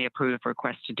certainly approve a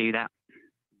request to do that.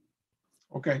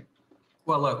 Okay.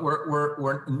 Well, look,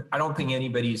 I don't think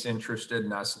anybody's interested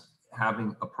in us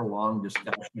having a prolonged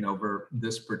discussion over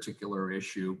this particular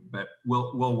issue, but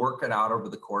we'll work it out over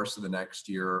the course of the next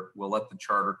year. We'll let the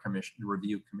Charter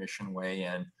Review Commission weigh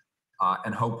in.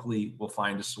 and hopefully we'll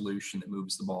find a solution that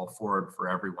moves the ball forward for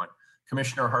everyone.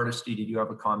 Commissioner Hardesty, did you have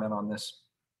a comment on this?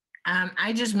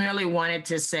 I just merely wanted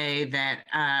to say that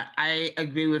I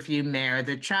agree with you, Mayor.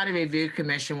 The Charter Review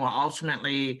Commission will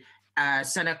ultimately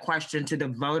send a question to the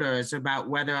voters about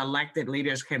whether elected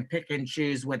leaders can pick and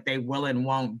choose what they will and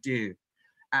won't do.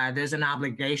 There's an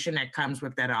obligation that comes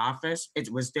with that office.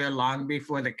 It was there long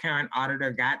before the current auditor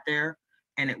got there,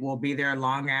 and it will be there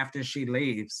long after she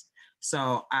leaves.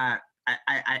 So I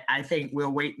think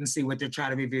we'll wait and see what the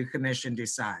Charter Review Commission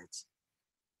decides.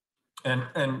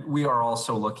 And we are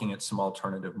also looking at some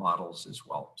alternative models as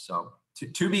well. So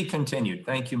to be continued.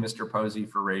 Thank you, Mr. Posey,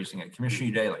 for raising it.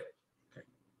 Commissioner Daly.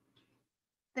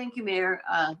 Thank you, Mayor.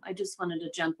 I just wanted to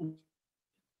jump in.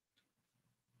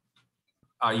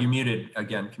 You muted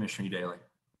again, Commissioner Daly.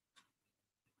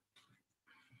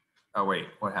 Oh, wait,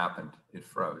 what happened? It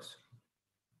froze.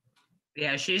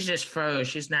 Yeah, she's just froze.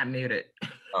 She's not muted.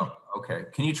 Oh, okay.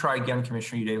 Can you try again,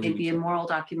 Commissioner Daly? Maybe a moral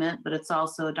document, but it's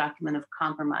also a document of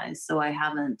compromise. So I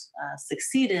haven't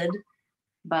succeeded,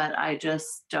 but I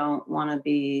just don't want to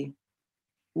be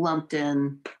lumped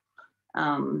in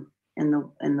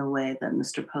the way that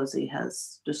Mr. Posey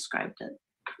has described it.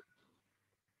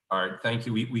 All right, thank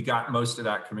you. We got most of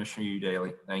that, Commissioner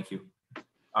Daly. Thank you.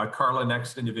 Carla,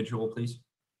 next individual, please.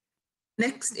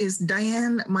 Next is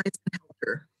Diane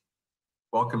Meisenhelter.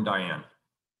 Welcome, Diane.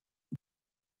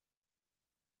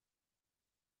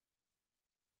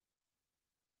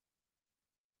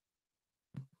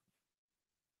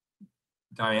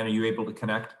 Diane, are you able to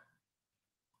connect?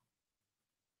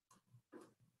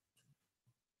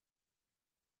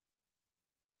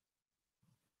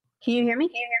 Can you hear me?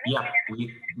 Yeah,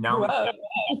 now.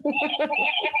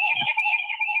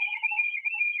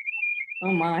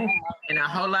 Oh my. And a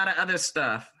whole lot of other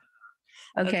stuff.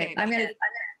 Okay, I'm gonna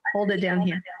hold it down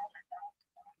here.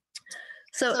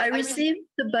 So I received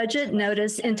the budget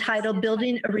notice entitled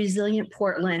Building a Resilient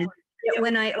Portland. Yet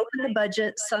when I opened the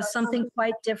budget, saw something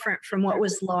quite different from what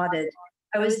was lauded.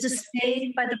 I was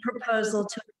dismayed by the proposal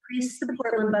to increase the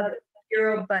Portland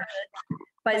Bureau budget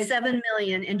by $7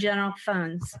 million in general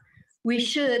funds. We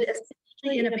should,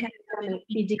 especially in a pandemic,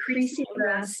 be decreasing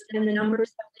arrests and the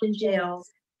numbers in jails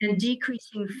and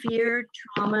decreasing fear,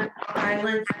 trauma,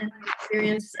 violence, and the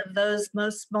experience of those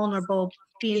most vulnerable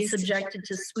being subjected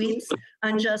to sweeps,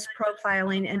 unjust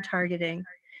profiling, and targeting.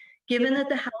 Given that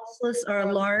the houseless are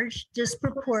a large,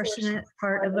 disproportionate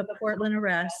part of a Portland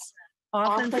arrest,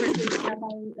 often for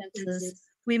offenses,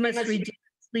 we must reduce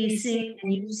leasing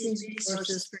and use these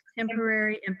resources for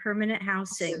temporary and permanent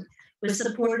housing with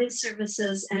supportive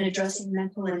services and addressing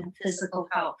mental and physical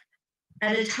health.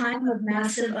 At a time of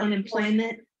massive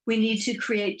unemployment, we need to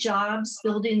create jobs,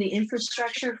 building the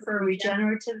infrastructure for a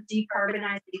regenerative,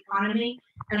 decarbonized economy,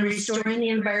 and restoring the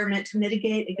environment to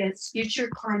mitigate against future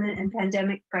climate and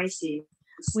pandemic crises.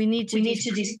 We need to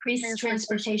decrease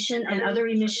transportation and other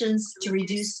emissions to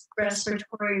reduce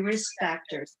respiratory risk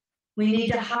factors. We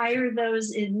need to hire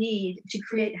those in need to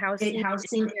create housing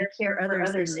and care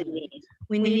others in need.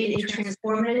 We need a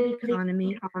transformative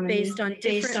economy based on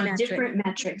different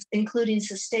metrics, including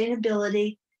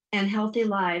sustainability and healthy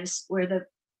lives where the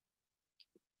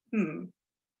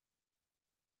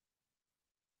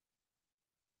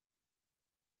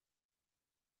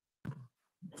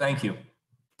Thank you.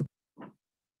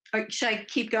 Should I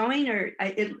keep going, or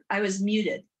I was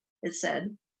muted, it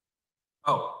said.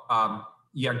 Oh,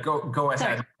 yeah, go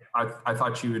ahead. I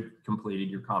thought you had completed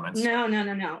your comments. No.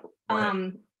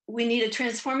 We need a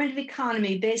transformative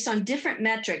economy based on different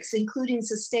metrics, including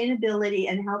sustainability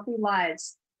and healthy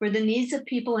lives, where the needs of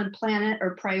people and planet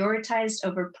are prioritized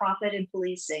over profit and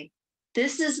policing.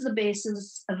 This is the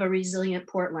basis of a resilient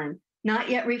Portland, not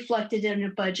yet reflected in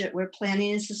a budget where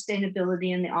planning and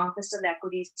sustainability in the Office of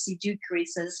Equity see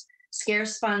decreases.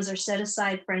 Scarce funds are set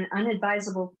aside for an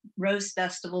unadvisable Rose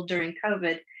Festival during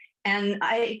COVID. And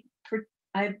I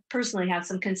personally have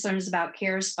some concerns about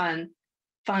CARES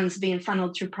funds being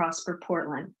funneled through Prosper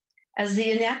Portland. As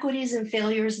the inequities and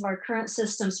failures of our current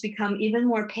systems become even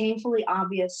more painfully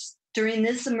obvious, during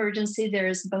this emergency, there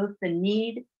is both the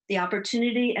need, the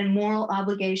opportunity, and moral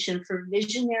obligation for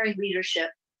visionary leadership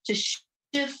to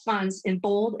shift funds in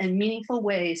bold and meaningful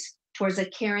ways towards a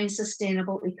caring,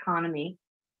 sustainable economy.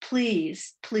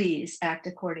 Please act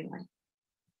accordingly.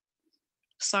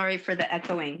 Sorry for the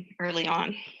echoing early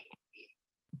on.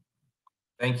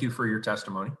 Thank you for your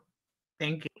testimony.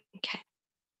 Thank you. Okay.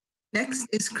 Next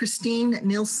is Christine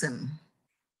Nielsen.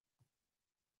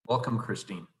 Welcome,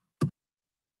 Christine.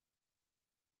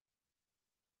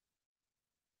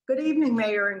 Good evening,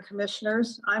 Mayor and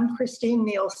Commissioners. I'm Christine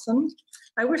Nielsen.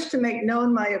 I wish to make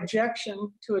known my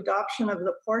objection to adoption of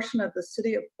the portion of the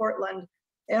City of Portland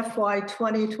FY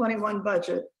 2021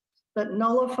 budget that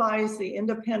nullifies the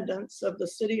independence of the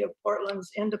City of Portland's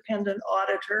independent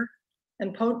auditor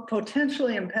and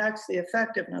potentially impacts the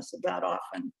effectiveness of that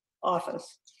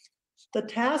office. The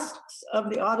tasks of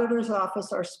the auditor's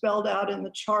office are spelled out in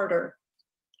the charter.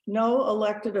 No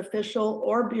elected official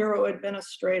or bureau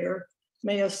administrator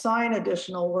may assign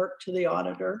additional work to the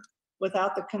auditor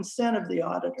without the consent of the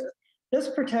auditor. This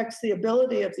protects the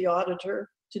ability of the auditor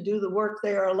to do the work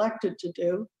they are elected to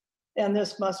do, and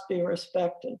this must be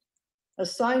respected.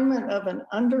 Assignment of an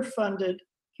underfunded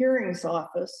hearings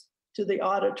office to the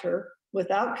auditor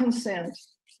without consent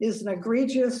is an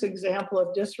egregious example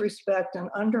of disrespect and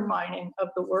undermining of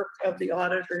the work of the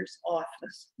auditor's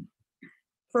office.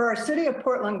 For our City of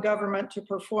Portland government to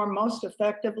perform most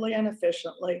effectively and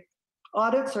efficiently,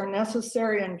 audits are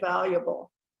necessary and valuable,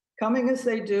 coming as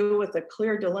they do with a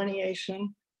clear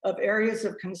delineation of areas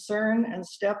of concern and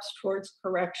steps towards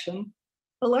correction.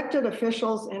 Elected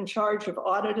officials in charge of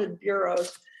audited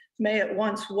bureaus may at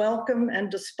once welcome and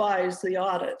despise the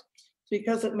audit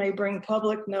because it may bring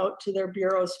public note to their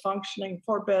bureau's functioning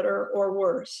for better or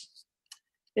worse.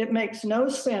 It makes no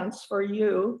sense for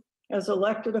you as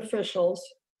elected officials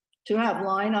to have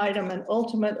line item and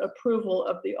ultimate approval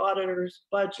of the auditor's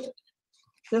budget.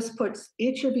 This puts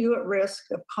each of you at risk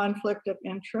of conflict of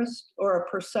interest or a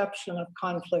perception of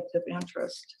conflict of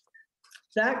interest.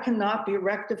 That cannot be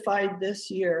rectified this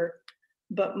year,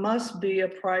 but must be a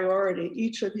priority.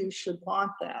 Each of you should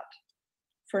want that.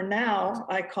 For now,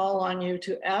 I call on you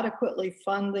to adequately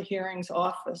fund the hearings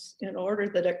office in order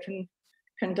that it can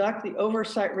conduct the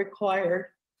oversight required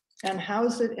and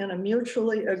house it in a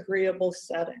mutually agreeable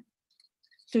setting.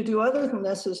 To do other than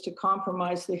this is to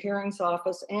compromise the hearings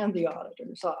office and the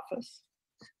auditor's office.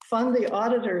 Fund the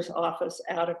auditor's office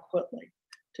adequately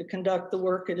to conduct the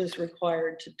work it is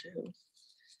required to do.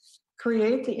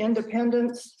 Create the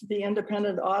independence the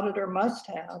independent auditor must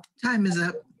have. Time is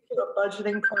up. A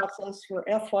budgeting process for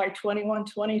FY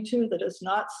 21-22 that is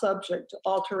not subject to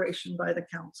alteration by the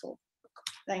council.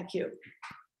 Thank you.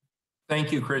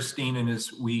 Thank you, Christine. And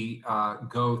as we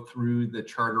go through the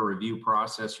charter review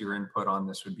process, your input on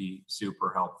this would be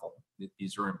super helpful.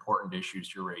 These are important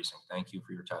issues you're raising. Thank you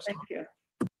for your testimony. Thank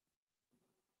you.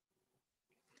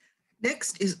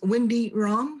 Next is Wendy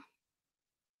Rom.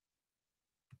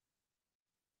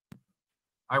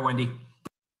 Hi, Wendy.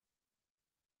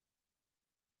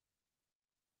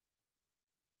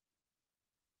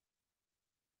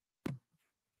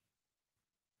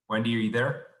 Wendy, are you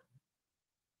there?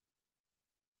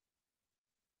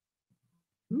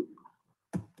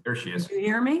 There she is. Can you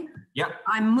hear me? Yeah.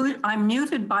 I'm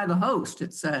muted by the host,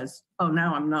 it says. Oh,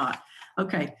 now I'm not.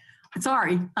 Okay,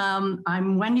 sorry.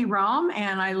 I'm Wendy Rom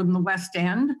and I live in the West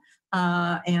End.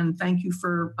 And thank you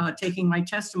for taking my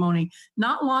testimony.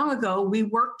 Not long ago, we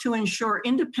worked to ensure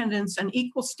independence and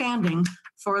equal standing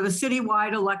for the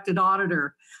citywide elected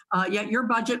auditor. Yet your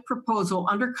budget proposal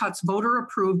undercuts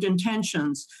voter-approved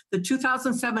intentions. The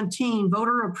 2017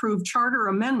 voter-approved charter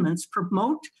amendments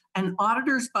promote an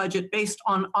auditor's budget based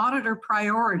on auditor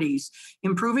priorities,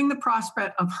 improving the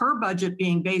prospect of her budget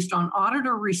being based on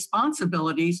auditor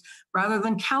responsibilities rather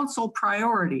than council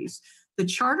priorities. The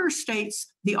charter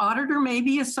states the auditor may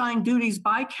be assigned duties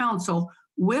by council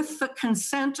with the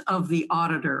consent of the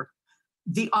auditor.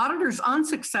 The auditor's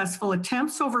unsuccessful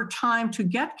attempts over time to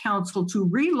get council to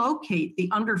relocate the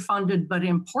underfunded but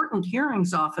important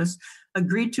hearings office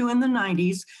agreed to in the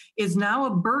 90s is now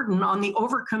a burden on the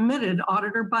overcommitted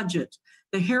auditor budget.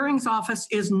 The hearings office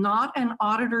is not an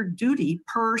auditor duty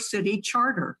per city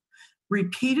charter.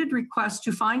 Repeated requests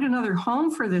to find another home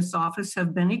for this office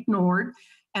have been ignored,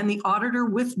 and the auditor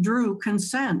withdrew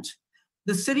consent.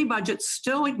 The city budget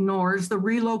still ignores the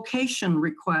relocation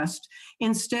request.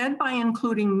 Instead, by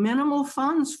including minimal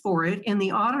funds for it in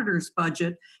the auditor's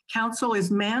budget, council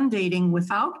is mandating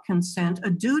without consent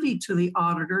a duty to the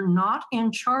auditor not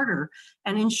in charter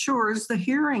and ensures the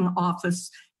hearing office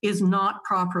is not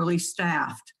properly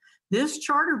staffed. This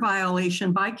charter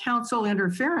violation by council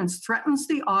interference threatens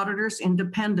the auditor's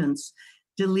independence.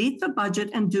 Delete the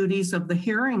budget and duties of the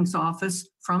hearings office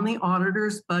from the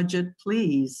auditor's budget,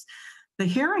 please. The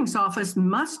hearings office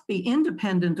must be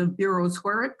independent of bureaus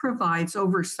where it provides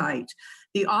oversight.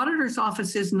 The auditor's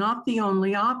office is not the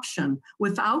only option.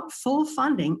 Without full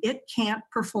funding, it can't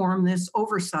perform this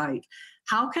oversight.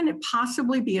 How can it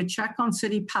possibly be a check on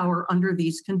city power under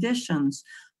these conditions?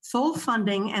 Full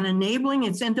funding and enabling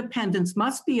its independence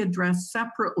must be addressed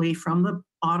separately from the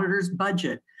auditor's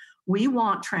budget. We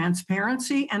want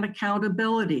transparency and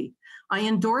accountability. I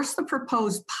endorse the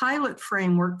proposed pilot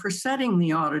framework for setting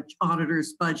the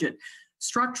auditor's budget.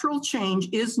 Structural change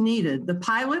is needed. The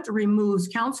pilot removes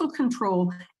council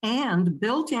control and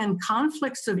built-in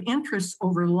conflicts of interest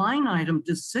over line item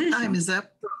decisions. Time is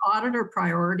up. For auditor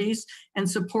priorities and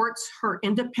supports her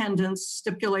independence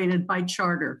stipulated by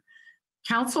charter.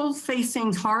 Council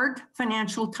facing hard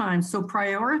financial times, so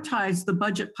prioritize the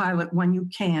budget pilot when you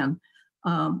can.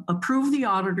 Approve the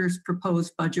auditor's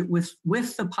proposed budget with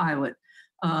the pilot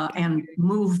and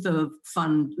move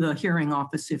the hearing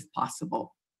office if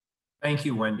possible. Thank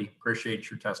you, Wendy. Appreciate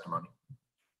your testimony.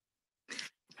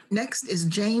 Next is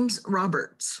James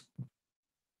Roberts.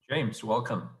 James,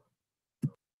 welcome.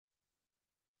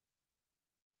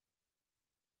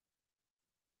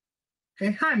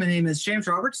 Okay, hi, my name is James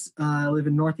Roberts. I live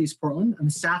in Northeast Portland. I'm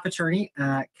a staff attorney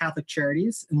at Catholic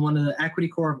Charities and one of the Equity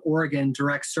Corps of Oregon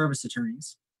direct service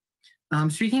attorneys.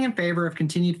 I'm speaking in favor of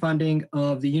continued funding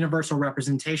of the Universal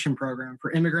Representation Program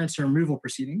for immigrants and removal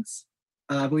proceedings.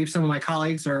 I believe some of my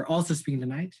colleagues are also speaking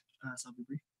tonight, so I'll be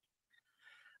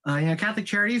brief. Catholic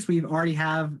Charities, we've already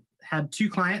had 2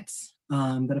 clients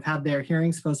that have had their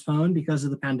hearings postponed because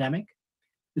of the pandemic.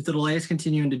 If the delays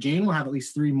continue into June, we'll have at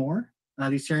least 3 more.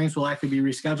 These hearings will likely be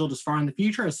rescheduled as far in the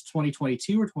future as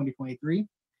 2022 or 2023.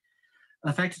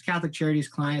 Affected Catholic Charities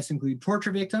clients include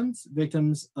torture victims,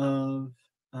 victims of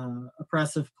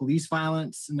oppressive police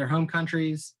violence in their home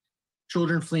countries,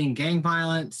 children fleeing gang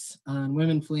violence, and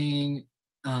women fleeing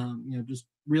just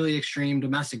really extreme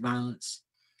domestic violence.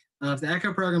 If the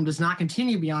ECHO program does not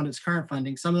continue beyond its current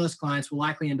funding, some of those clients will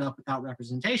likely end up without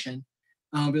representation,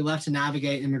 be left to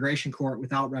navigate immigration court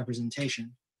without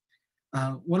representation.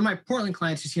 One of my Portland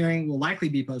clients whose hearing will likely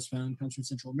be postponed comes from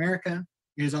Central America.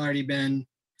 He's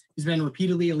been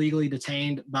repeatedly illegally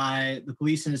detained by the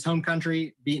police in his home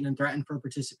country, beaten and threatened for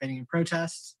participating in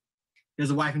protests. He has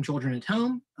a wife and children at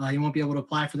home. He won't be able to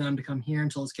apply for them to come here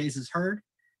until his case is heard,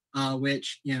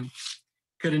 which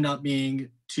could end up being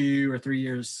 2 or 3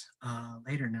 years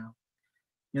later now.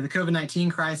 The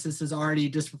COVID-19 crisis has already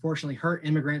disproportionately hurt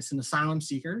immigrants and asylum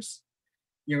seekers.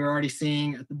 We're already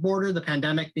seeing at the border the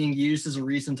pandemic being used as a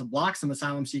reason to block some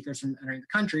asylum seekers from entering the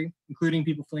country, including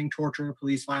people fleeing torture,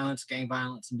 police violence, gang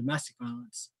violence, and domestic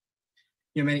violence.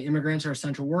 Many immigrants are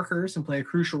essential workers and play a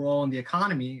crucial role in the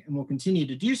economy and will continue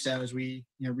to do so as we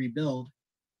rebuild.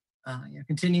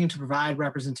 Continuing to provide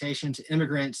representation to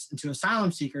immigrants and to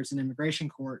asylum seekers in immigration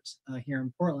courts here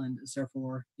in Portland is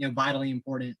therefore vitally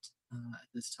important at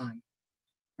this time.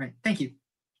 All right, thank you.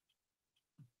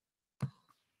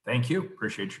 Thank you.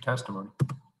 Appreciate your testimony.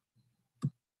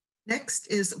 Next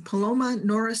is Paloma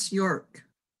Norris York.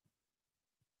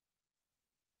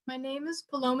 My name is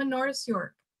Paloma Norris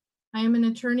York. I am an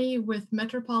attorney with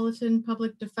Metropolitan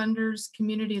Public Defender's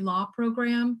Community Law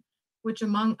Program, which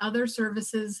among other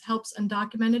services helps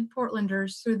undocumented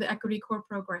Portlanders through the Equity Corps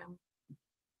program.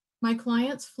 My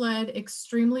clients fled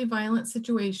extremely violent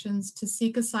situations to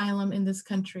seek asylum in this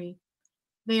country.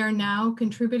 They are now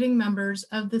contributing members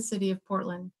of the City of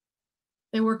Portland.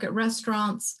 They work at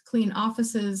restaurants, clean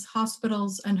offices,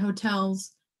 hospitals, and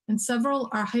hotels, and several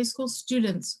are high school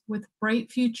students with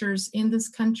bright futures in this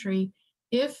country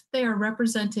if they are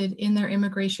represented in their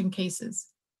immigration cases.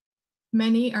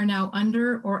 Many are now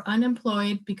under or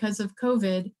unemployed because of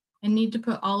COVID and need to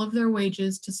put all of their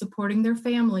wages to supporting their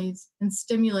families and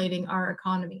stimulating our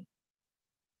economy.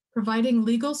 Providing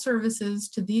legal services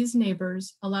to these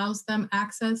neighbors allows them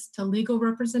access to legal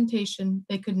representation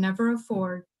they could never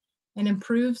afford and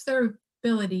improves their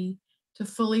ability to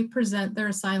fully present their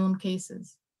asylum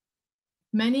cases.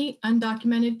 Many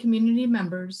undocumented community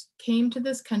members came to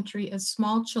this country as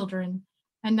small children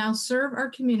and now serve our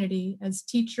community as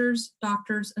teachers,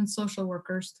 doctors, and social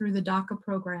workers through the DACA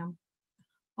program.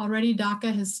 Already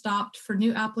DACA has stopped for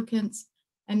new applicants,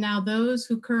 and now those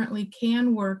who currently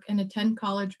can work and attend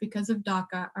college because of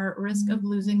DACA are at risk of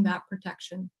losing that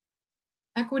protection.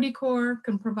 Equity Corps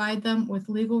can provide them with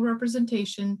legal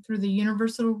representation through the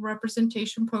Universal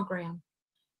Representation Program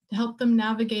to help them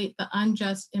navigate the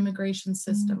unjust immigration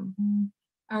system.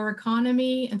 Our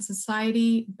economy and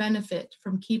society benefit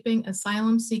from keeping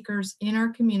asylum seekers in our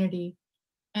community,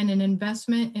 and an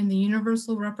investment in the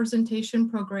Universal Representation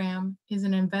Program is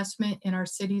an investment in our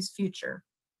city's future.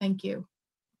 Thank you.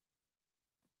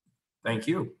 Thank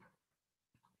you.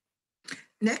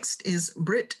 Next is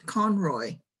Britt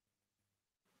Conroy.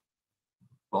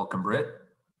 Welcome, Britt.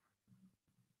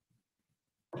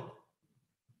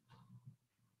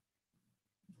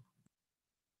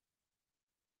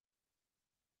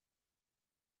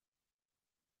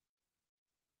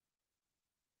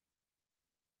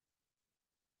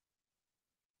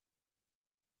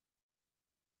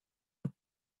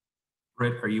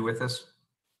 Britt, are you with us?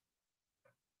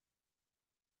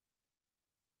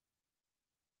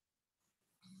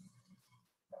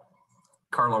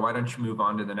 Carla, why don't you move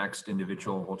on to the next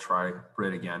individual? We'll try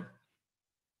Britt again.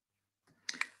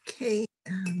 Okay,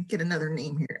 get another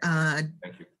name here.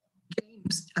 Thank you.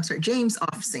 James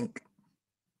Offsink.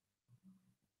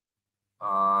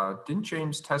 Didn't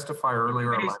James testify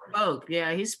earlier? He spoke.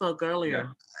 Yeah, he spoke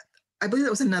earlier. I believe that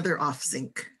was another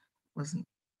Offsink, wasn't?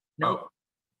 Nope.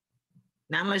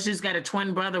 Not unless she's got a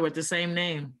twin brother with the same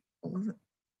name.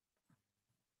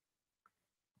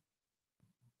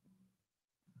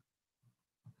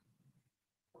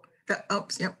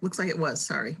 Oops, yep, looks like it was.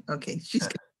 Sorry. Okay, she's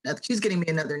getting me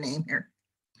another name here.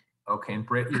 Okay, and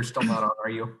Britt, you're still not on, are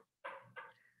you?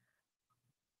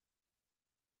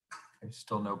 I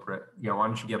still know Britt. Yeah, why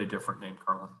don't you get a different name,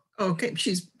 Carla? Okay,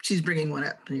 she's bringing one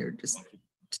up here. Just.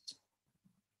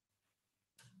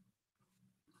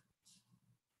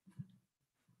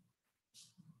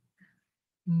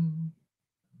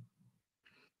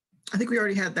 I think we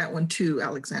already had that one too,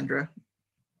 Alexandra.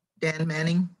 Dan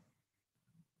Manning.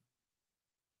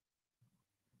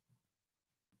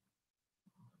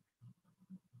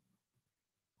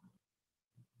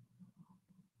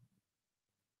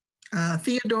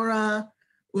 Theodora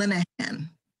Linehan.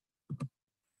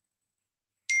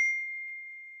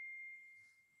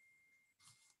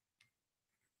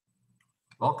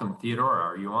 Welcome, Theodora.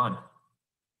 Are you on?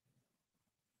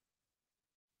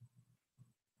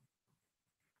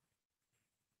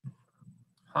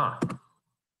 Huh.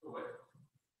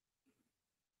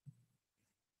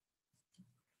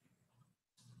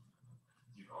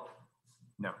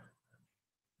 No.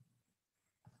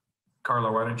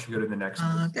 Carla, why don't you go to the next?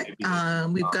 Okay.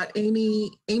 We've got Amy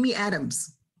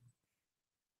Adams.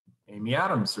 Amy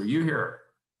Adams, are you here?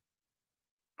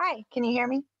 Hi, can you hear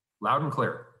me? Loud and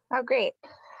clear. Oh, great.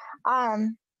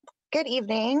 Good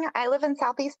evening. I live in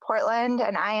Southeast Portland,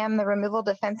 and I am the removal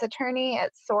defense attorney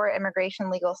at SOAR Immigration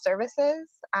Legal Services,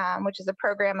 which is a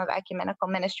program of Ecumenical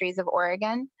Ministries of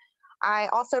Oregon. I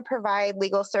also provide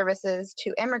legal services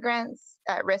to immigrants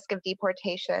at risk of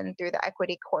deportation through the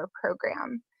Equity Corps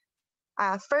program.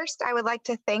 First, I would like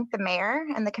to thank the mayor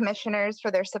and the commissioners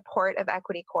for their support of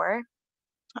Equity Corps.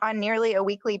 On nearly a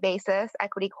weekly basis,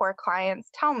 Equity Corps clients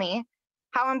tell me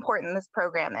how important this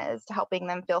program is to helping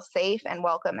them feel safe and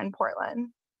welcome in Portland.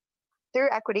 Through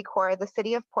Equity Corps, the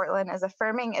City of Portland is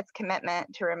affirming its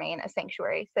commitment to remain a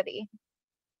sanctuary city.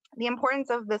 The importance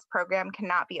of this program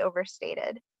cannot be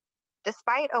overstated.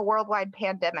 Despite a worldwide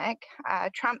pandemic,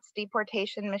 Trump's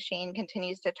deportation machine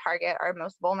continues to target our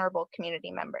most vulnerable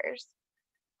community members.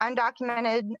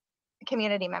 Undocumented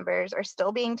community members are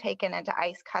still being taken into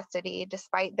ICE custody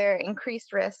despite their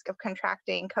increased risk of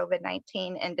contracting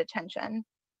COVID-19 in detention.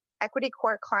 Equity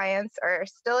Corps clients are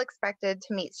still expected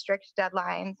to meet strict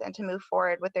deadlines and to move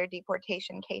forward with their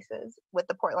deportation cases with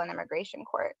the Portland Immigration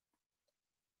Court.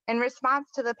 In response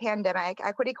to the pandemic,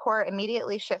 Equity Corps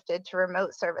immediately shifted to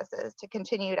remote services to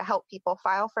continue to help people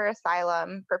file for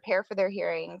asylum, prepare for their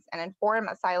hearings, and inform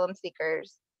asylum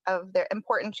seekers of their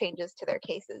important changes to their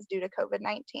cases due to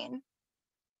COVID-19.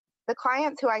 The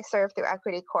clients who I serve through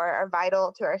Equity Corps are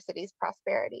vital to our city's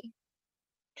prosperity.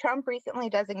 Trump recently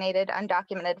designated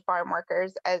undocumented farm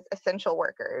workers as essential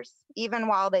workers, even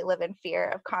while they live in fear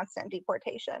of constant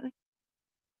deportation.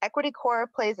 Equity Corps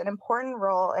plays an important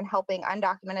role in helping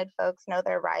undocumented folks know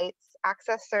their rights,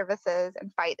 access services,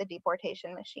 and fight the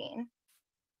deportation machine.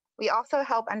 We also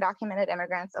help undocumented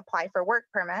immigrants apply for work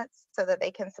permits so that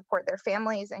they can support their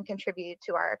families and contribute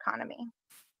to our economy.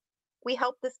 We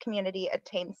help this community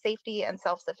attain safety and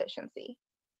self-sufficiency.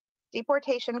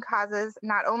 Deportation causes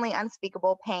not only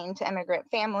unspeakable pain to immigrant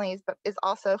families, but is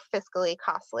also fiscally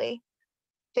costly.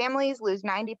 Families lose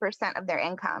 90% of their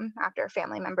income after a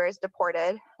family member is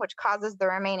deported, which causes the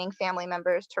remaining family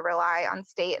members to rely on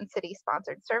state and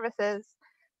city-sponsored services.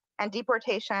 And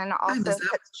deportation also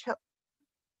puts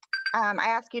I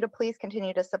ask you to please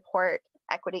continue to support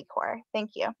Equity Corps.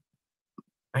 Thank you.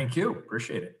 Thank you.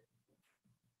 Appreciate it.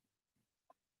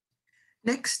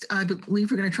 Next, I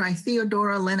believe we're going to try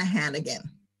Theodora Linehan again.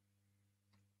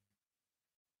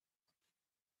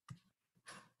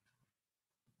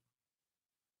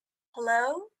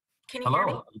 Hello, can you hear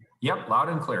me? Hello. Yep, loud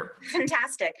and clear.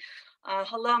 Fantastic.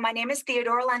 Hello, my name is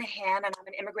Theodora Linehan, and I'm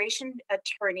an immigration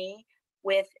attorney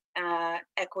with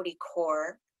Equity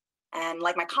Corps. And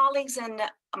like my colleagues and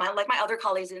like my other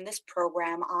colleagues in this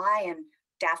program, I and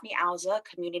Daphne Alza,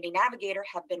 community navigator,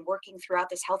 have been working throughout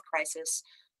this health crisis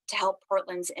to help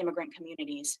Portland's immigrant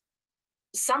communities.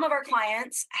 Some of our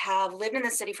clients have lived in the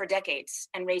city for decades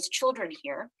and raised children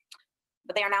here,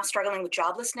 but they are now struggling with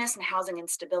joblessness and housing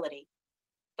instability.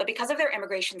 but because of their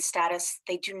immigration status,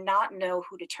 they do not know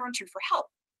who to turn to for help.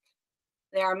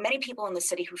 There are many people in the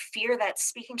city who fear that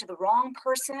speaking to the wrong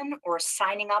person or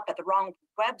signing up at the wrong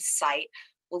website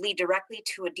will lead directly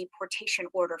to a deportation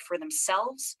order for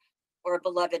themselves or a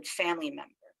beloved family member.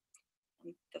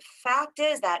 And the fact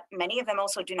is that many of them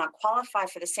also do not qualify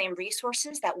for the same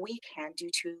resources that we can due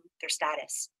to their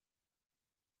status.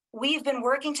 We've been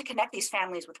working to connect these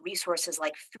families with resources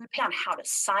like FoodPay on how to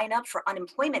sign up for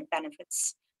unemployment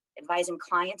benefits, advising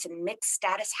clients in mixed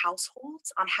status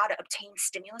households on how to obtain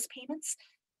stimulus payments,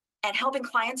 and helping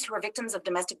clients who are victims of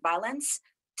domestic violence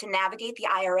to navigate the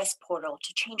IRS portal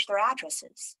to change their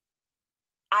addresses.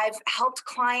 I've helped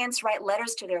clients write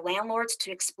letters to their landlords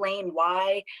to explain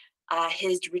why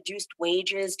his reduced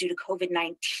wages due to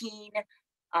COVID-19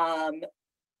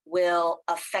 will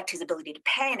affect his ability to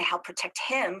pay and help protect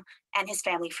him and his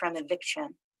family from eviction.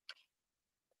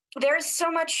 There is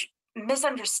so much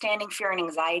misunderstanding, fear, and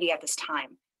anxiety at this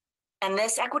time. And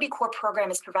this Equity Core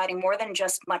program is providing more than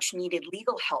just much needed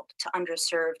legal help to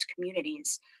underserved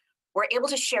communities. We're able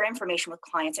to share information with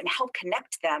clients and help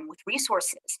connect them with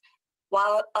resources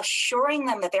while assuring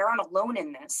them that they aren't alone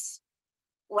in this.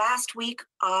 Last week,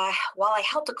 while I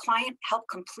helped a client help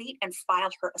complete and file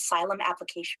her asylum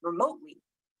application remotely,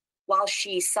 while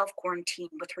she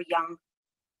self-quarantined with her young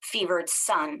fevered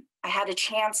son, I had a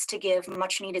chance to give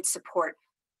much needed support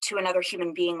to another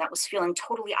human being that was feeling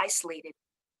totally isolated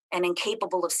and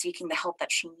incapable of seeking the help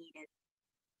that she needed.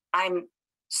 I'm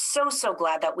so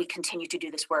glad that we continue to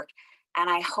do this work, and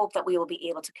I hope that we will be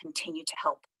able to continue to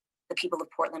help the people of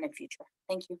Portland in future.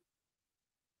 Thank you.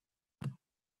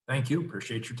 Thank you.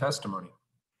 Appreciate your testimony.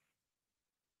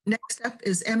 Next up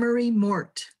is Emery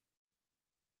Mort.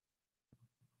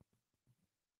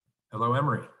 Hello,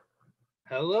 Emery.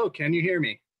 Hello, can you hear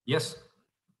me? Yes.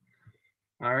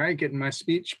 All right, getting my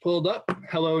speech pulled up.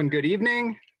 Hello and good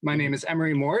evening. My name is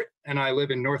Emery Mort, and I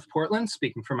live in North Portland,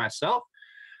 speaking for myself.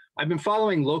 I've been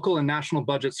following local and national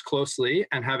budgets closely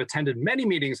and have attended many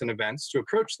meetings and events to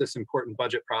approach this important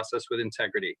budget process with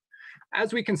integrity.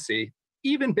 As we can see,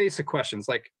 even basic questions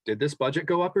like, did this budget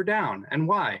go up or down, and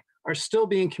why, are still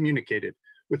being communicated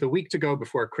with a week to go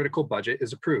before a critical budget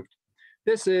is approved.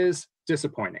 This is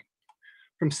disappointing.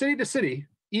 From city to city,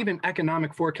 even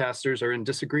economic forecasters are in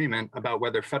disagreement about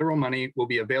whether federal money will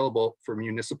be available for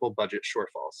municipal budget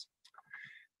shortfalls.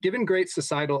 Given great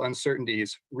societal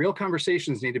uncertainties, real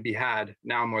conversations need to be had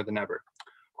now more than ever.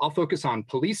 I'll focus on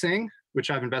policing, which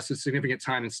I've invested significant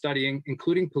time in studying,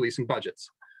 including policing budgets.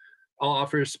 I'll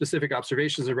offer specific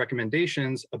observations and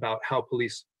recommendations about how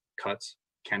police cuts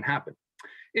can happen.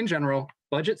 In general,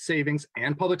 budget savings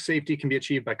and public safety can be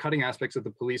achieved by cutting aspects of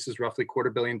the police's roughly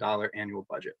 $250 million annual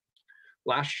budget.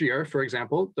 Last year, for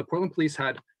example, the Portland Police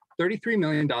had $33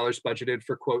 million budgeted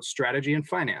for, quote, strategy and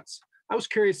finance. I was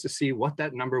curious to see what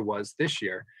that number was this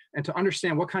year and to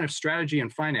understand what kind of strategy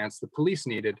and finance the police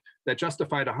needed that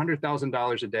justified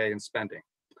 $100,000 a day in spending.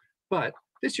 But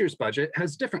this year's budget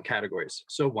has different categories,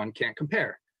 so one can't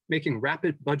compare, making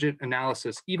rapid budget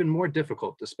analysis even more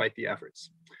difficult despite the efforts.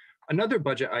 Another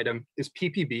budget item is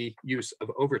PPB use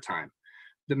of overtime.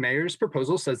 The mayor's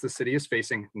proposal says the city is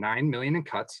facing $9 million in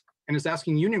cuts and is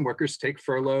asking union workers to take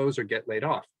furloughs or get laid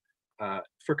off.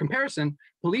 For comparison,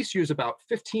 police use about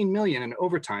 $15 million in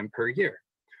overtime per year.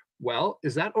 Well,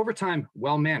 is that overtime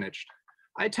well managed?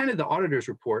 I attended the auditor's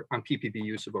report on PPB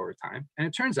use of overtime, and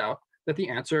it turns out that the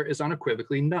answer is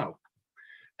unequivocally no.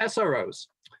 SROs.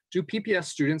 Do PPS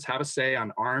students have a say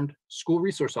on armed school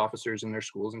resource officers in their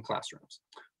schools and classrooms?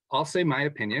 I'll say my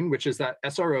opinion, which is that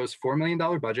SRO's $4 million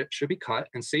budget should be cut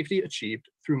and safety achieved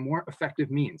through more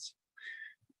effective means.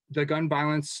 The gun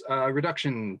violence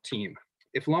reduction team.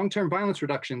 If long-term violence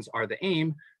reductions are the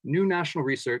aim, new national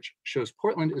research shows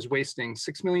Portland is wasting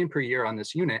 $6 million per year on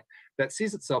this unit that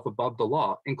sees itself above the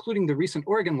law, including the recent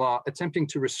Oregon law attempting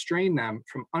to restrain them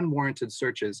from unwarranted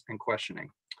searches and questioning.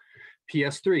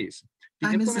 PS3s.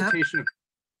 The implementation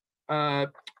of,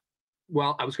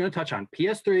 well, I was going to touch on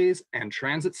PS3s and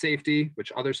transit safety,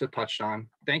 which others have touched on.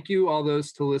 Thank you all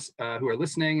those who are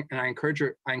listening, and I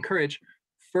encourage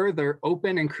further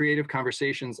open and creative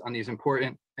conversations on these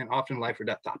important and often life or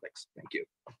death topics. Thank you.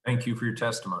 Thank you for your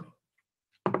testimony.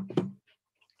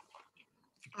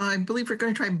 I believe we're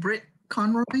going to try Britt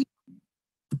Conroy.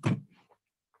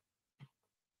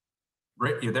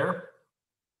 Britt, you there?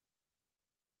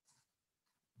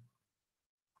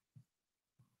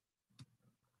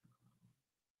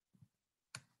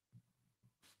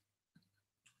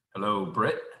 Hello,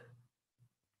 Britt.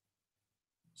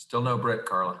 Still no Britt,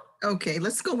 Carla. Okay,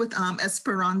 let's go with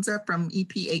Esperanza from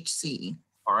EPHC.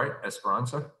 All right,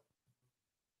 Esperanza.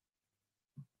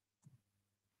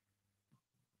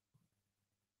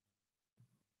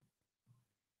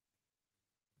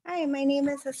 Hi, my name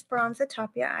is Esperanza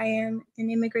Tapia. I am an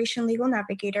immigration legal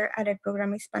navigator at El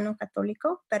Programa Hispano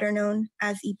Católico, better known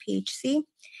as EPHC.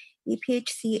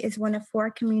 EPHC is one of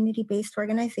 4 community-based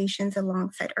organizations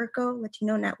alongside ERCO,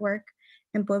 Latino Network,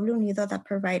 and Pueblo Unido that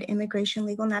provide immigration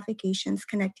legal navigations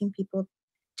connecting people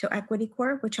to Equity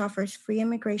Corp, which offers free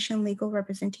immigration legal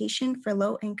representation for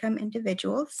low-income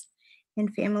individuals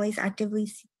and families actively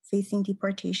facing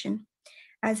deportation.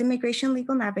 As immigration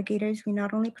legal navigators, we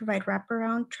not only provide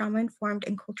wraparound, trauma-informed,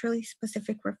 and culturally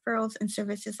specific referrals and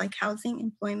services like housing,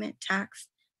 employment, tax,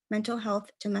 mental health,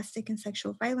 domestic and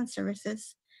sexual violence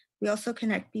services, we also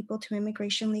connect people to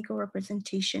immigration legal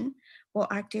representation while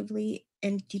actively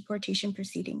in deportation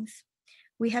proceedings.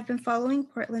 We have been following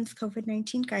Portland's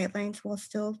COVID-19 guidelines while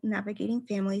still navigating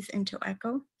families into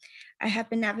ECHO. I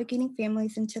have been navigating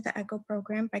families into the ECHO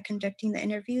program by conducting the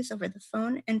interviews over the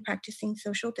phone and practicing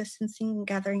social distancing and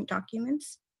gathering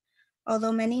documents.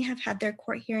 Although many have had their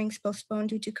court hearings postponed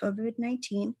due to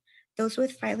COVID-19, those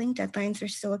with filing deadlines are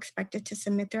still expected to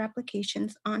submit their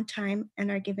applications on time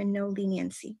and are given no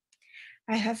leniency.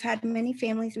 I have had many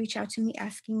families reach out to me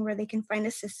asking where they can find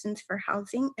assistance for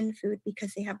housing and food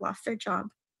because they have lost their job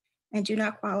and do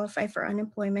not qualify for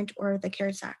unemployment or the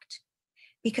CARES Act.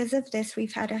 Because of this,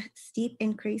 we've had a steep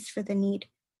increase for the need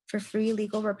for free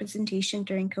legal representation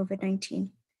during COVID-19.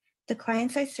 The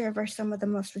clients I serve are some of the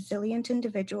most resilient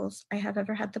individuals I have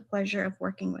ever had the pleasure of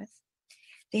working with.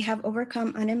 They have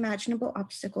overcome unimaginable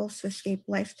obstacles to escape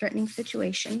life-threatening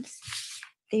situations.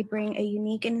 They bring a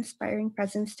unique and inspiring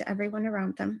presence to everyone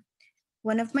around them.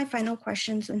 One of my final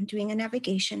questions when doing a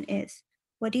navigation is,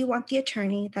 what do you want the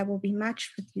attorney that will be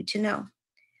matched with you to know?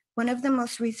 One of the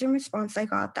most recent response I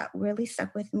got that really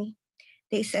stuck with me,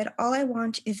 they said, all I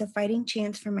want is a fighting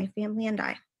chance for my family and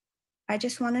I. I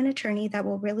just want an attorney that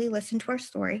will really listen to our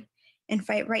story and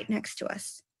fight right next to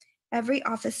us. Every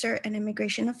officer and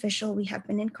immigration official we have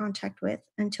been in contact with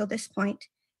until this point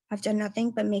have done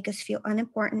nothing but make us feel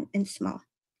unimportant and small.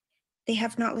 They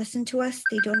have not listened to us.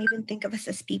 They don't even think of us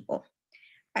as people.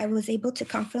 I was able to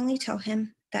confidently tell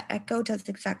him that ECHO does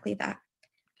exactly that.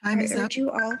 I urge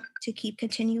you all to keep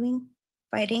continuing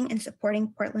fighting and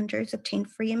supporting Portlanders obtain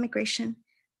free immigration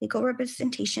legal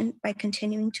representation by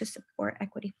continuing to support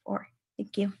Equity Corp.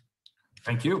 Thank you.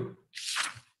 Thank you.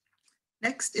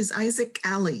 Next is Isaac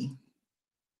Alley.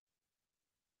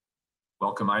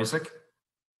 Welcome, Isaac.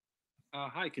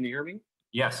 Hi, can you hear me?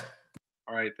 Yes.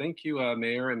 All right, thank you,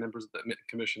 Mayor and members of the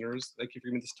commissioners. Thank you for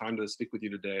giving me this time to speak with you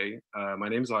today. My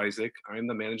name is Isaac. I'm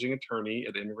the managing attorney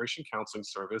at the Immigration Counseling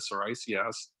Service, or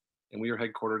ICS, and we are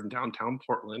headquartered in downtown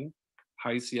Portland.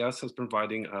 ICS has been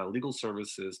providing legal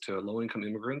services to low-income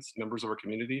immigrants, members of our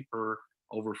community, for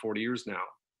over 40 years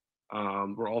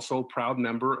now. We're also a proud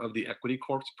member of the Equity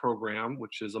Corp program,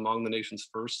 which is among the nation's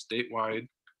first statewide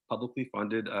publicly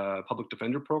funded public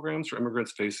defender programs for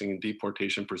immigrants facing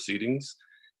deportation proceedings.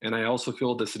 And I also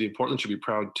feel the city of Portland should be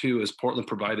proud too, as Portland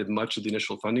provided much of the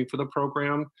initial funding for the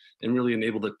program and really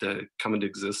enabled it to come into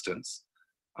existence.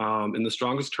 In the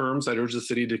strongest terms, I'd urge the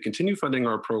city to continue funding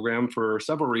our program for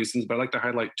several reasons, but I'd like to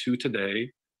highlight 2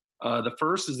 today. The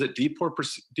first is that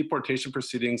deportation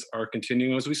proceedings are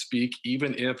continuing as we speak,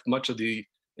 even if much of the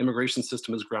immigration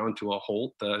system is ground to a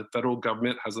halt. The federal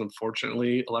government has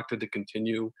unfortunately elected to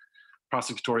continue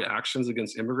prosecutory actions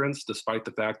against immigrants, despite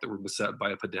the fact that we're beset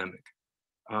by a pandemic.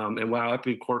 And while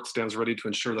Equity Corp stands ready to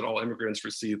ensure that all immigrants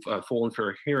receive a full and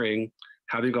fair hearing,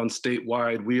 having gone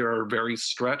statewide, we are very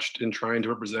stretched in trying to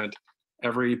represent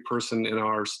every person in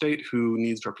our state who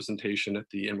needs representation at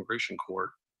the immigration court.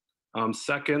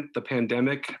 Second, the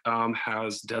pandemic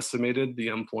has decimated the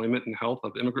employment and health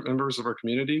of immigrant members of our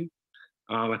community.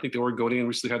 I think the Oregonian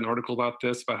recently had an article about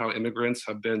this, about how immigrants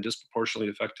have been disproportionately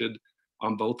affected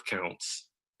on both counts.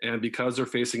 And because they're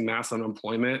facing mass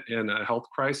unemployment and a health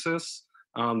crisis,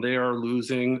 they are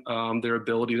losing their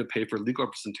ability to pay for legal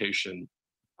representation.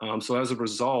 So as a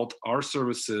result, our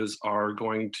services are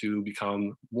going to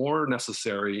become more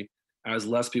necessary as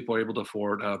less people are able to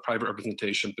afford private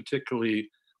representation, particularly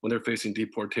when they're facing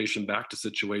deportation back to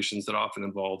situations that often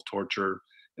involve torture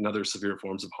and other severe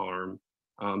forms of harm.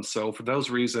 So for those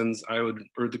reasons, I would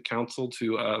urge the council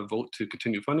to vote to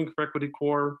continue funding for Equity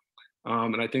Corp.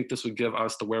 And I think this would give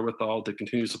us the wherewithal to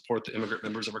continue to support the immigrant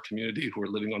members of our community who are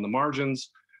living on the margins,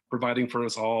 providing for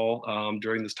us all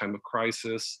during this time of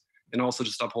crisis, and also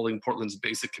just upholding Portland's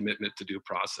basic commitment to due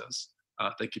process.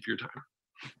 Thank you for your time.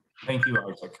 Thank you,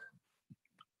 Isaac.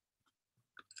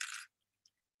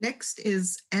 Next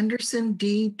is Anderson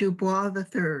D. Dubois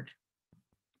III.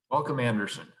 Welcome,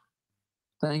 Anderson.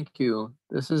 Thank you.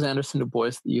 This is Anderson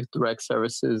Dubois, the Youth Direct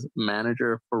Services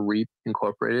Manager for REAP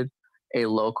Incorporated, a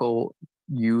local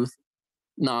youth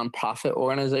nonprofit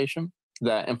organization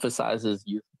that emphasizes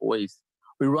youth voice.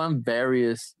 We run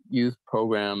various youth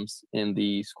programs in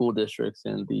the school districts,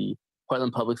 in the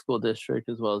Portland Public School District,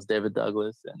 as well as David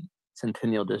Douglas and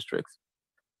Centennial districts.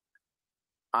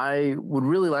 I would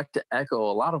really like to echo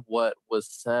a lot of what was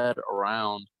said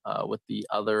around with the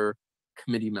other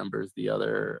committee members, the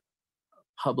other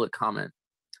public comment.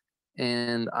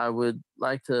 And I would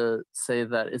like to say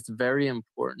that it's very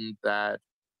important that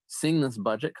seeing this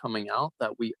budget coming out,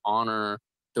 that we honor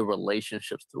the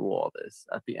relationships through all this.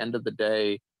 At the end of the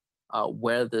day,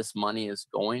 where this money is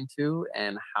going to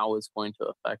and how it's going to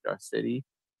affect our city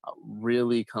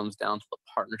really comes down to the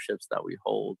partnerships that we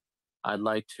hold. I'd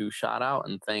like to shout out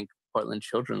and thank Portland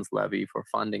Children's Levy for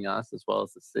funding us as well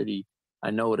as the city.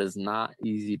 I know it is not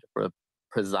easy to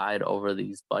preside over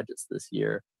these budgets this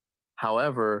year.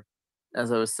 However,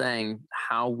 as I was saying,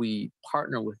 how we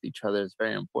partner with each other is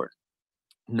very important.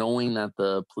 Knowing that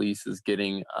the police is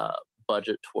getting a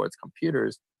budget towards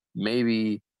computers,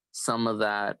 maybe some of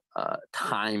that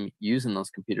time using those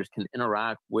computers can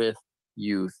interact with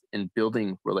youth in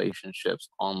building relationships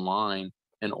online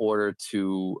in order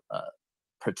to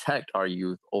protect our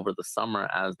youth over the summer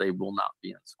as they will not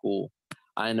be in school.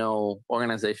 I know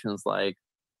organizations like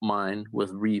mine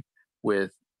with REAP,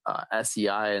 with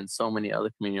SEI, and so many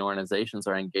other community organizations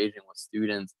are engaging with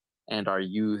students and our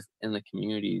youth in the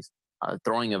communities,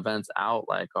 throwing events out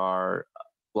like our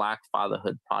Black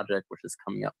Fatherhood Project, which is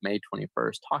coming up May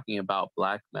 21st, talking about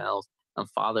Black males and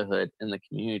fatherhood in the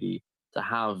community, to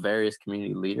have various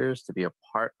community leaders to be a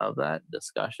part of that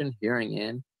discussion, hearing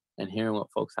in and hearing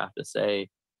what folks have to say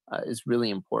is really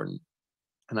important.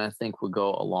 And I think will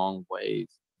go a long ways.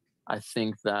 I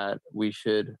think that we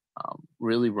should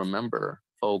really remember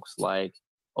folks like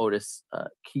Otis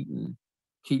Keaton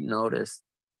Otis,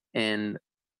 and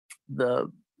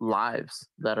the lives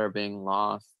that are being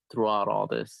lost throughout all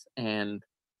this, and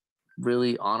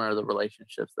really honor the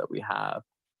relationships that we have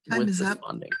with this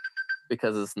funding,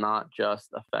 because it's not just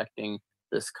affecting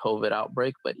this COVID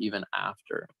outbreak, but even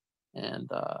after. And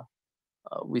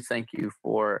we thank you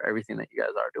for everything that you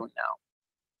guys are doing now.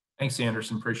 Thanks,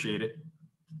 Anderson. Appreciate it.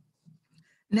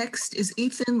 Next is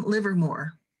Ethan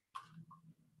Livermore.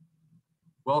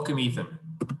 Welcome, Ethan.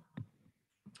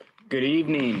 Good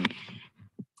evening.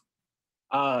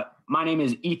 My name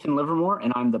is Ethan Livermore,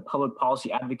 and I'm the Public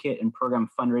Policy Advocate and Program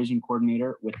Fundraising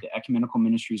Coordinator with the Ecumenical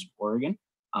Ministries of Oregon,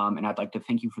 and I'd like to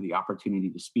thank you for the opportunity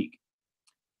to speak.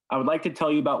 I would like to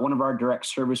tell you about one of our direct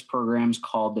service programs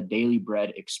called the Daily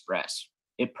Bread Express.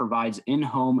 It provides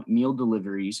in-home meal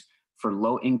deliveries for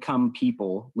low-income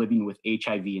people living with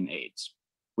HIV and AIDS,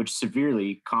 which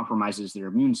severely compromises their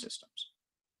immune systems.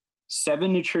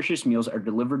 7 nutritious meals are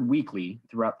delivered weekly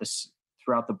throughout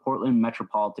the Portland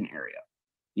metropolitan area.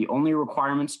 The only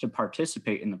requirements to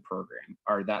participate in the program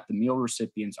are that the meal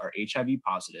recipients are HIV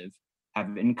positive,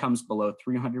 have incomes below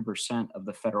 300% of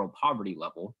the federal poverty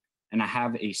level, and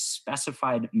have a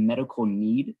specified medical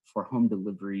need for home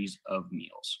deliveries of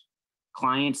meals.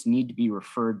 Clients need to be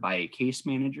referred by a case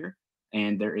manager,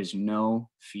 and there is no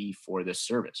fee for this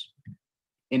service.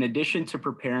 In addition to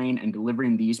preparing and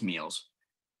delivering these meals,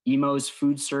 EMO's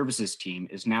food services team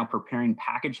is now preparing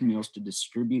packaged meals to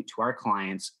distribute to our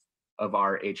clients of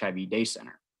our HIV Day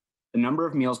Center. The number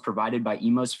of meals provided by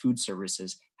EMO's food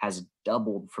services has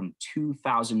doubled from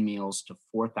 2,000 meals to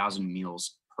 4,000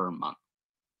 meals per month.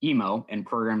 EMO and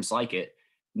programs like it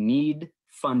need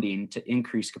funding to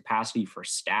increase capacity for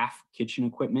staff, kitchen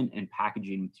equipment, and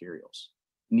packaging materials.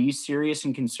 In these serious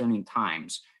and concerning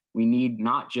times, we need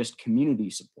not just community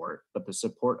support, but the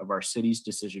support of our city's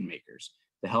decision makers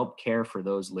to help care for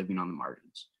those living on the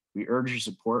margins. We urge your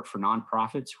support for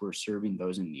nonprofits who are serving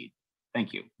those in need.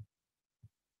 Thank you.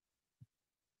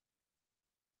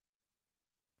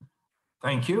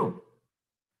 Thank you.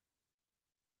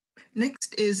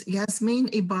 Next is Yasmin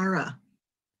Ibarra.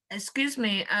 Excuse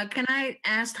me, can I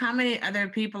ask how many other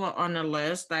people are on the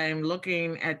list? I'm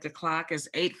looking at the clock, it's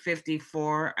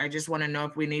 8:54. I just want to know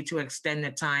if we need to extend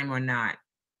the time or not.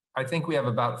 I think we have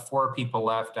about 4 people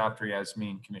left after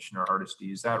Yasmin, Commissioner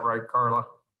Hardesty. Is that right, Carla?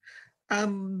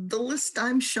 The list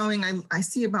I'm showing, I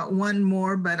see about 1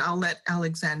 more, but I'll let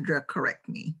Alexandra correct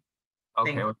me.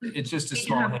 Okay, well, it's just a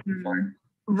small handful.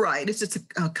 Right, it's just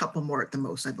a couple more at the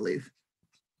most, I believe.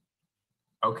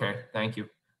 Okay, thank you.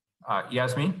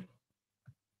 Yasmin?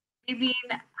 Good evening.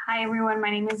 Hi, everyone. My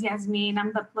name is Yasmin.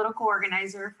 I'm the political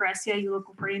organizer for SEIU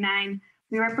Local 49.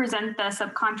 We represent the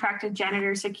subcontracted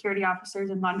janitors, security officers,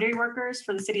 and laundry workers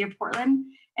for the city of Portland.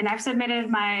 And I've submitted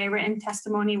my written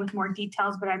testimony with more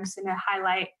details, but I'm just going to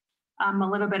highlight a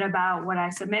little bit about what I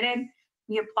submitted.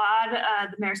 We applaud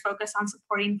the mayor's focus on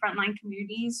supporting frontline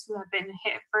communities who have been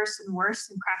hit first and worst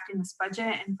in crafting this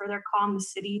budget, and further call on the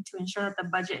city to ensure that the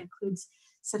budget includes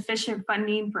sufficient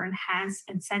funding for enhanced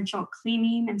essential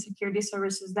cleaning and security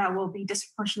services that will be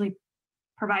disproportionately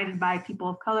provided by people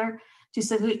of color to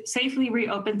safely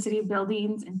reopen city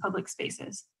buildings and public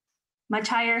spaces. Much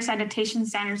higher sanitation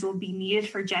standards will be needed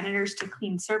for janitors to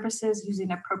clean surfaces using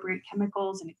appropriate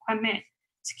chemicals and equipment.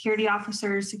 Security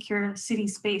officers secure city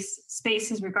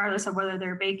spaces regardless of whether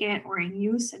they're vacant or in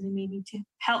use, and they may need to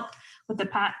help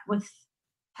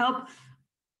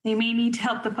They may need to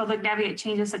help the public navigate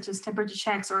changes such as temperature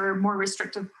checks or more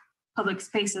restrictive public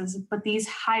spaces. But these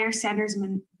higher standards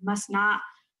must not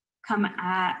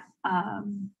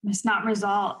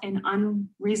result in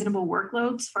unreasonable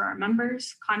workloads for our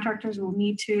members. Contractors will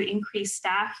need to increase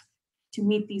staff to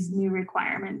meet these new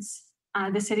requirements.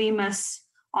 The city must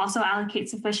also allocate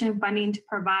sufficient funding to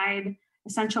provide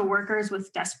essential workers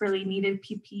with desperately needed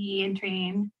PPE and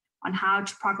training on how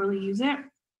to properly use it.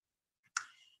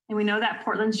 And we know that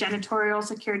Portland's janitorial,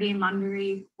 security, and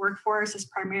laundry workforce is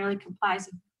primarily comprised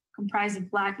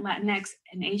of Black, Latinx,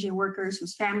 and Asian workers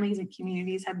whose families and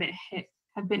communities have been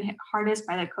hit hardest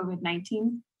by the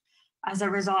COVID-19. As a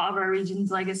result of our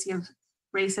region's legacy of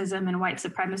racism and white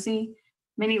supremacy,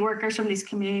 many workers from these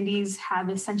communities have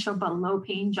essential but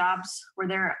low-paying jobs where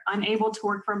they're unable to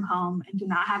work from home and do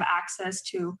not have access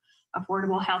to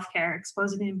affordable health care,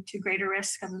 exposing them to greater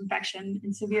risk of infection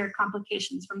and severe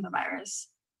complications from the virus.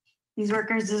 These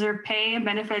workers deserve pay and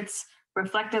benefits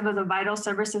reflective of the vital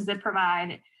services they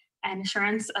provide and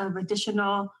assurance of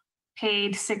additional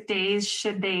paid sick days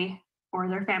should they or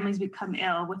their families become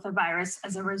ill with the virus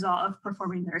as a result of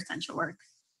performing their essential work.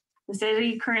 The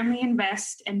city currently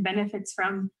invests and benefits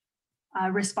from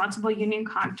responsible union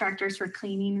contractors for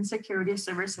cleaning and security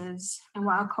services. And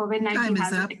while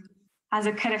COVID-19 has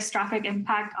a catastrophic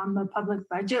impact on the public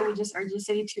budget, we just urge the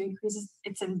city to increase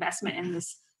its investment in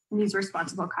these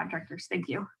responsible contractors. Thank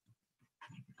you.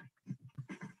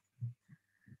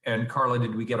 And Carla,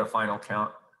 did we get a final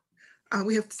count?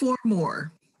 We have 4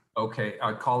 more. Okay,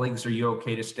 colleagues, are you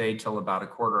okay to stay till about a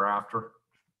quarter after?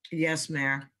 Yes,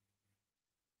 Mayor.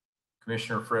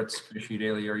 Commissioner Fritz, Commissioner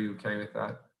Daly, are you okay with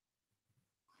that?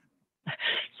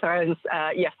 Sorry,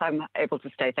 yes, I'm able to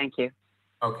stay. Thank you.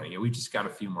 Okay, yeah, we just got a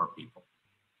few more people.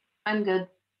 I'm good.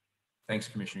 Thanks,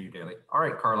 Commissioner Daly. All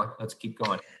right, Carla, let's keep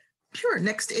going. Sure.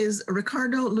 Next is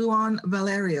Ricardo Luan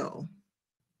Valerio.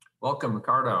 Welcome,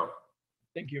 Ricardo.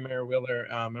 Thank you, Mayor Wheeler.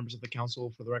 Members of the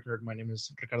council, for the record, my name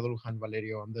is Ricardo Lujan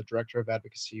Valerio. I'm the Director of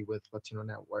Advocacy with Latino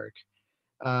Network.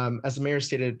 As the mayor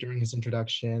stated during his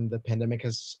introduction, the pandemic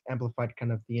has amplified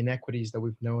kind of the inequities that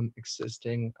we've known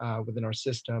existing within our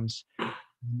systems,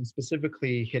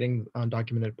 specifically hitting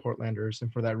undocumented Portlanders.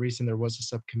 And for that reason, there was a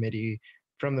subcommittee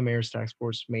from the mayor's task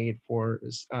force made for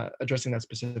addressing that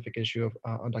specific issue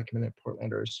of undocumented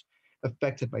Portlanders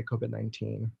affected by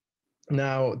COVID-19.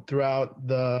 Now, throughout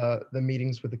the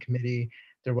meetings with the committee,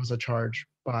 there was a charge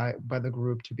by the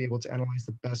group to be able to analyze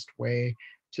the best way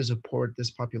to support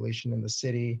this population in the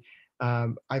city.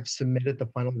 I've submitted the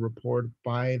final report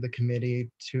by the committee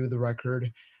to the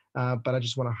record, but I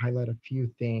just want to highlight a few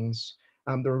things.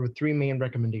 There were 3 main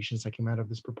recommendations that came out of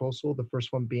this proposal. The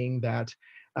first one being that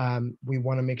we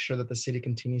want to make sure that the city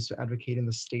continues to advocate in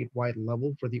the statewide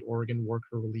level for the Oregon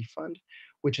Worker Relief Fund,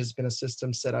 which has been a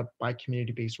system set up by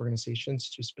community-based organizations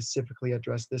to specifically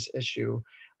address this issue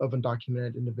of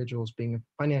undocumented individuals being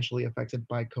financially affected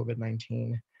by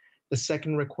COVID-19. The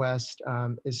second request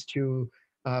is to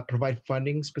provide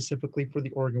funding specifically for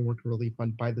the Oregon Worker Relief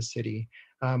Fund by the city.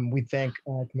 We thank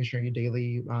Commissioner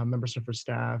Daly, members of her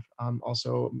staff,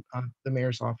 also the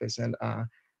mayor's office and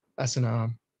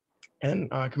SNA,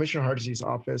 and Commissioner Hardesty's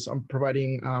office on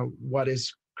providing what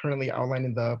is currently outlined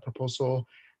in the proposal.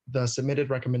 The submitted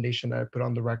recommendation that I put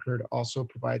on the record also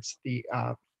provides the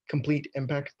complete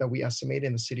impact that we estimate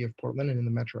in the city of Portland and in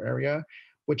the metro area,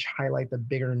 which highlight the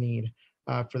bigger need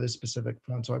for this specific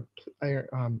fund. So I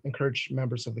encourage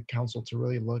members of the council to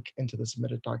really look into the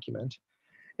submitted document.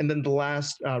 And then the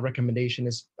last recommendation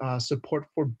is support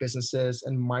for businesses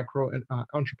and micro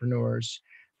entrepreneurs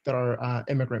that are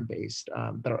immigrant-based,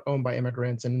 that are owned by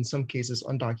immigrants, and in some cases,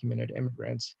 undocumented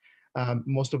immigrants.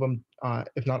 Most of them,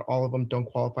 if not all of them, don't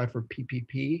qualify for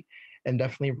PPP and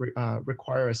definitely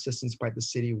require assistance by the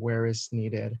city where it's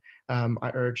needed.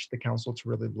 I urge the council to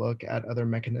really look at other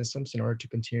mechanisms in order to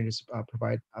continue to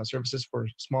provide services for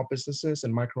small businesses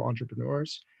and micro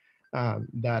entrepreneurs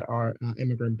that are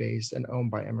immigrant-based and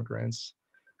owned by immigrants.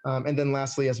 And then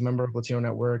lastly, as a member of Latino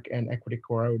Network and Equity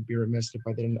Corps, I would be remiss if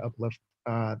I didn't uplift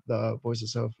the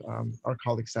voices of our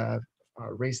colleagues that have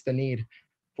raised the need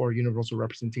for universal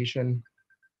representation.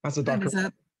 As a Time is doctor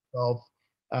up. myself,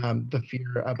 the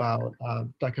fear about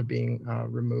DACA being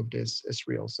removed is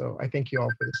real. So I thank you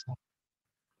all for this.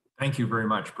 Thank you very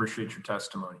much. Appreciate your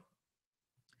testimony.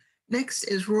 Next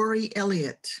is Rory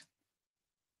Elliott.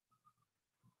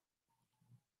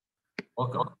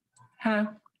 Welcome. Hello.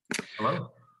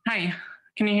 Hello. Hi.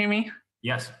 Can you hear me?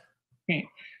 Yes. Great.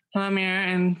 Hello, Mayor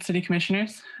and City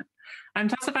Commissioners. I'm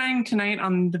testifying tonight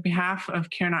on the behalf of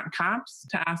Care Not Cops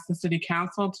to ask the City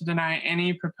Council to deny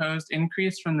any proposed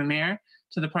increase from the Mayor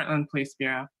to the Portland Police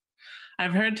Bureau.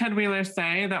 I've heard Ted Wheeler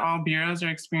say that all bureaus are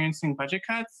experiencing budget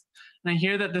cuts, and I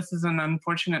hear that this is an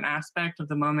unfortunate aspect of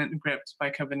the moment gripped by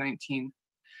COVID-19.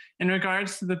 In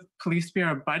regards to the Police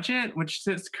Bureau budget, which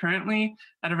sits currently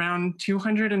at around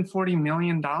 $240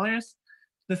 million,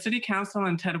 the City Council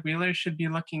and Ted Wheeler should be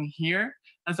looking here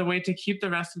as a way to keep the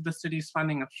rest of the city's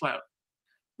funding afloat.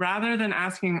 Rather than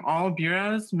asking all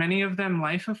bureaus, many of them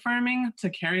life-affirming, to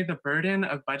carry the burden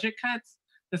of budget cuts,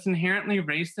 this inherently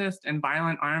racist and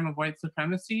violent arm of white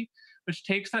supremacy, which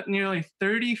takes up nearly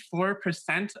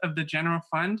 34% of the general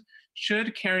fund,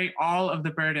 should carry all of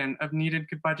the burden of needed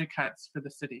budget cuts for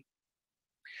the city.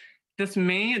 This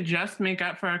may just make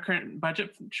up for our current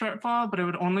budget shortfall, but it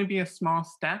would only be a small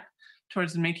step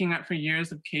towards making up for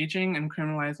years of caging and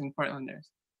criminalizing Portlanders.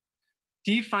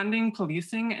 Defunding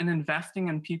policing and investing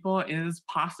in people is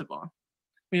possible.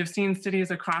 We have seen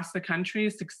cities across the country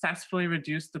successfully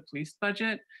reduce the police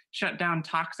budget, shut down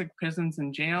toxic prisons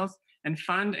and jails, and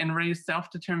fund and raise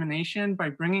self-determination by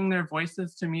bringing their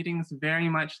voices to meetings very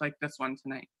much like this one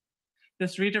tonight.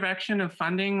 This redirection of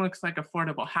funding looks like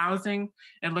affordable housing.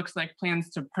 It looks like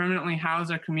plans to permanently house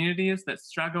our communities that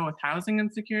struggle with housing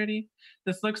insecurity.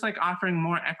 This looks like offering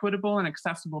more equitable and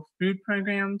accessible food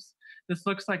programs. This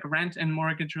looks like rent and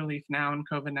mortgage relief now in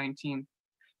COVID-19.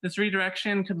 This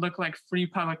redirection could look like free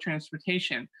public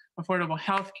transportation, affordable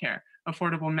healthcare,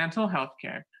 affordable mental health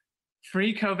care,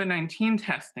 free COVID-19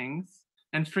 testings,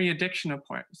 and free addiction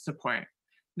support.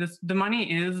 The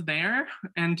money is there,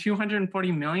 and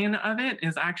 240 million of it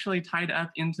is actually tied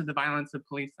up into the violence of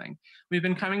policing. We've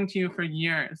been coming to you for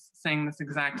years saying this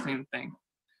exact same thing.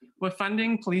 What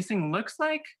funding policing looks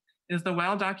like is the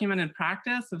well-documented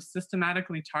practice of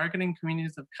systematically targeting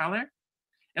communities of color.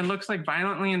 It looks like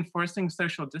violently enforcing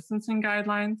social distancing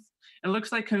guidelines. It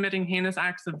looks like committing heinous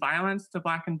acts of violence to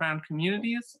Black and Brown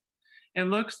communities. It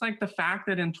looks like the fact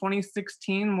that in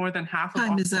 2016, more than half of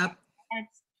Time is up.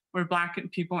 were Black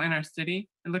people in our city.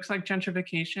 It looks like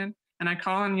gentrification. And I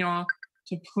call on y'all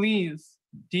to please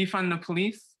defund the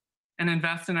police and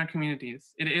invest in our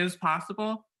communities. It is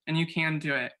possible and you can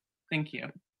do it. Thank you.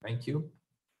 Thank you.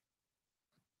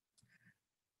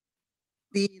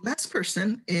 The last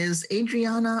person is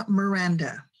Adriana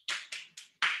Miranda.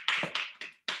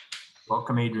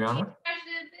 Welcome, Adriana.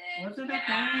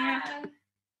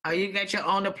 Oh, you got your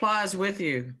own applause with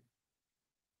you.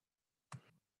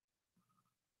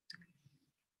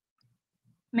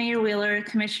 Mayor Wheeler,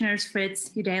 Commissioners Fritz,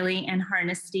 Udaley, and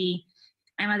Harnesty.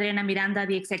 I'm Adriana Miranda,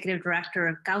 the Executive Director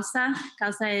of Causa.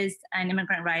 Causa is an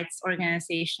immigrant rights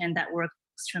organization that works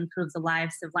to improve the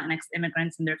lives of Latinx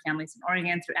immigrants and their families in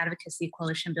Oregon through advocacy,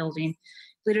 coalition building,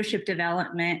 leadership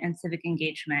development, and civic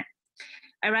engagement.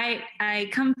 I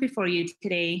come before you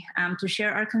today to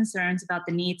share our concerns about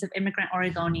the needs of immigrant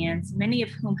Oregonians, many of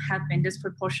whom have been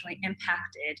disproportionately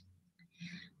impacted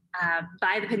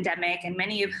by the pandemic, and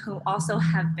many of whom also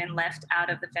have been left out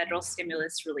of the federal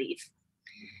stimulus relief.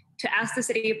 To ask the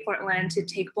City of Portland to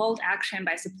take bold action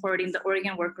by supporting the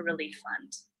Oregon Worker Relief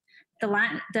Fund.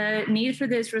 The need for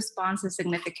this response is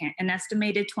significant. An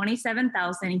estimated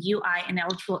 27,000 UI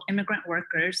ineligible immigrant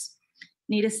workers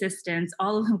need assistance,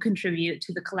 all of whom contribute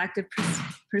to the collective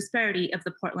prosperity of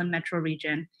the Portland metro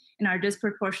region and are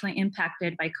disproportionately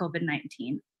impacted by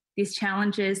COVID-19. These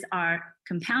challenges are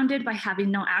compounded by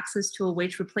having no access to a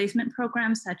wage replacement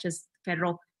program such as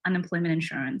federal unemployment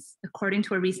insurance. According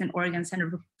to a recent Oregon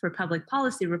Center for Public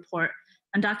Policy report,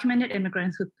 undocumented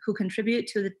immigrants who contribute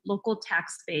to the local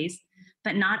tax base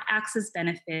but not access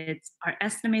benefits are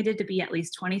estimated to be at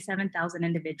least 27,000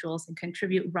 individuals and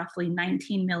contribute roughly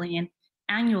 19 million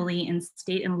annually in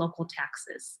state and local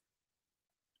taxes.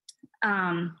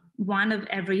 1 of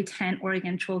every 10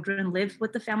 Oregon children live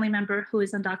with a family member who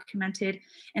is undocumented,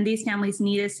 and these families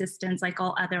need assistance like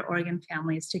all other Oregon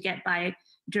families to get by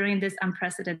during this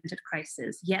unprecedented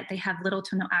crisis, yet they have little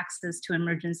to no access to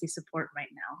emergency support right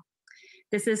now.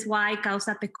 This is why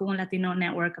Causa PQ Latino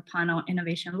Network, Apano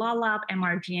Innovation Law Lab,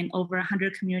 MRG, and over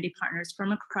 100 community partners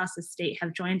from across the state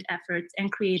have joined efforts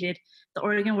and created the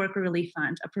Oregon Worker Relief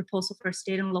Fund, a proposal for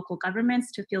state and local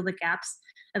governments to fill the gaps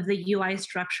of the UI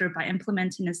structure by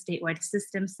implementing a statewide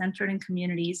system centered in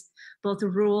communities, both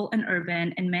rural and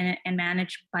urban, and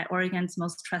managed by Oregon's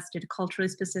most trusted culturally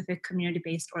specific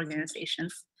community-based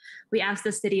organizations. We ask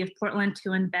the city of Portland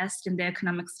to invest in the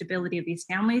economic stability of these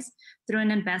families through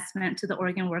an investment to the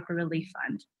Oregon Worker Relief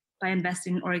Fund by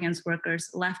investing in Oregon's workers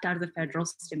left out of the federal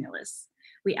stimulus.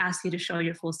 We ask you to show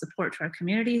your full support to our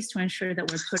communities to ensure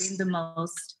that we're putting the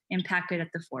most impacted at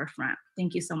the forefront.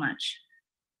 Thank you so much.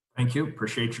 Thank you.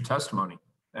 Appreciate your testimony.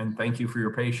 And thank you for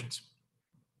your patience.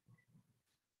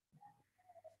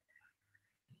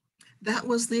 That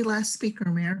was the last speaker,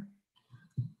 Mayor.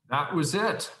 That was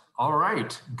it. All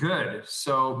right, good.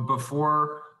 So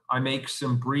before I make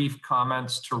some brief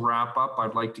comments to wrap up,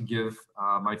 I'd like to give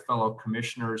my fellow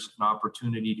commissioners an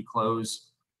opportunity to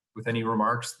close with any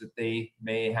remarks that they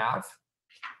may have.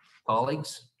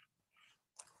 Colleagues,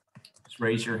 just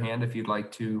raise your hand if you'd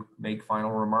like to make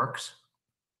final remarks.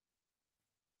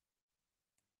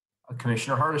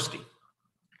 Commissioner Hardesty.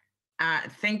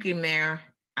 Thank you, Mayor.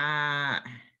 There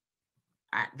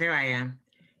I am.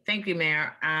 Thank you,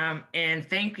 Mayor. And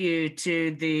thank you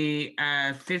to the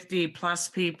 50 plus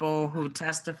people who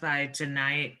testified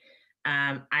tonight.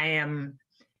 I am,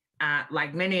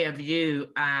 like many of you,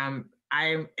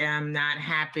 I am not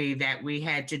happy that we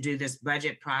had to do this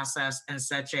budget process in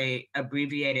such a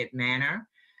abbreviated manner.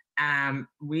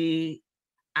 We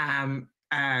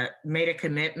made a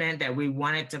commitment that we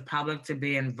wanted the public to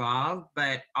be involved,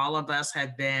 but all of us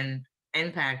have been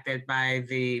impacted by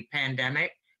the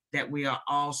pandemic that we are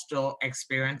all still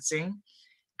experiencing.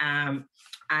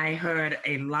 I heard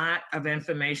a lot of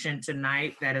information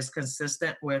tonight that is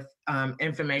consistent with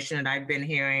information that I've been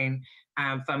hearing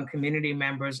from community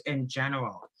members in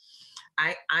general.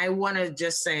 I want to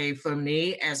just say, for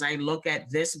me, as I look at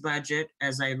this budget,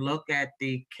 as I look at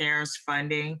the CARES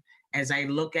funding, as I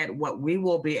look at what we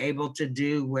will be able to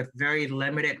do with very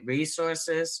limited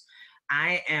resources,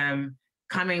 I am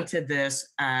coming to this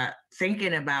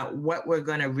thinking about what we're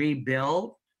going to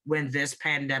rebuild when this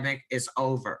pandemic is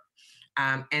over.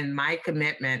 And my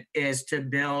commitment is to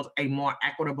build a more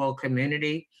equitable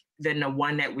community than the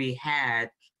one that we had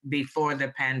before the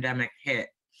pandemic hit.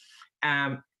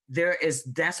 There is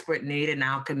desperate need in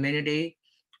our community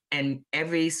in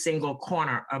every single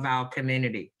corner of our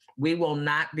community. We will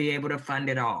not be able to fund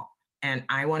it all. And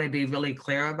I want to be really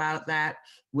clear about that.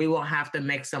 We will have to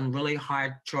make some really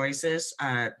hard choices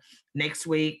next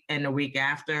week and the week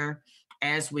after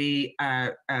as we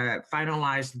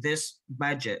finalize this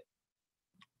budget.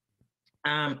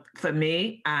 For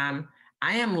me, I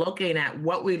am looking at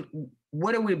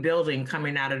what are we building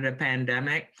coming out of the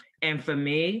pandemic? And for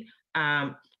me,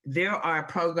 there are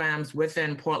programs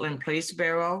within Portland Police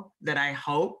Bureau that I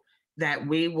hope that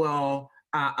we will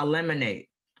eliminate.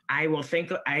 I will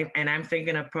think, I'm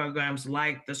thinking of programs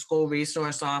like the school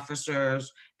resource officers,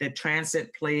 the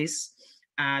transit police,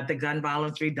 the gun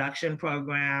violence reduction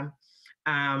program,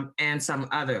 and some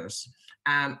others.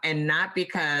 And not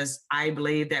because I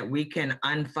believe that we can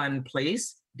unfund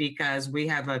police, because we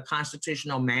have a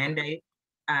constitutional mandate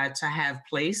to have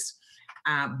police,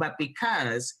 but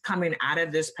because coming out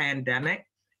of this pandemic,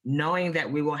 knowing that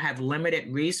we will have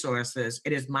limited resources,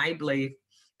 it is my belief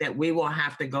that we will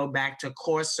have to go back to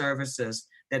core services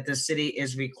that the city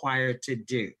is required to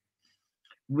do.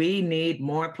 We need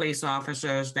more police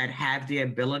officers that have the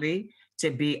ability to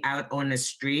be out on the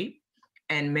street.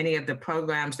 And many of the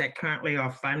programs that currently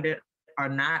are funded are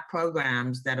not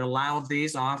programs that allow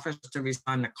these officers to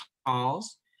respond to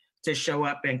calls, to show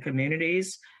up in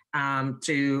communities,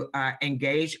 to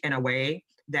engage in a way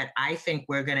that I think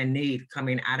we're gonna need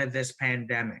coming out of this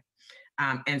pandemic.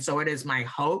 And so it is my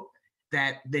hope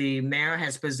that the mayor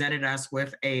has presented us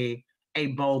with a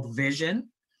bold vision.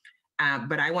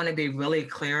 But I want to be really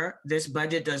clear, this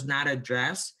budget does not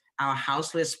address our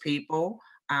houseless people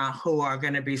who are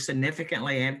going to be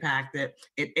significantly impacted.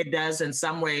 It does in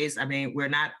some ways. I mean, we're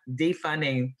not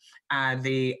defunding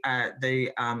the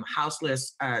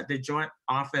houseless, the Joint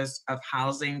Office of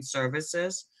Housing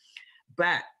Services.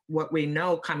 But what we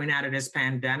know coming out of this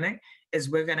pandemic is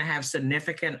we're going to have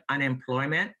significant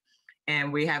unemployment.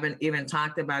 And we haven't even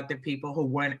talked about the people who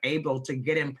weren't able to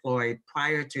get employed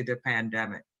prior to the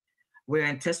pandemic. We're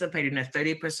anticipating a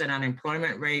 30%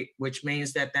 unemployment rate, which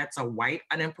means that that's a white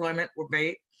unemployment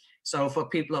rate. So for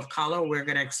people of color, we're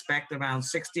going to expect around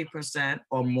 60%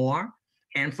 or more.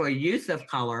 And for youth of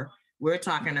color, we're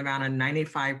talking about a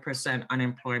 95%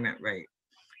 unemployment rate.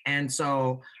 And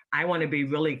so I want to be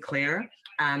really clear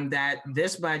that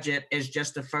this budget is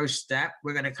just the first step.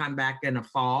 We're going to come back in the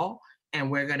fall and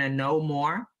we're going to know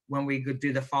more when we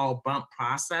do the fall bump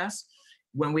process.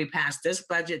 When we pass this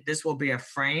budget, this will be a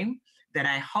frame that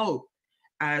I hope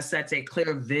sets a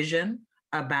clear vision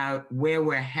about where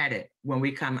we're headed when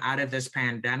we come out of this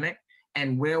pandemic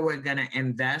and where we're going to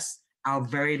invest our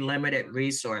very limited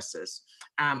resources.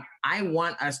 I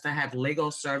want us to have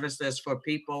legal services for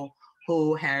people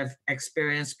who have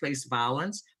experienced police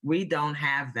violence. We don't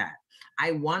have that.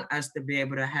 I want us to be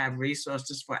able to have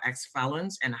resources for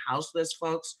ex-felons and houseless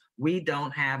folks. We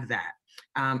don't have that.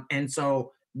 And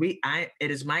so it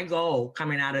is my goal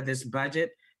coming out of this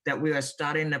budget that we are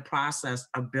starting the process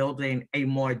of building a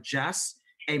more just,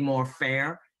 a more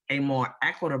fair, a more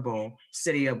equitable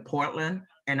city of Portland,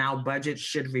 and our budget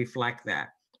should reflect that.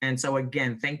 And so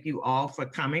again, thank you all for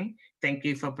coming. Thank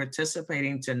you for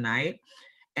participating tonight.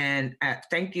 And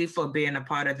thank you for being a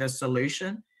part of the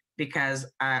solution, because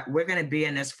we're going to be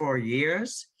in this for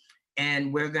years,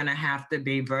 and we're going to have to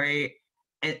be very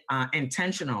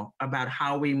intentional about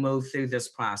how we move through this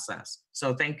process.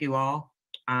 So thank you all.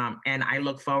 And I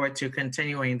look forward to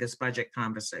continuing this budget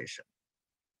conversation.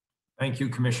 Thank you,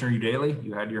 Commissioner Udaley.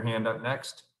 You had your hand up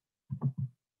next.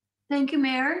 Thank you,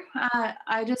 Mayor.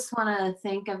 I just want to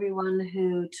thank everyone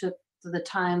who took the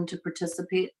time to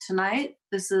participate tonight.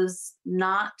 This is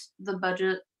not the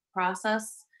budget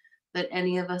process that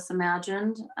any of us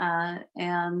imagined.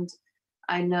 And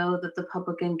I know that the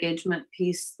public engagement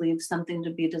piece leaves something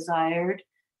to be desired.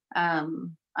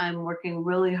 I'm working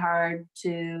really hard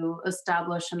to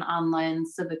establish an online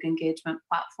civic engagement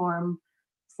platform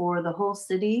for the whole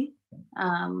city,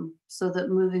 so that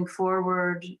moving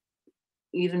forward,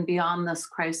 even beyond this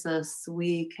crisis,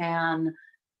 we can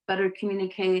better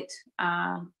communicate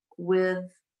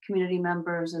with community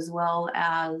members as well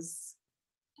as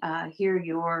hear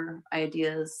your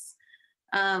ideas.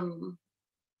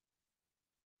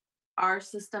 Our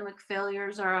systemic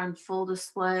failures are on full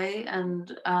display,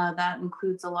 and that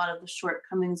includes a lot of the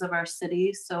shortcomings of our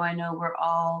city. So I know we're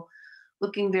all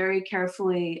looking very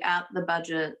carefully at the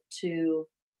budget to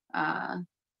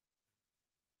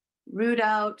root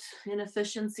out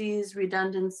inefficiencies,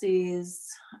 redundancies,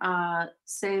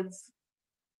 save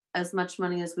as much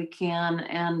money as we can,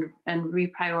 and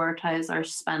reprioritize our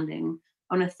spending.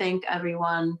 I want to thank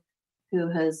everyone who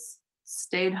has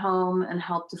stayed home and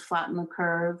helped to flatten the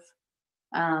curve.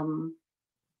 And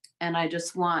I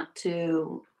just want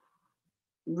to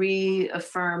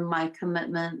reaffirm my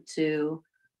commitment to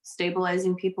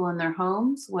stabilizing people in their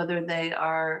homes, whether they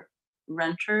are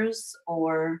renters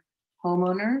or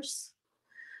homeowners.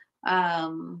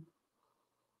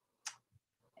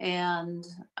 And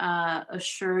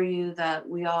assure you that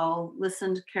we all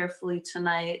listened carefully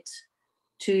tonight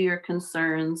to your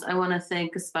concerns. I want to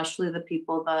thank especially the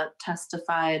people that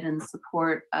testified in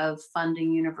support of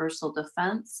funding universal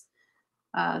defense.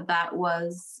 That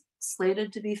was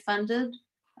slated to be funded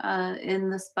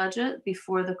in this budget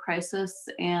before the crisis,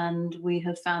 and we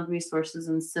have found resources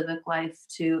in civic life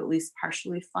to at least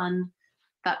partially fund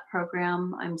that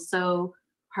program. I'm so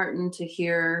heartened to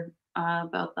hear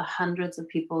about the hundreds of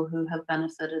people who have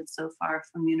benefited so far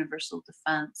from universal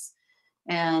defense.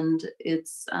 And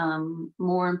it's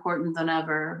more important than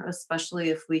ever, especially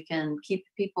if we can keep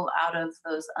people out of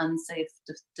those unsafe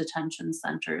detention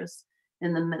centers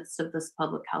in the midst of this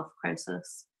public health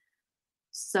crisis.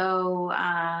 So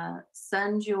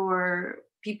send your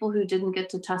people who didn't get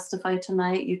to testify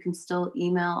tonight. You can still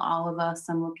email all of us.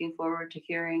 I'm looking forward to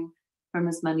hearing from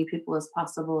as many people as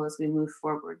possible as we move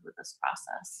forward with this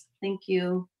process. Thank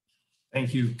you.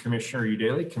 Thank you, Commissioner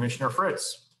Udaley. Commissioner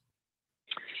Fritz.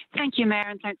 Thank you, Mayor,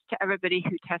 and thanks to everybody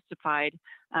who testified.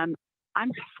 I'm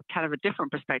kind of a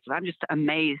different perspective. I'm just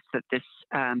amazed that this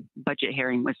budget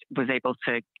hearing was able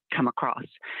to come across.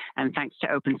 And thanks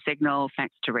to Open Signal,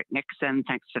 thanks to Rick Nixon,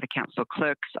 thanks to the Council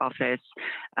Clerk's office,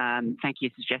 thank you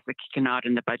to Jessica Kennard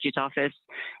in the Budget Office.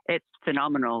 It's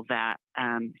phenomenal that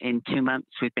in 2 months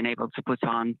we've been able to put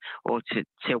on or to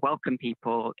welcome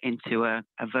people into a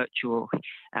virtual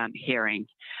hearing.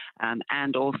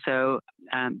 And also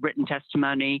written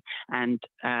testimony and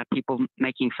people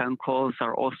making phone calls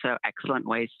are also excellent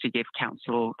ways to give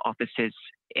council offices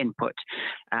input.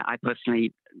 I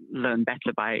personally learn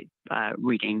better by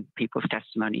reading people's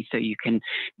testimony. So you can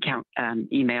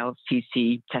email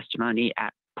CC testimony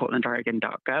at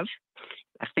portlandoregon.gov.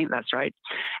 I think that's right.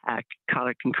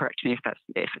 Carla can correct me if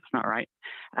it's not right.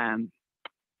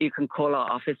 you can call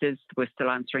our offices. We're still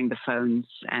answering the phones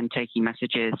and taking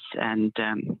messages. And,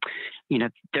 you know,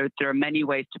 there are many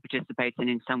ways to participate. And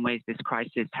in some ways, this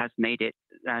crisis has made it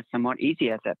somewhat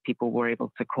easier that people were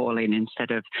able to call in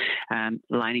instead of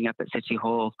lining up at City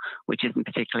Hall, which isn't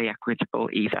particularly equitable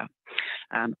either.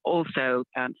 Also,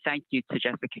 thank you to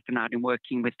Jessica Kennard in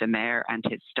working with the mayor and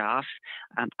his staff.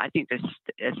 I think this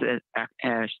is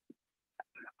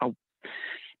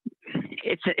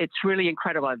it's really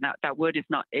incredible. And that word is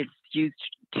used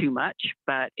too much,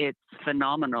 but it's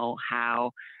phenomenal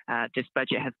how this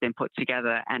budget has been put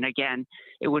together. And again,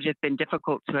 it would have been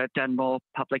difficult to have done more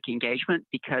public engagement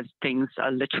because things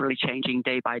are literally changing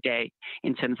day by day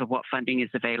in terms of what funding is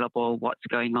available, what's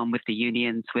going on with the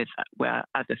unions, with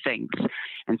other things.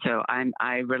 And so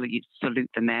I really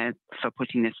salute the mayor for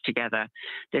putting this together.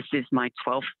 This is my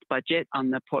 12th budget on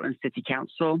the Portland City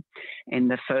Council. In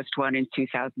the first one in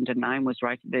 2009 was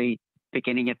right at the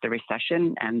beginning of the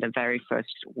recession, and the very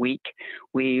first week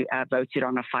we voted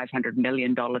on a $500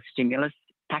 million stimulus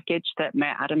package that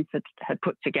Mayor Adams had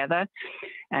put together.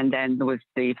 And then there was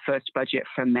the first budget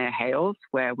from Mayor Hales,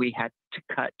 where we had to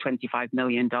cut $25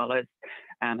 million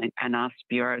and asked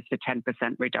bureaus for 10%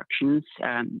 reductions,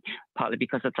 partly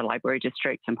because of the library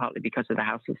district and partly because of the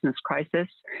houselessness crisis.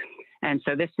 And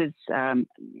so this is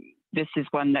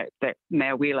one that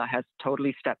Mayor Wheeler has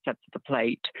totally stepped up to the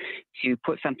plate to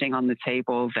put something on the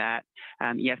table that,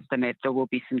 yes, there will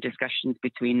be some discussions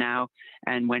between now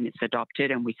and when it's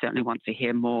adopted, and we certainly want to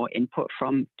hear more input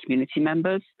from community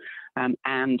members.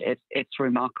 And it's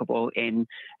remarkable in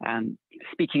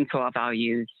speaking to our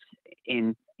values,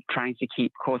 in trying to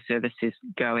keep core services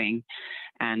going,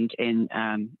 and in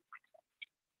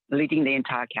leading the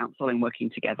entire council and working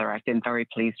together. I've been very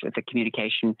pleased with the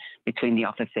communication between the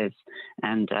offices,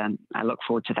 and I look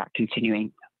forward to that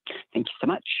continuing. Thank you so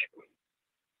much.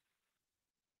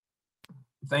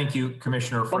 Thank you,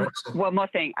 Commissioner Fritz. One more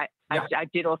thing. I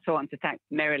did also want to thank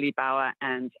Mary Lee Bauer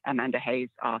and Amanda Hayes,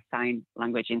 our sign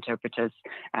language interpreters,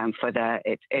 for that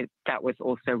was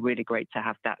also really great to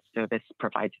have that service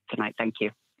provided tonight. Thank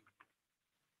you.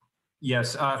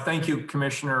 Yes, thank you,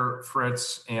 Commissioner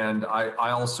Fritz. And I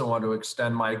also want to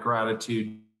extend my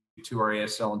gratitude to our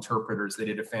ASL interpreters. They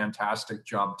did a fantastic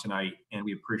job tonight, and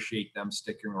we appreciate them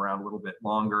sticking around a little bit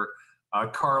longer.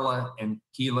 Carla and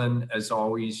Keelan, as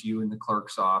always, you in the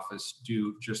clerk's office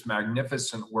do just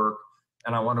magnificent work.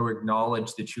 And I want to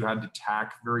acknowledge that you had to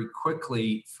tack very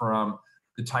quickly from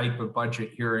the type of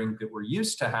budget hearing that we're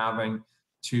used to having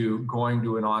to going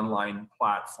to an online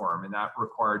platform. And that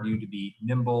required you to be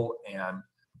nimble and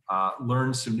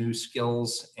learn some new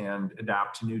skills and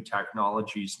adapt to new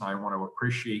technologies. And I want to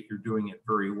appreciate you're doing it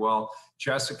very well.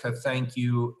 Jessica, thank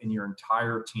you and your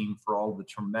entire team for all the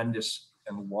tremendous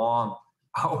and long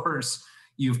hours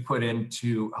you've put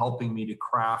into helping me to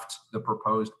craft the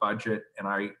proposed budget. And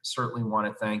I certainly want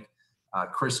to thank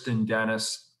Kristen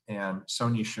Dennis and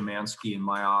Sonia Szymanski in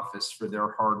my office for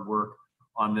their hard work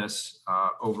on this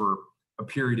over a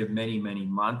period of many, many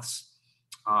months.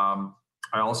 I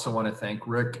also want to thank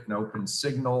Rick and Open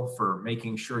Signal for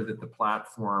making sure that the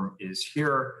platform is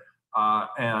here.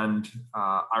 And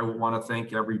I want to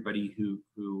thank everybody who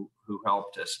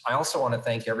helped us. I also want to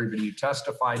thank everybody who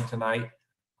testified tonight.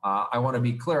 I want to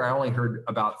be clear, I only heard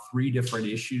about 3 different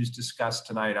issues discussed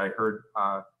tonight. I heard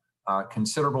a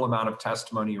considerable amount of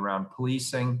testimony around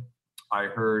policing. I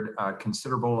heard a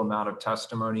considerable amount of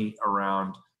testimony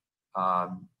around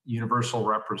universal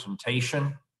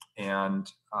representation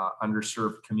and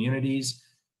underserved communities.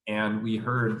 And we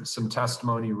heard some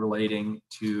testimony relating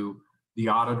to the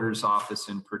auditor's office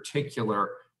in particular.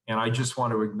 And I just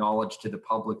want to acknowledge to the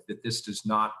public that this does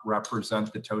not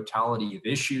represent the totality of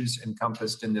issues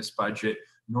encompassed in this budget,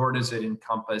 nor does it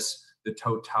encompass the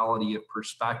totality of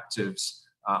perspectives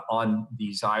on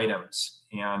these items.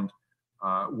 And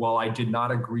while I did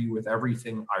not agree with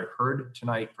everything I heard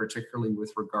tonight, particularly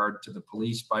with regard to the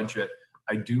police budget,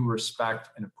 I do respect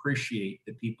and appreciate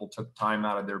that people took time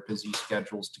out of their busy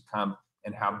schedules to come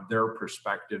and have their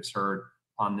perspectives heard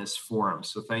on this forum.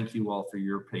 So thank you all for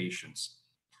your patience.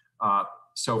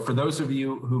 So for those of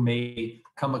you who may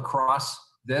come across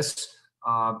this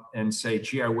and say,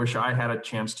 gee, I wish I had a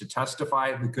chance to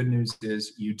testify, the good news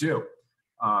is you do.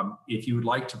 If you would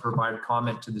like to provide a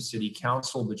comment to the City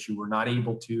Council, but you were not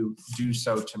able to do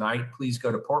so tonight, please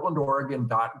go to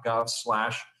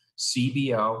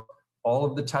portlandoregon.gov/CBO. All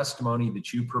of the testimony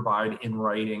that you provide in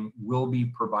writing will be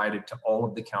provided to all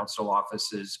of the council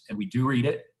offices, and we do read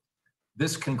it.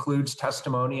 This concludes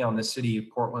testimony on the City of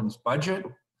Portland's budget.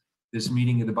 This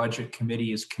meeting of the Budget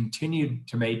Committee is continued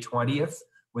to May 20th,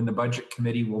 when the Budget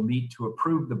Committee will meet to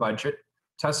approve the budget.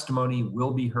 Testimony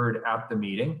will be heard at the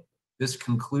meeting. This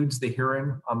concludes the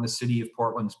hearing on the City of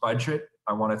Portland's budget.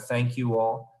 I want to thank you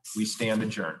all. We stand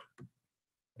adjourned.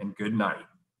 And good night.